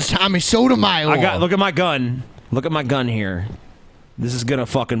 threatens Tommy Sotomayor. Look at my gun. Look at my gun here. This is gonna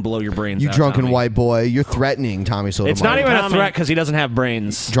fucking blow your brains You out, drunken Tommy. white boy. You're threatening Tommy Sotomayor. It's not even a threat because he doesn't have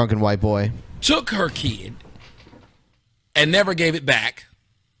brains. Drunken white boy. Took her kid and never gave it back.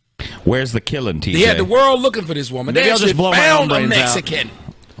 Where's the killing, TJ? They had the world looking for this woman. Maybe They I'll just actually blow my own found a brains out. Mexican.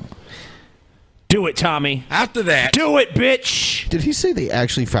 Do it, Tommy. After that, do it, bitch. Did he say they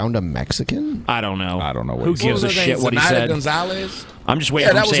actually found a Mexican? I don't know. I don't know. Who gives a shit what he Zenaida said? Gonzalez? I'm just Yeah, waiting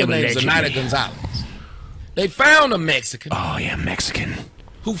for that him was to her say name, Zenaida allegedly. Gonzalez. They found a Mexican. Oh yeah, Mexican.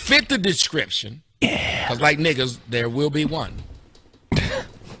 Who fit the description. Yeah. Because like niggas, there will be one.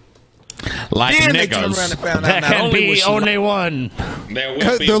 Like then they turned around and found out There not can only was be she only one. There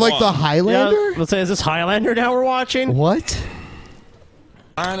will be They're like one. the Highlander? Yeah, let's say, is this Highlander now we're watching? What?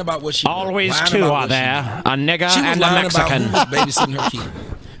 lying about what she Always lying two about are what there, a nigger she was and a lying Mexican. about who was babysitting her kid.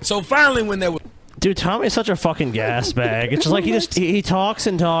 So finally, when there was Dude, Tommy's such a fucking gas bag. It's just like he talks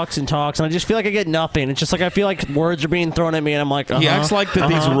and talks and talks, and I just feel like I get nothing. It's just like I feel like words are being thrown at me, and I'm like, He acts like that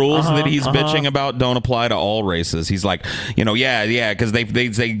these rules that he's bitching about don't apply to all races. He's like, yeah, because they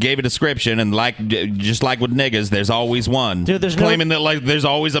gave a description, and just like with niggas, there's always one. Dude, there's claiming that like there's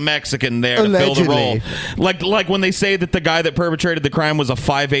always a Mexican there to fill the role. Like when they say that the guy that perpetrated the crime was a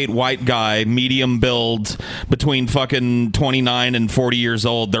 5'8" white guy, medium build, between fucking 29 and 40 years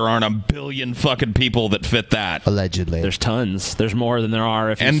old. There aren't a billion fucking people that fit that. Allegedly, there's tons. There's more than there are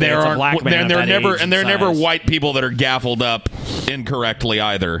if you and say there it's a are black man. they're of that never age and they're and never size. white people that are gaffled up incorrectly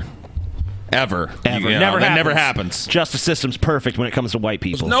either. Ever. Ever. You know, Never that happens. never happens. Justice system's perfect when it comes to white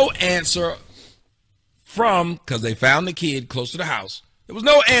people. no answer from, because they found the kid close to the house. There was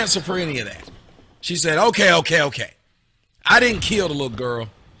no answer for any of that. She said, okay. I didn't kill the little girl.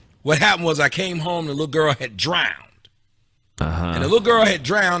 What happened was I came home and the little girl had drowned. And the little girl had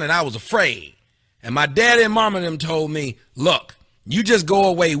drowned and I was afraid. And my daddy and mama and them told me, look, you just go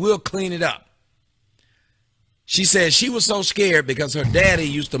away. We'll clean it up. She said she was so scared because her daddy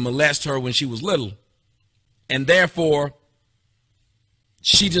used to molest her when she was little. And therefore,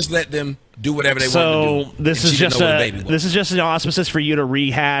 she just let them do whatever they wanted to do. This And is she didn't just know what the baby was. this is just an auspices for you to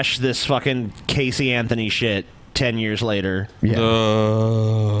rehash this fucking Casey Anthony shit 10 years later.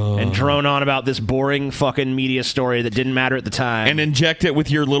 And drone on about this boring fucking media story that didn't matter at the time. And inject it with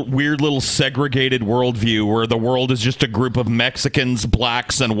your weird little segregated worldview where the world is just a group of Mexicans,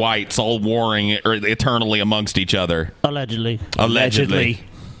 blacks, and whites all warring eternally amongst each other. Allegedly,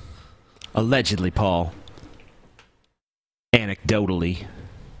 Paul. Anecdotally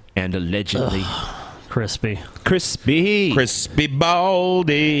and allegedly. crispy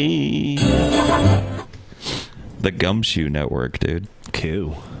Baldy. The Gumshoe Network, dude.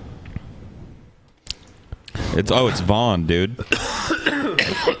 Cool. It's Vaughn, dude.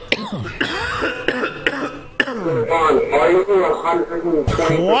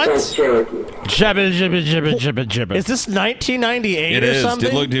 What? Jibba. Is this 1998 It or is. something?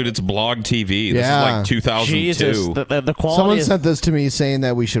 Dude, dude, it's Blog TV. This Yeah. is like 2002. Jesus, the quality Someone is... sent this to me saying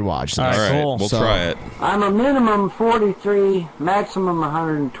that we should watch this. All right, we'll try it. I'm a minimum 43, maximum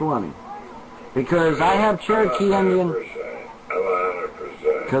 120. Because I have Cherokee Indian.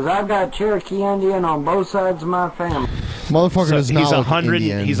 Because I've got Cherokee Indian on both sides of my family. Motherfucker does not he's look 100.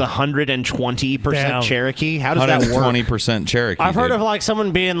 Indian. He's 120% Damn. Cherokee. How does that work? 120% Cherokee. I've heard dude. of like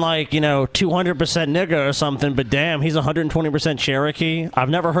someone being like 200% nigga or something, but damn, he's 120% Cherokee. I've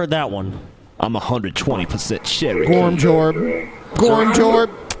never heard that one. I'm 120% Cherokee. Gorm Jorb. Gorm Jorb.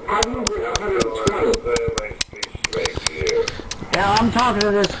 Yeah, I'm talking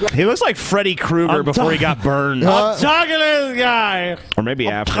to this guy. He looks like Freddy Krueger I'm before he got burned. I'm talking to this guy. Or maybe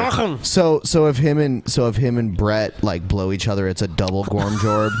after. Talking. So if him and Brett like blow each other, it's a double Gorm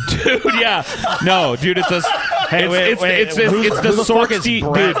Jorb. Dude, yeah. No, dude, it's a. It's the Who the fuck is Sorksty.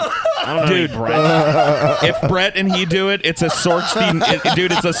 Brett? Dude, I don't know any dude, Brett. if Brett and he do it, it's a Sorksty.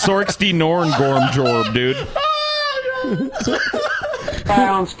 Dude, it's a Sorksty Norn Gorm Jorb, dude. Guy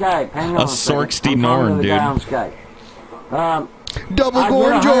on Skype. Hang on A a second. Sorksty I'm talking Norn, to the dude. guy on Skype. Double I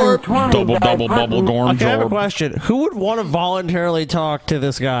Gorm get Jorb. 120 Double by bubble putting- Gorm Okay, I have a Jorb. question. Who would want to voluntarily talk to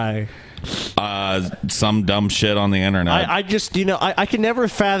this guy? Some dumb shit on the internet. I just, I can never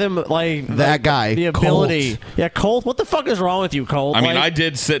fathom like That guy, the ability. Colt. Yeah, Colt. What the fuck is wrong with you, Colt? I mean, Like, I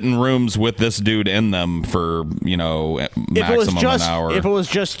did sit in rooms with this dude in them for maximum an hour. if it was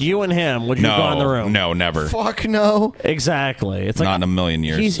just you and him, would you go in the room? No, never. Fuck no. Exactly. It's like Not in a million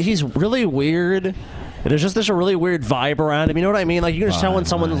years. He's really weird. There's just a really weird vibe around him. You know what I mean? Like you can just tell when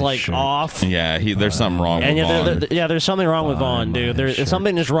someone's like off. Yeah, there's something wrong And with Vaughn. there's something wrong with Vaughn, dude. There's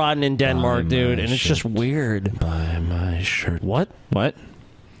something just rotten in Denmark, dude, and it's just weird. Buy my shirt. What? What?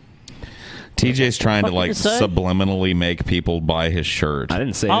 TJ's trying to like you say? subliminally make people buy his shirt. I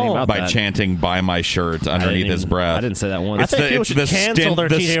didn't say anything about by that. chanting "Buy my shirt" underneath his breath. I didn't say that once. It's I think people should cancel their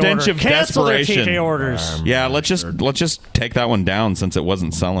TJ stench order. of Cancel their desperation. TJ orders. Yeah, let's just take that one down since it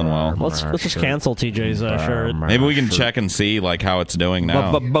wasn't selling well. Let's just cancel TJ's shirt. Maybe we can check and see like how it's doing now.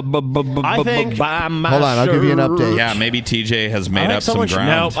 I think. Hold on, I'll give you an update. Yeah, maybe TJ has made think up some someone should-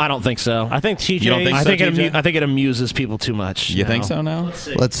 ground. No, I don't think so. I think TJ. You don't think I so, think TJ? I think it amuses people too much. You think so now?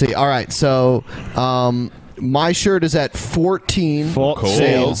 Let's see. All right, so my shirt is at 14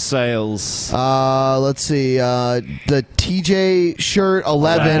 sales. Let's see. The TJ shirt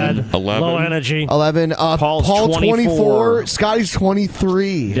 11. 11. Low energy. 11. Paul's Paul 24. Scotty's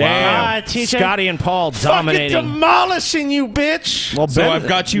 23. Damn. TJ. Scotty and Paul dominating. Fucking demolishing you, bitch. Well, So I've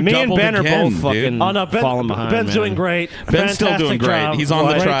got you Me and doubled Ben are again, both fucking dude. Oh no, falling behind. Ben's man. doing great. Ben's still doing Fantastic great. job. He's on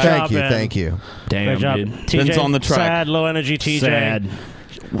the Great track. job, Thank you. Damn, Great job. dude. TJ, Ben's on the track. Sad, low energy TJ. Sad.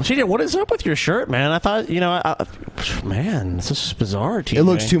 Well, TJ, what is up with your shirt, man? I thought, man, this is bizarre, TJ. It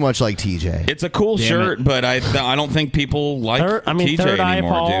looks too much like TJ. It's a cool shirt, but I don't think people like TJ Third Eye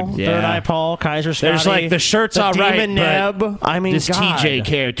anymore, Paul, dude. Third Eye Paul, Kaiser Scotty. There's like the shirt's all right, Demon but Neb. I mean, this God. TJ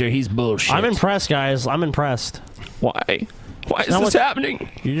character, he's bullshit. I'm impressed, guys. I'm impressed. Why? Why is Now this what- happening?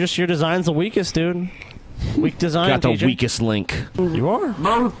 Your design's the weakest, dude. Weak design. Got the TJ. weakest link. You are.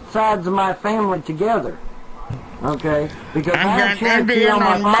 Both sides of my family together. Okay? Because I I'm have gonna Cherokee be on my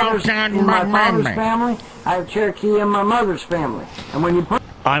on both father's, sides in of my my father's family. family. I have Cherokee in my mother's family. And when you put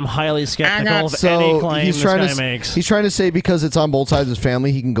I'm highly skeptical of any So claim he's this trying guy to makes. he's trying to say because it's on both sides of his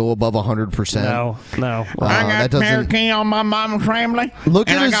family, he can go above 100%. No. I that got doesn't. Cherokee on my mom's family. Look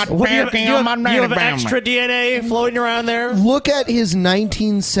and at I his- got what do you Cherokee you on my have, daddy you have family. extra DNA floating around there? Look at his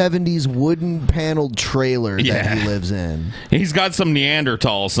 1970s wooden paneled trailer that Yeah. he lives in. He's got some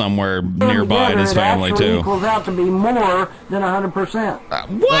Neanderthal somewhere nearby in together, his it family actually too. equals out to be more than 100%.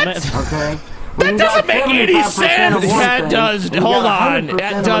 What? Okay? That doesn't make any sense. That does. Hold on.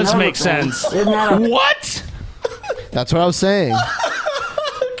 That does make sense. What? That's what I was saying.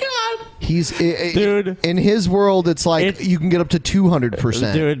 He's dude. In his world, it's like you can get up to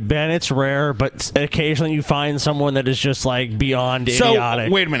 200%. Dude, Ben, it's rare, but occasionally you find someone that is just like beyond idiotic.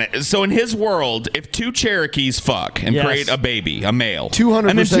 So wait a minute. So in his world, if two Cherokees fuck and Yes. create a baby, a male, 200%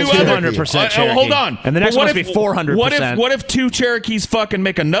 and then two Cherokee. other 200% hold Cherokee. on, And the next But what one must if- be 400%. What if two Cherokees fuck and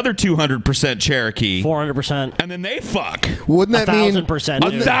make another 200% Cherokee, 400%, and then they fuck? Wouldn't that mean 1,000%?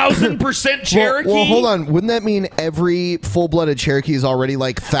 1,000% Cherokee? Well, hold on. Wouldn't that mean every full-blooded Cherokee is already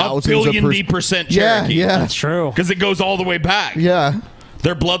like thousands of percent Yeah, Cherokee? yeah. That's true. Because it goes all the way back. Yeah.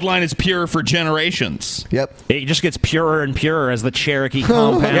 Their bloodline is pure for generations. Yep. It just gets purer and purer as the Cherokee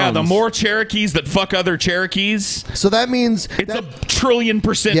compounds. Yeah, the more Cherokees that fuck other Cherokees, So that means it's a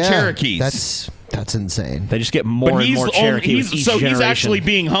trillion% yeah, Cherokees. That's insane. They just get more and more Cherokee with each generation. he's actually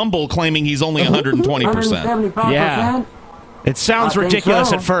being humble, claiming he's only 120%. 175%? Yeah. It sounds I think ridiculous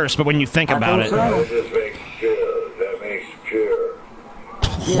so. at first, but when you think about it.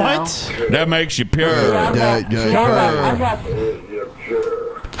 What? That makes you pure. I got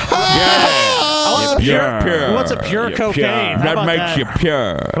Pure. What's a pure cocaine? How That about makes you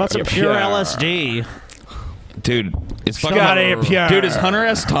pure. What's a pure LSD? Dude, is fucking Scotty pure. Dude, is Hunter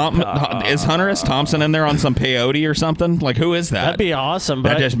S. Thompson in there on some peyote or something? Like, who is that? That'd be awesome. But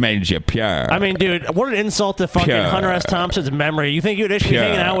That just made you pure. I mean, dude, what an insult to fucking Pure. Hunter S. Thompson's memory. You think you'd actually be Pure.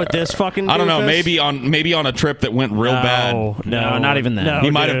 hanging out with this fucking? I don't know. doofus? Maybe on a trip that went real bad. No, not even that. No, He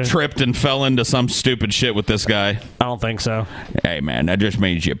might have dude. tripped and fell into some stupid shit with this guy. I don't think so. Hey, man, that just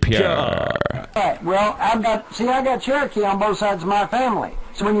made you pure. Right. Well, I got Cherokee on both sides of my family.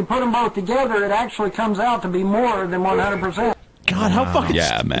 So when you put them both together, it actually comes out to be more than 100%. God, how fucking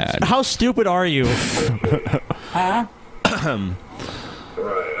Yeah, man. how stupid are you? Huh?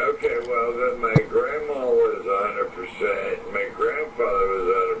 Right, okay, well, then my grandma was 100%, my grandfather was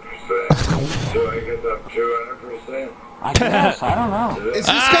 100%, so I guess I'm 200%. I guess. I don't know. Is this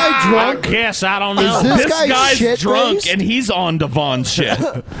guy drunk? I guess I don't know. Is this guy guy's shit-faced? drunk and he's on Devon's shit.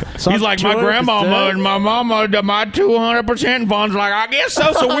 He's like, my 200%? grandmama and my mama, my 200%. And Vaughn's like, I guess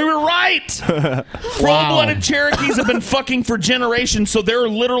so. So we were right. Full-blooded Cherokees have been fucking for generations. So there are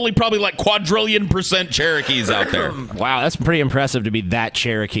literally probably like quadrillion% Cherokees out there. Wow, that's pretty impressive to be that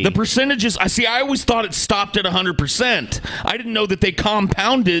Cherokee. The percentages, I always thought it stopped at 100%. I didn't know that they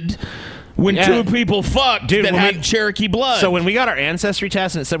compounded when two people fucked that had Cherokee blood. So when we got our ancestry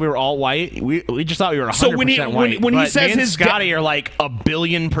test and it said we were all white, we just thought we were 100% So when he white. when he But says me and his Scotty are like 1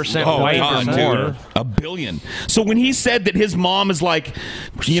 billion% Oh, white God, or more. dude. 1 billion. So when he said that his mom is like,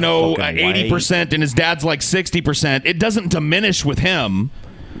 80% and his dad's like 60%, it doesn't diminish with him.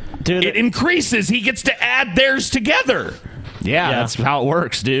 Dude, it increases. He gets to add theirs together. Yeah, that's how it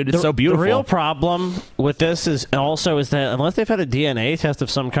works, dude. It's so beautiful. The real problem with this is that unless they've had a DNA test of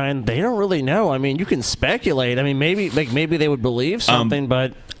some kind, they don't really know. I mean, you can speculate. I mean, maybe they would believe something,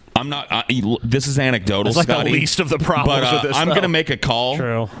 but I'm not. This is anecdotal, It's like the Scotty, least of the problems but, with this, I'm though. going to make a call.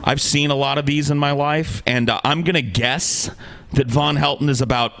 True. I've seen a lot of these in my life, and I'm going to guess that Von Helton is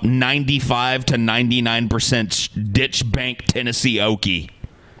about 95 to 99% ditch bank Tennessee Okie.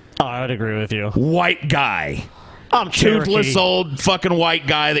 Oh, I would agree with you. White guy. I'm Toothless Cherokee. old fucking white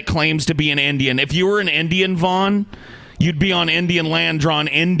guy that claims to be an Indian. If you were an Indian, Vaughn, you'd be on Indian land drawing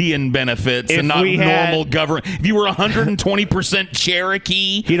Indian benefits If and not we had- normal government. If you were 120%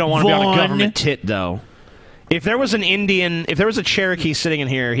 Cherokee, He don't want to be on a Vaughn, government tit, though. If there was an Indian, if there was a Cherokee sitting in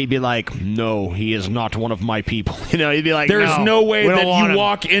here, he'd be like, "No, he is not one of my people." You know, he'd be like, There's no way we don't that want you him.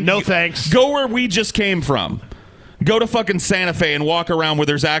 walk in. No thanks. Go where we just came from. Go to fucking Santa Fe and walk around where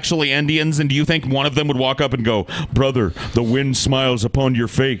there's actually Indians, and do you think one of them would walk up and go, "Brother, the wind smiles upon your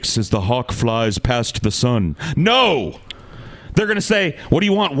face as the hawk flies past the sun"? No! They're going to say, "What do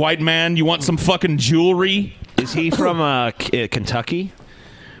you want, white man? You want some fucking jewelry?" Is he from Kentucky?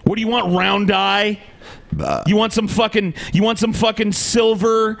 What do you want, round eye? You want some fucking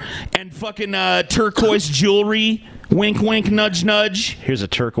silver and fucking turquoise jewelry? Wink, wink, nudge, nudge. Here's a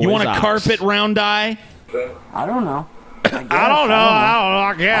turquoise. You want a ox. carpet, round eye? I don't know.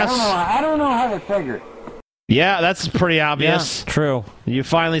 I guess. I don't know how they figure it. Yeah, that's pretty obvious. Yeah, true. You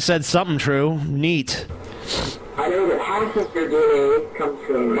finally said something true. Neat. I know that half of your DNA comes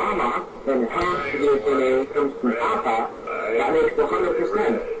from mama, and half of your DNA comes from papa. That makes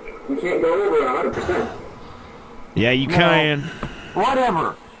 100%. You can't go over 100%. Yeah, you No. can.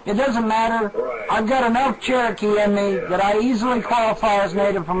 Whatever. It doesn't matter. I've got enough Cherokee in me that I easily qualify as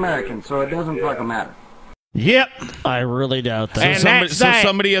Native American, so it doesn't fucking matter. Yep. I really doubt that. So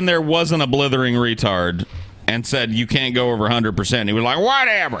somebody in there wasn't a blithering retard and said, "You can't go over 100%. He was like,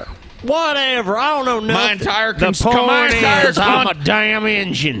 "Whatever. Whatever. I don't know nothing. My entire The point is, I'm a damn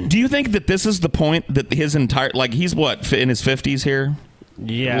engine." Do you think that this is the point that his entire, like, he's what, in his 50s here?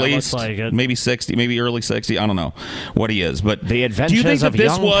 Yeah, At least, looks like it. maybe 60, maybe early 60. I don't know what he is, but The do you Adventures think that of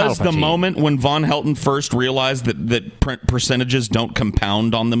this Young was the Palpatine. moment when Von Helton first realized that percentages don't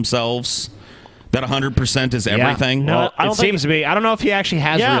compound on themselves? That 100% is everything? Yeah. Well, I don't it seems to be. I don't know if he actually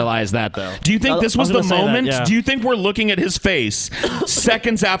has Yeah. realized that, though. Do you think this was I the was gonna say that, moment? yeah. Do you think we're looking at his face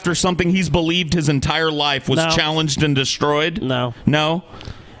seconds after something he's believed his entire life was No. challenged and destroyed? No. No?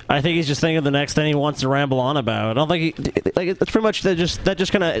 I think he's just thinking of the next thing he wants to ramble on about. I don't think he, like, it's pretty much that just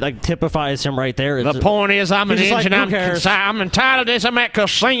kind of like typifies him right there. The point is, I'm an He's just engine. like, who cares? I'm entitled to this. I'm at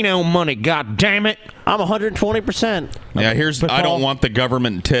casino money. God damn it! I'm 120%. Yeah, I don't want the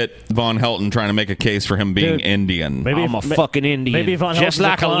government tit Von Helton trying to make a case for him being Dude, Indian. maybe I'm a fucking Indian. maybe Von just Helton's a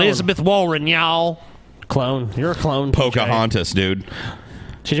like clone. Elizabeth Warren, y'all. Clone. You're a clone. Pocahontas, dude.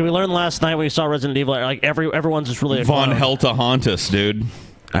 TJ, we learned last night when we saw Resident Evil, like everyone's just really a Von clone. Heltahontas, dude.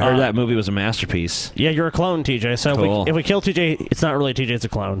 I heard that movie was a masterpiece. Yeah, you're a clone, TJ. So Cool. if we kill TJ, it's not really TJ, it's a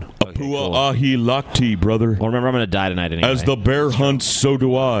clone. Apua ahi lakti, brother. Well, remember, I'm going to die tonight anyway. As the bear hunts, so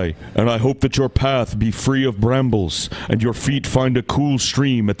do I, and I hope that your path be free of brambles, and your feet find a cool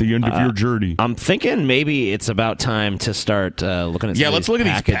stream at the end of your journey. I'm thinking maybe it's about time to start looking at some of let's these look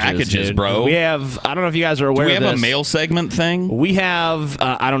at these packages, dude. bro. We have, I don't know if you guys are Do aware we of have this. a mail segment thing? We have,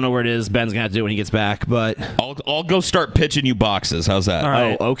 I don't know where it is. Ben's going to have to do it when he gets back, but... I'll go start pitching you boxes. How's that? All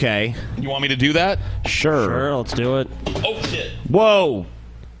right. Oh, okay. You want me to do that? Sure. Let's do it. Oh, shit. Whoa.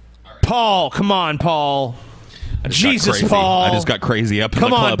 Paul, come on, Paul. Jesus, Paul. I just got crazy up in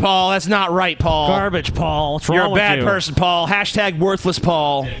Come the on, club. Paul. That's not right, Paul. Garbage, Paul. What's wrong You're a with bad you? person, Paul. Hashtag worthless,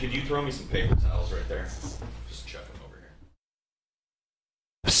 Paul. Could you throw me some paper towels right there? Just chuck them over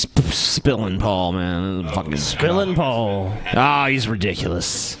here. Spilling Paul, man. Fucking Spilling Paul. Ah, he's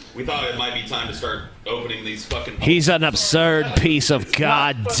ridiculous. We thought it might be time to start opening these fucking... He's an absurd piece of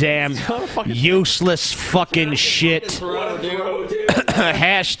goddamn useless fucking shit.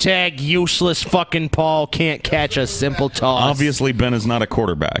 Hashtag useless fucking Paul can't catch a simple toss. Obviously, Ben is not a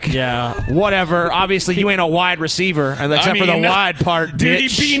quarterback. Yeah, whatever. Obviously, you ain't a wide receiver, except for the wide part, Dude,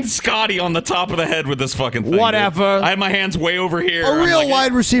 bitch. he beamed Scotty on the top of the head with this fucking thing. Whatever. Dude. I had my hands way over here. A real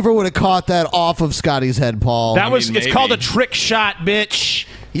wide receiver would have caught that off of Scotty's head, Paul. It's called a trick shot, bitch.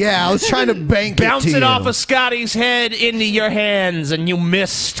 Yeah, I was trying to bank Bounce it to it off you. of Scotty's head into your hands, and you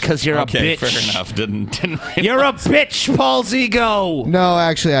missed because you're Okay, a bitch. fair enough. Didn't You're a bitch, Paul Zigo. No,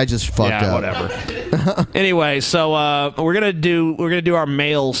 actually, I just fucked Yeah, up. whatever. Anyway, so we're gonna do our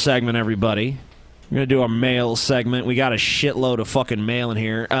mail segment, everybody. We're gonna do our mail segment. We got a shitload of fucking mail in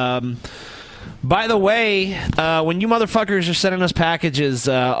here. By the way, when you motherfuckers are sending us packages,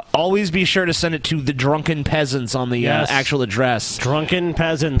 always be sure to send it to the Drunken Peasants on the actual address. Drunken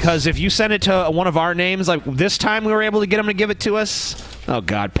Peasants. Because if you send it to one of our names, like this time we were able to get them to give it to us. Oh,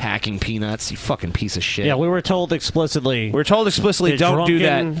 God, packing peanuts, you fucking piece of shit. Yeah, we were told explicitly. We were told explicitly, The don't do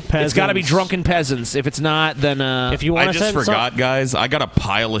that. Drunken It's got to be Peasants. Drunken Peasants. If it's not, then... if you want I just forgot, guys. I got a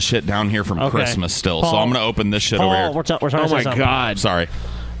pile of shit down here from Okay. Christmas still, so Paul- I'm going to open this shit Paul, over here. we're trying to Oh, say my something. God. Sorry.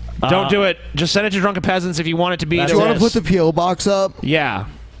 Don't do it. Just send it to Drunken Peasants if you want it to be... Do you want to put the P.O. box up? Yeah,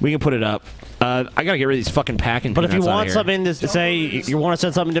 we can put it up. I gotta get rid of these fucking packing But if you peanuts out want here. something to say, you want to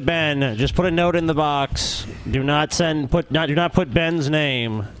send something to Ben, just put a note in the box. Do not put Ben's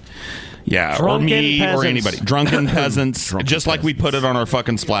name. Yeah, Drunken or me Peasants. or anybody. Drunken Peasants, just like we put it on our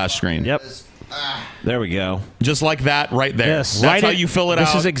fucking splash screen. Yep. There we go. Just like that right there. Yes. That's Write how it- you fill it this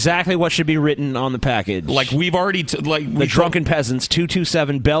out. is exactly what should be written on the package. Like we've already... The Drunken Peasants,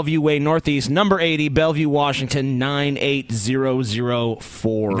 227 Bellevue Way Northeast, number 80, Bellevue, Washington,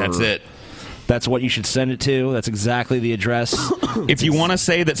 98004. That's it. That's what you should send it to. That's exactly the address. If you want to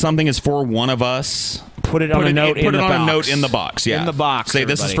say that something is for one of us... Put it on a note in Put the it on box. a note in the box, yeah. In the box, Say,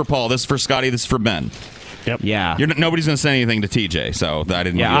 this is everybody. for Paul, this is for Scotty, this is for Ben. Yep. Yeah. Nobody's going to say anything to TJ, so I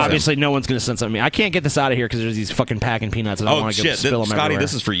didn't Yeah, want to use obviously no one's going to send something to me. I can't get this out of here because there's these fucking packing peanuts and I Oh, want to shit. spill them Scotty, everywhere.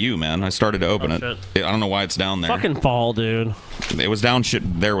 this is for you, man. I started to open it. shit. I don't know why it's down there. Fucking Paul, dude. It was down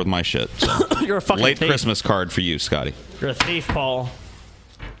there with my shit. So. You're a fucking Late thief. Christmas card for you, Scotty. You're a thief, Paul.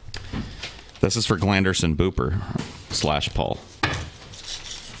 This is for Glanderson Booper / Paul.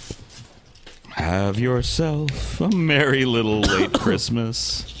 Have yourself a merry little late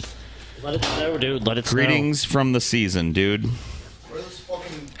Christmas. Let it snow, dude. Let it snow. Greetings from the season, dude.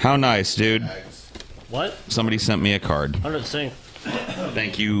 How nice, dude. What? Somebody sent me a card. Under the sink.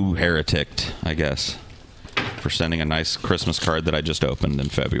 Thank you, Heretic, I guess, for sending a nice Christmas card that I just opened in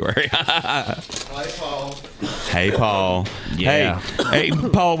February. Hi, Paul. Hey, Paul. Yeah. Hey,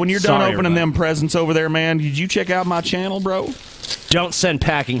 Paul, when you're done Sorry, opening everybody. them presents over there, man, did you check out my channel, bro? Don't send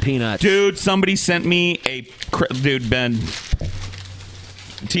packing peanuts. Dude, somebody sent me a... Dude, Ben...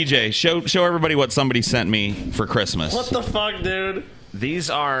 TJ, show everybody what somebody sent me for Christmas. What the fuck, dude? These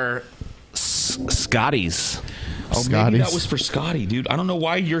are Scotty's. Oh, maybe that was for Scotty, dude. I don't know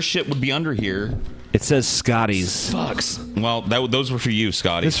why your shit would be under here. It says Scotty's. Fucks. Well, those were for you,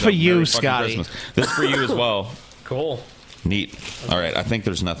 Scotty. This is for you, Merry fucking Scotty. Christmas. This is for you as well. Cool. Neat. All right, I think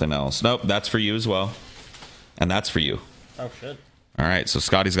there's nothing else. Nope, that's for you as well. And that's for you. Oh, shit. All right, so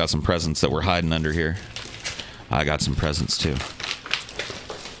Scotty's got some presents that we're hiding under here. I got some presents, too.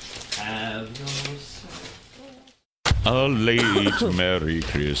 A late Merry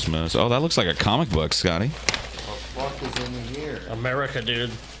Christmas. Oh, that looks like a comic book, Scotty. What the fuck is in here? America,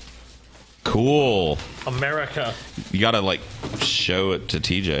 dude. Cool. America. You gotta, like, show it to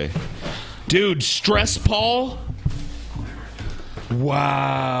TJ. Dude, Stress Paul?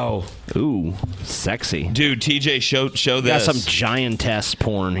 Wow. Ooh, sexy. Dude, TJ, show Got this. some giantess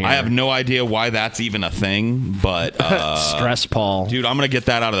porn here. I have no idea why that's even a thing, but... Stress Paul. Dude, I'm gonna get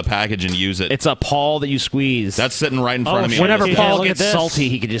that out of the package and use it. It's a Paul that you squeeze. That's sitting right in front of me. Whenever on Paul look gets at this. salty,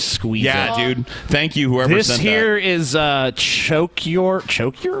 he could just squeeze it. Yeah, dude. Thank you, whoever This sent here is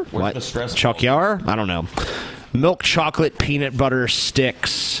Chokyar? What? the stress Chokyar? I don't know. Milk chocolate peanut butter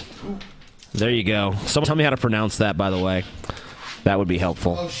sticks. There you go. Someone tell me how to pronounce that, by the way. That would be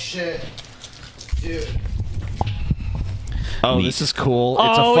helpful. Oh, shit. Dude. Oh, this is cool.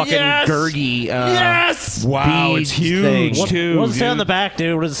 It's Oh, a fucking yes! Gurgi. Yes! Wow, it's beads huge, thing. too. What does it say dude. on the back,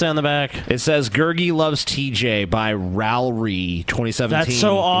 dude? What does it say on the back? It says Gurgi Loves TJ by Rowley 2017. That's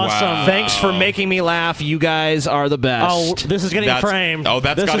so awesome. Wow. Thanks for making me laugh. You guys are the best. Oh, this is getting framed. Oh,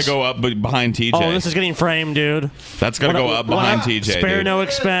 that's This got to is- go up behind TJ. Oh, this is getting framed, dude. That's got to go up behind TJ, Spare dude. no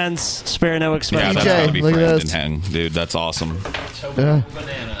expense. Spare no Yeah, expense. that's got to be look at framed this. in hang. Dude, that's awesome.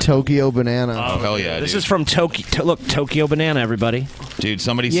 Tokyo Banana. Oh, hell yeah, This dude. is from Tokyo. Look, Tokyo Banana, everybody. Dude,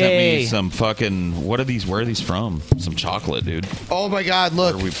 somebody sent Yay. me some fucking... What are these? Where are these from? Some chocolate, dude. Oh my god,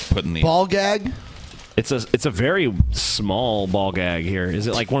 look. Where are we putting these? Ball gag? It's a very small ball gag here. Is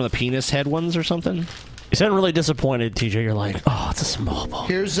it like one of the penis head ones or something? You sound really disappointed, TJ. You're like, oh, it's a small ball.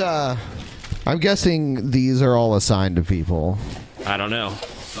 Here's, I'm guessing these are all assigned to people. I don't know.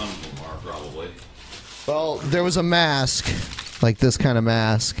 Some of them are probably. Well, there was a mask. Like this kind of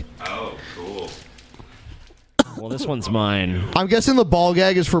mask. Oh, cool. Well, this one's mine. I'm guessing the ball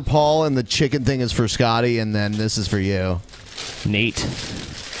gag is for Paul and the chicken thing is for Scotty, and then this is for you. Nate.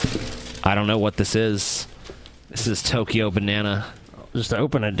 I don't know what this is. This is Tokyo Banana. Just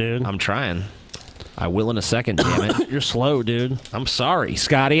open it, dude. I'm trying. I will in a second, damn it. You're slow, dude. I'm sorry,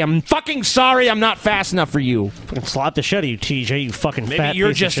 Scotty. I'm fucking sorry I'm not fast enough for you. Fucking slap the shit out of you, TJ, you fucking Maybe fat you're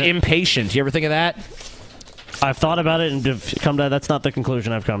piece of just shit. impatient. You ever think of that? I've thought about it and come to that's not the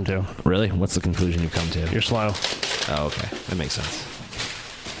conclusion I've come to. Really? What's the conclusion you've come to? You're slow. Oh, okay. That makes sense.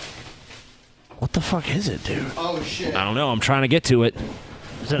 What the fuck is it, dude? Oh shit. I don't know. I'm trying to get to it.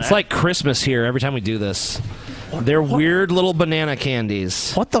 It's like Christmas here every time we do this. They're weird little banana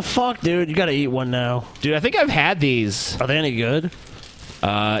candies. What the fuck, dude? You gotta eat one now. Dude, I think I've had these. Are they any good?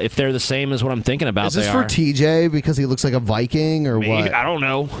 If they're the same as what I'm thinking about, Is this they for are. TJ because he looks like a Viking or Maybe. what? I don't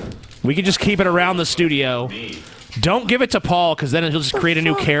know. We can just keep it around the studio. Don't give it to Paul, because then he'll just create a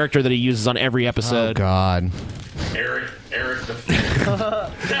new character that he uses on every episode. Oh God. Eric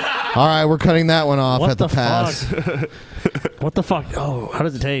the All right, we're cutting that one off What at the the pass. fuck? What the fuck? Oh, how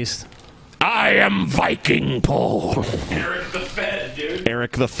does it taste? I am Viking Paul. Eric the Fed, dude.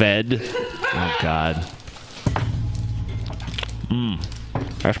 Eric the Fed. Oh, God.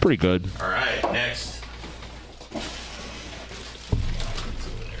 That's pretty good. All right, next.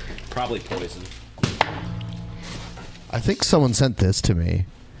 Probably poison. I think someone sent this to me.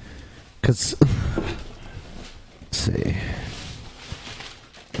 Cause let's see.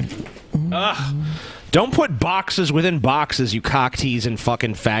 Don't put boxes within boxes, you cocktease and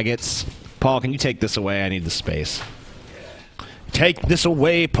fucking faggots. Paul, can you take this away? I need the space. Take this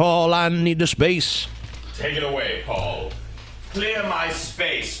away, Paul. I need the space. Take it away, Paul. Clear my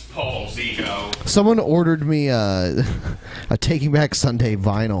space, Paul's ego. Someone ordered me a Taking Back Sunday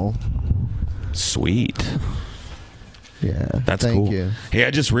vinyl. Sweet. Yeah, That's thank cool. you. Hey,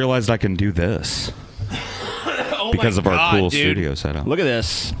 I just realized I can do this. Because of our cool studio setup. Look at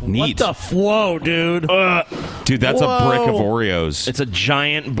this. Neat. What the whoa, dude? Dude, that's a brick of Oreos. It's a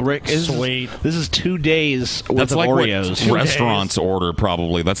giant brick. Sweet. This is 2 days worth That's of like Oreos. what restaurants order,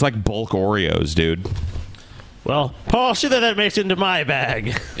 probably. That's like bulk Oreos, dude. Well, Paul, see that makes it into my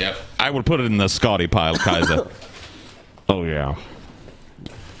bag. Yep. I would put it in the Scotty pile, Kaiser. Oh, yeah.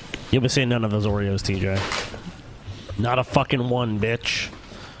 You'll be seeing none of those Oreos, TJ. Not a fucking one, bitch.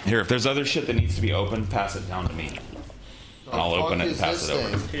 Here, if there's other shit that needs to be opened, pass it down to me. And I'll open it and pass it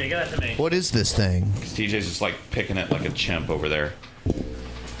over. TJ, get that to me. What is this thing? Because TJ's just like picking it like a chimp over there.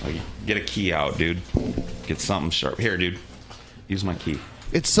 Like, get a key out, dude. Get something sharp. Here, dude. Use my key.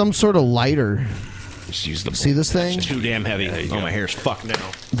 It's some sort of lighter. Just use the. See this thing? It's too damn heavy. My hair's fucked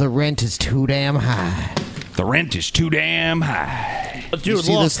now. The rent is too damn high. The rent is too damn high. Dude, You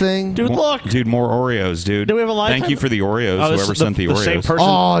see this thing? Dude, look. Dude, more Oreos, dude. Do we have a lifetime? Thank you for the Oreos, Oh, this whoever is the- sent the the Oreos. same person.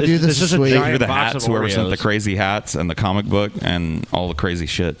 Oh, dude, this is a sweet. Thank you giant for the box hats, of whoever sent the Oreos. crazy hats and the comic book and all the crazy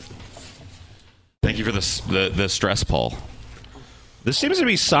shit. Thank you for the stress, Paul. This seems to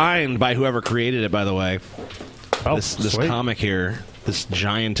be signed by whoever created it, by the way. Oh, this sweet. comic here. This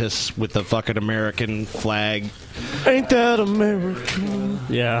giantess with the fucking American flag. Ain't that American?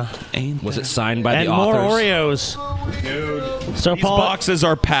 Yeah. Was it signed by And the more authors? Oreos. Dude. So, These Paul, boxes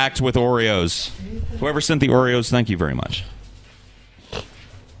are packed with Oreos. Whoever sent the Oreos, thank you very much.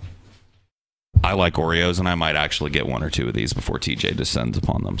 I like Oreos, and I might actually get one or two of these before TJ descends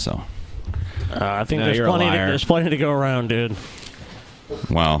upon them. So, I think No, there's you're a plenty. liar. There's plenty to go around, dude.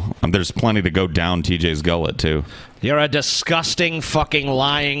 well, there's plenty to go down TJ's gullet too. You're a disgusting fucking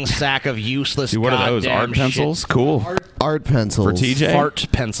lying sack of useless. Dude, what are those? goddamn Art pencils? shit. Cool. Art pencils. For TJ? Fart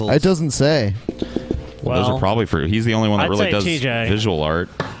pencils. It doesn't say. Those are probably for. He's the only one that I'd really say does TJ. visual art.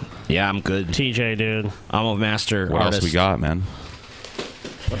 Yeah, I'm good. TJ, dude. I'm a master What artist. else we got, man?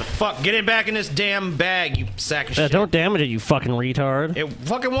 What the fuck? Get it back in this damn bag, you sack of shit. Don't damage it, you fucking retard. It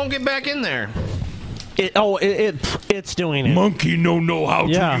fucking won't get back in there. It's doing it. Monkey no know how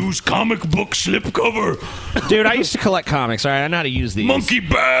Yeah. to use comic book slipcover. Dude, I used to collect comics. All right, I know how to use these. Monkey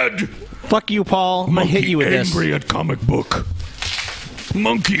bad. Fuck you, Paul. I'm gonna hit you with this. Angry at comic book.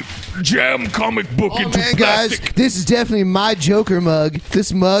 Monkey jam comic book into Man, guys, plastic. this is definitely my Joker mug.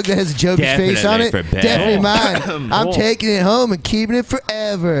 This mug that has a Joker's face on it, Definitely for Ben. definitely mine. I'm Cool. taking it home and keeping it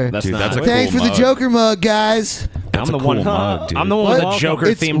forever. That's Dude, not that's a it. Thanks cool for the mug. Joker mug, guys. I'm the a one. cool mug, dude. I'm the one with What? the Joker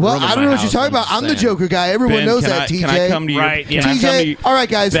It's- themed well, room in I don't my know what you're house, talking about. I'm the saying. Joker guy. Everyone Ben, knows can that, I, TJ. Can I come to your? Right, Can yeah. I come to TJ, you? all right,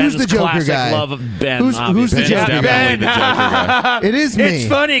 guys, Ben's who's the Joker classic guy? love of Ben, Who's the obviously. Joker Ben's definitely the guy? Joker guy. It is me. It's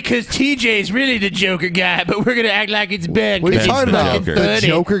funny because TJ's really the Joker guy, but we're gonna act like it's Ben. What are you 'cause Ben's talking the about? Joker. The Funny.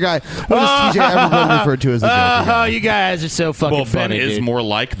 Joker guy. When has TJ ever been referred to as the Joker Oh, guy? you guys are so fucking Well, Ben funny. is dude. more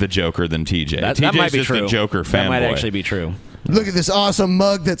like the Joker than TJ. That TJ's might be just true. a Joker fanboy. That might actually be true. Look at this awesome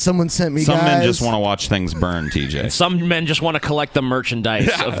mug that someone sent me, Some guys. men just want to watch things burn, TJ. Some men just want to collect the merchandise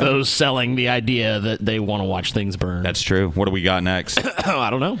of those selling the idea that they want to watch things burn. That's true. What do we got next?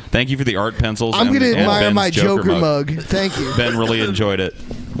 I don't know. Thank you for the art pencils. I'm and- going to and admire Ben's my Joker mug. Thank you. Ben really enjoyed it.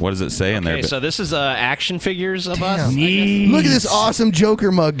 What does it say in there? Okay, so this is action figures of us. Look at this awesome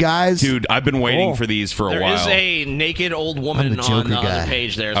Joker mug, guys. Dude, I've been waiting for these for a There while. is a naked old woman I'm the on Joker the guy. other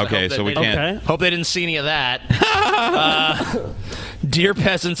page there. Okay, I hope so that we they can't- didn't- Hope they didn't see any of that. Dear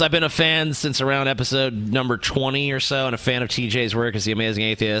Peasants, I've been a fan since around episode number 20 or so, and a fan of TJ's work as the Amazing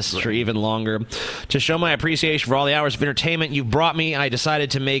Atheist for even longer. To show my appreciation for all the hours of entertainment you've brought me, I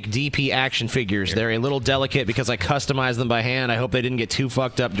decided to make DP action figures. They're a little delicate because I customized them by hand. I hope they didn't get too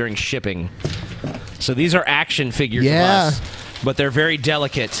fucked up during shipping. So these are action figures of us, but they're very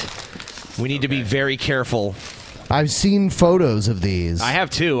delicate. We need to be very careful. I've seen photos of these. I have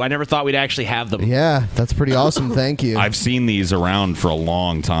too. I never thought we'd actually have them. Yeah, that's pretty awesome. Thank you. I've seen these around for a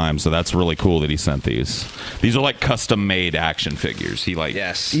long time, so that's really cool that he sent these. These are like custom-made action figures. He like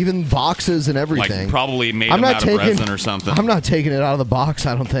even boxes and everything. Like probably made them out of resin or something. I'm not taking it out of the box.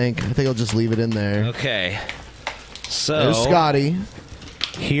 I don't think. I think I'll just leave it in there. Okay. So There's Scotty.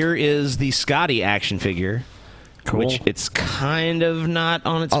 Here is the Scotty action figure, which it's kind of not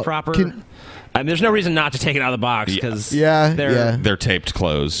on its proper. I mean, there's no reason not to take it out of the box because they're taped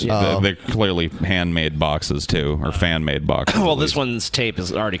closed. Yeah. They're clearly handmade boxes too, or fan-made boxes. well, this one's tape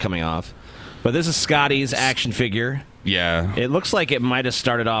is already coming off, but this is Scotty's action figure. Yeah, it looks like it might have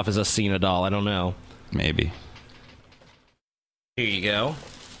started off as a CENA doll. I don't know. Maybe. Here you go.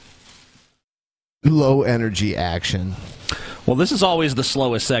 Low energy action. Well, this is always the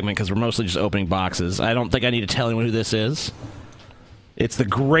slowest segment because we're mostly just opening boxes. I don't think I need to tell anyone who this is. It's the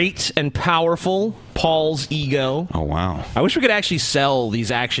great and powerful Paul's Ego. Oh, wow. I wish we could actually sell these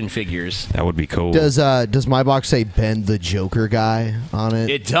action figures. That would be cool. Does my box say Ben the Joker guy on it?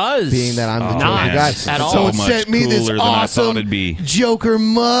 It does. Being that I'm the Not Joker guy. at all. Someone So much sent me this cooler than I thought awesome it'd be. Joker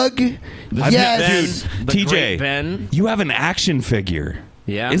mug. Yes. Dude, The TJ, great Ben. you have an action figure.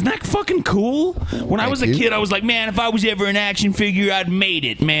 Yeah. Isn't that fucking cool? When I was a kid, I was like, man, if I was ever an action figure, I'd made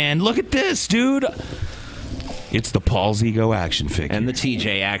it, man. Look at this, dude. It's the Paul's Ego action figure. And the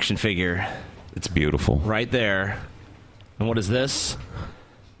TJ action figure. It's beautiful. Right there. And what is this?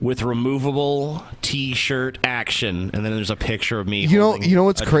 With removable T-shirt action. And then there's a picture of me You know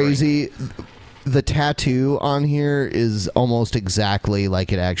what's a crazy? The tattoo on here is almost exactly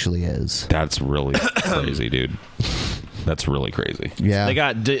like it actually is. That's really crazy, dude. That's really crazy. Yeah. They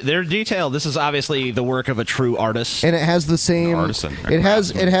got they're detailed. This is obviously the work of a true artist. And it has the same. Artisan. It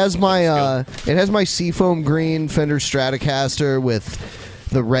has my seafoam green Fender Stratocaster with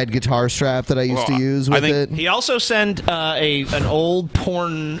the red guitar strap that I used to use with it. He also sent an old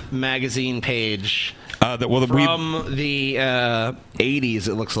porn magazine page. From the 80s,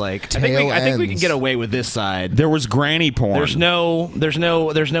 it looks like. I think we can get away with this side. There was granny porn. There's no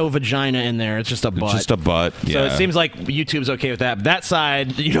vagina in there. It's just a butt. Just a butt. So Yeah. it seems like YouTube's okay with that. But that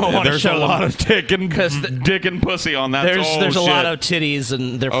side, you don't want to There's show a them. lot of dick and pussy on that. There's a lot of titties,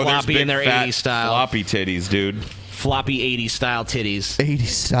 and they're floppy in their 80s style. Floppy titties, dude. Floppy 80s style titties. 80s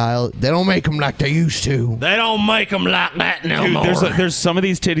style. They don't make them like they used to. They don't make them like that no Dude, more. there's some of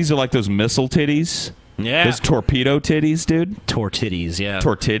these titties are like those missile titties. Yeah. Those torpedo titties, dude. Tortitties, yeah.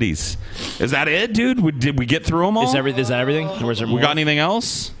 Tortitties. Is that it, dude? Did we get through them all? Is that everything? Or is there more? We got anything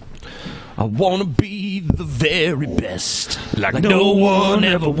else? I wanna be the very best, like no one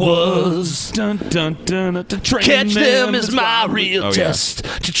ever was. Dun, dun, dun, to train Catch them is my real test.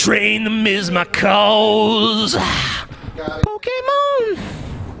 To train them is my cause. Pokemon.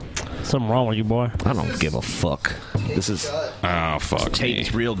 Something wrong with you, boy? I don't give a fuck. This is fuck.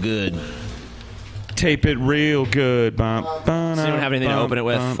 Tape's real good. Tape it real good. Does anyone have anything to open it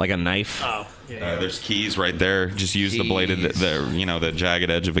with, like a knife? Oh. There's keys right there. Just use the bladed, the jagged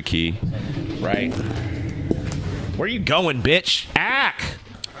edge of a key. Right. Where are you going, bitch? Ack!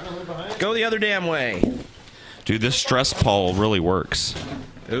 Go the other damn way. Dude, this stress ball really works.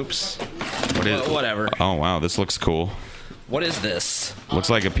 Oops. Whatever. Oh, wow. This looks cool. What is this? Looks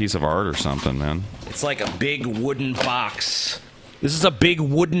like a piece of art or something, man. It's like a big wooden box. This is a big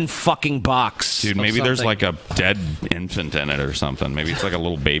wooden fucking box. Dude, maybe there's like a dead infant in it or something. Maybe it's like a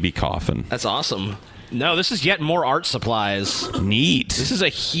little baby coffin. That's awesome. No, this is yet more art supplies. Neat. This is a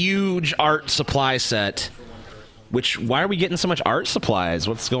huge art supply set. Why are we getting so much art supplies?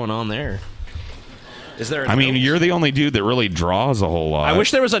 What's going on there? Is there a note? You're the only dude that really draws a whole lot. I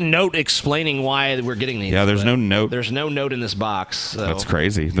wish there was a note explaining why we're getting these. Yeah, there's no note. There's no note in this box. So. That's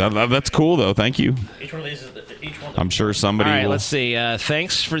crazy. That's cool, though. Thank you. Each one of these I'm sure somebody All right, will... let's see.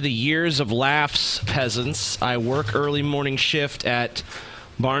 Thanks for the years of laughs, peasants. I work early morning shift at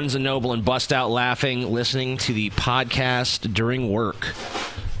Barnes & Noble and bust out laughing listening to the podcast during work.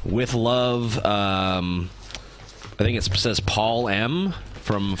 With love, I think it says Paul M.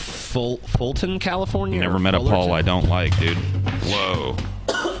 from Fulton, California. Never met a Paul I don't like, dude. Whoa.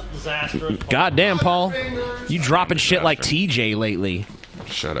 Disastrous. Goddamn, Paul. You dropping shit like TJ lately.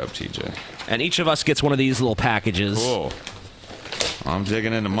 Shut up, TJ. And each of us gets one of these little packages. Cool. I'm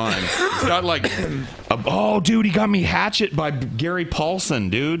digging into mine. It's got like, oh, dude, he got me Hatchet by Gary Paulson,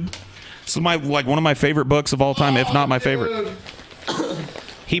 dude. This is one of my favorite books of all time, if not my favorite.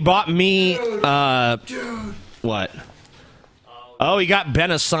 He bought me, what? Oh, he got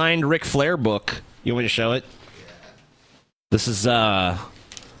Ben a signed Ric Flair book. You want me to show it? This is,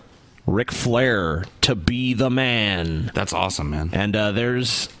 Ric Flair, To Be the Man. That's awesome, man. And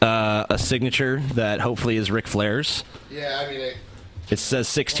there's a signature that hopefully is Ric Flair's. Yeah, I mean... It says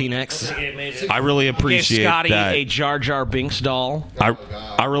 16X. I really appreciate Gave Scotty that. a Jar Jar Binks doll.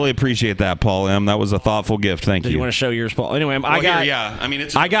 I really appreciate that, Paul M. That was a thoughtful gift. Thank you. Do you want to show yours, Paul? Anyway,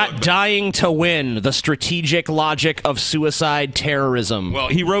 I got Dying to Win, The Strategic Logic of Suicide Terrorism. Well,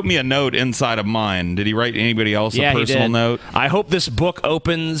 he wrote me a note inside of mine. Did he write anybody else a personal note? I hope this book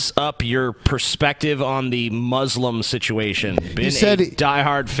opens up your perspective on the Muslim situation. Been a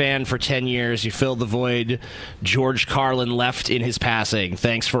diehard fan for 10 years. You filled the void George Carlin left in his passing.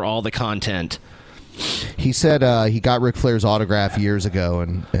 Thanks for all the content. He said he got Ric Flair's autograph years ago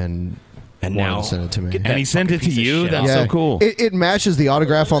and now sent it to me. And he sent it to you? That's so cool. It matches the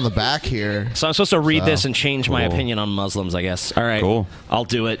autograph on the back here. So I'm supposed to read this and change my opinion on Muslims, I guess. All right. Cool. I'll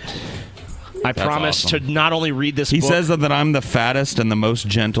do it. I promise to not only read this He book. says that I'm the fattest and the most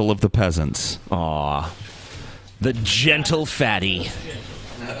gentle of the peasants. Aw. The gentle fatty.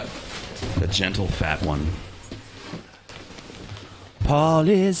 The gentle fat one. Paul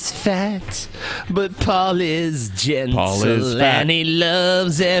is fat, but Paul is gentle, Paul is fat. and he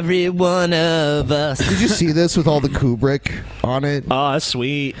loves every one of us. Did you see this with all the Kubrick on it? Oh, that's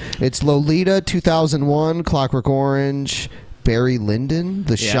sweet. It's Lolita 2001, Clockwork Orange, Barry Lyndon,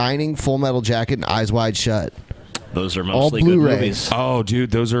 The Shining, Full Metal Jacket, and Eyes Wide Shut. Those are all mostly good Blu-ray. movies. Oh,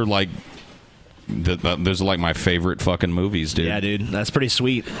 dude, those are like... those are like my favorite fucking movies, dude. Yeah, dude, that's pretty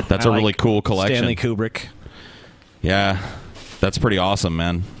sweet. That's a really cool collection. Stanley Kubrick. Yeah, that's pretty awesome,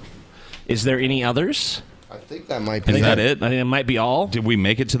 man. Is there any others? I think that might be. Is that it? I think it might be all. Did we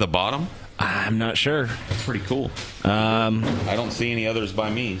make it to the bottom? I'm not sure. That's pretty cool. I don't see any others by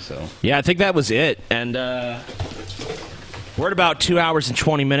me, so... Yeah, I think that was it. And we're at about 2 hours and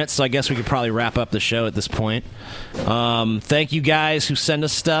 20 minutes, so I guess we could probably wrap up the show at this point. Thank you guys who send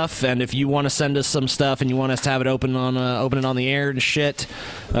us stuff, and if you want to send us some stuff and you want us to have it open it on the air and shit,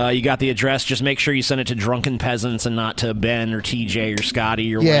 you got the address. Just make sure you send it to Drunken Peasants and not to Ben or TJ or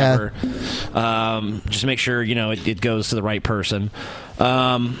Scotty or whatever. Just make sure it goes to the right person.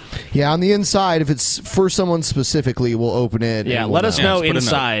 Yeah, on the inside, if it's for someone specifically, we'll open it. Yeah, and let us know put a note.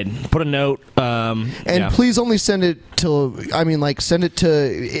 inside. Put a note. And please only send it to. Send it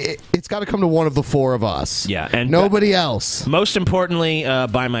to. It's got to come to one of the four of us. Yeah, and nobody else. Most importantly,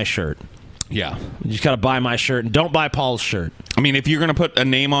 buy my shirt. Yeah. You just got to buy my shirt, and don't buy Paul's shirt. I mean, if you're going to put a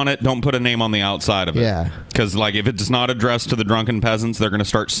name on it, don't put a name on the outside of it. Yeah. Because, if it's not addressed to the Drunken Peasants, they're going to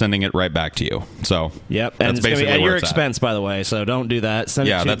start sending it right back to you. So, yep. That's And it's going to basically be at where your it's at. expense, by the way, so don't do that.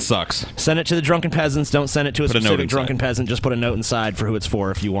 That sucks. Send it to the Drunken Peasants. Don't send it to a Put a note specific inside. Drunken Peasant. Just put a note inside for who it's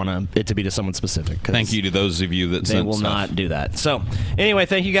for if you want it to be to someone specific. 'cause Thank you to those of you that They sent will stuff. not do that. So, anyway,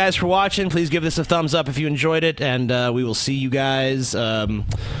 thank you guys for watching. Please give this a thumbs up if you enjoyed it, and we will see you guys. I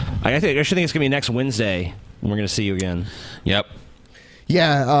actually think it's going to be next Wednesday. We're going to see you again. Yep.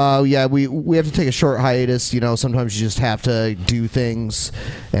 Yeah, we have to take a short hiatus. Sometimes you just have to do things,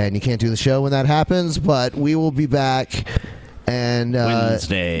 and you can't do the show when that happens. But we will be back, and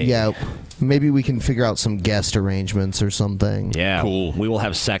Wednesday. Yeah, maybe we can figure out some guest arrangements or something. Yeah, cool. We will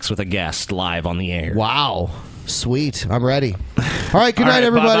have sex with a guest live on the air. Wow, sweet! I'm ready. All right, good night,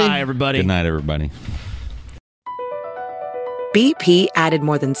 everybody. Bye, everybody. Good night, everybody. BP added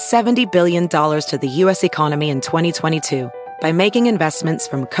more than $70 billion to the U.S. economy in 2022 by making investments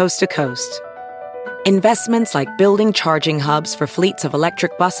from coast to coast. Investments like building charging hubs for fleets of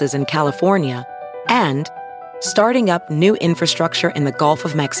electric buses in California and starting up new infrastructure in the Gulf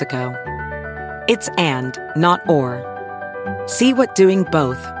of Mexico. It's and, not or. See what doing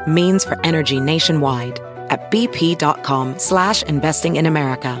both means for energy nationwide at bp.com/investing in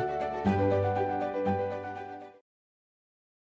America.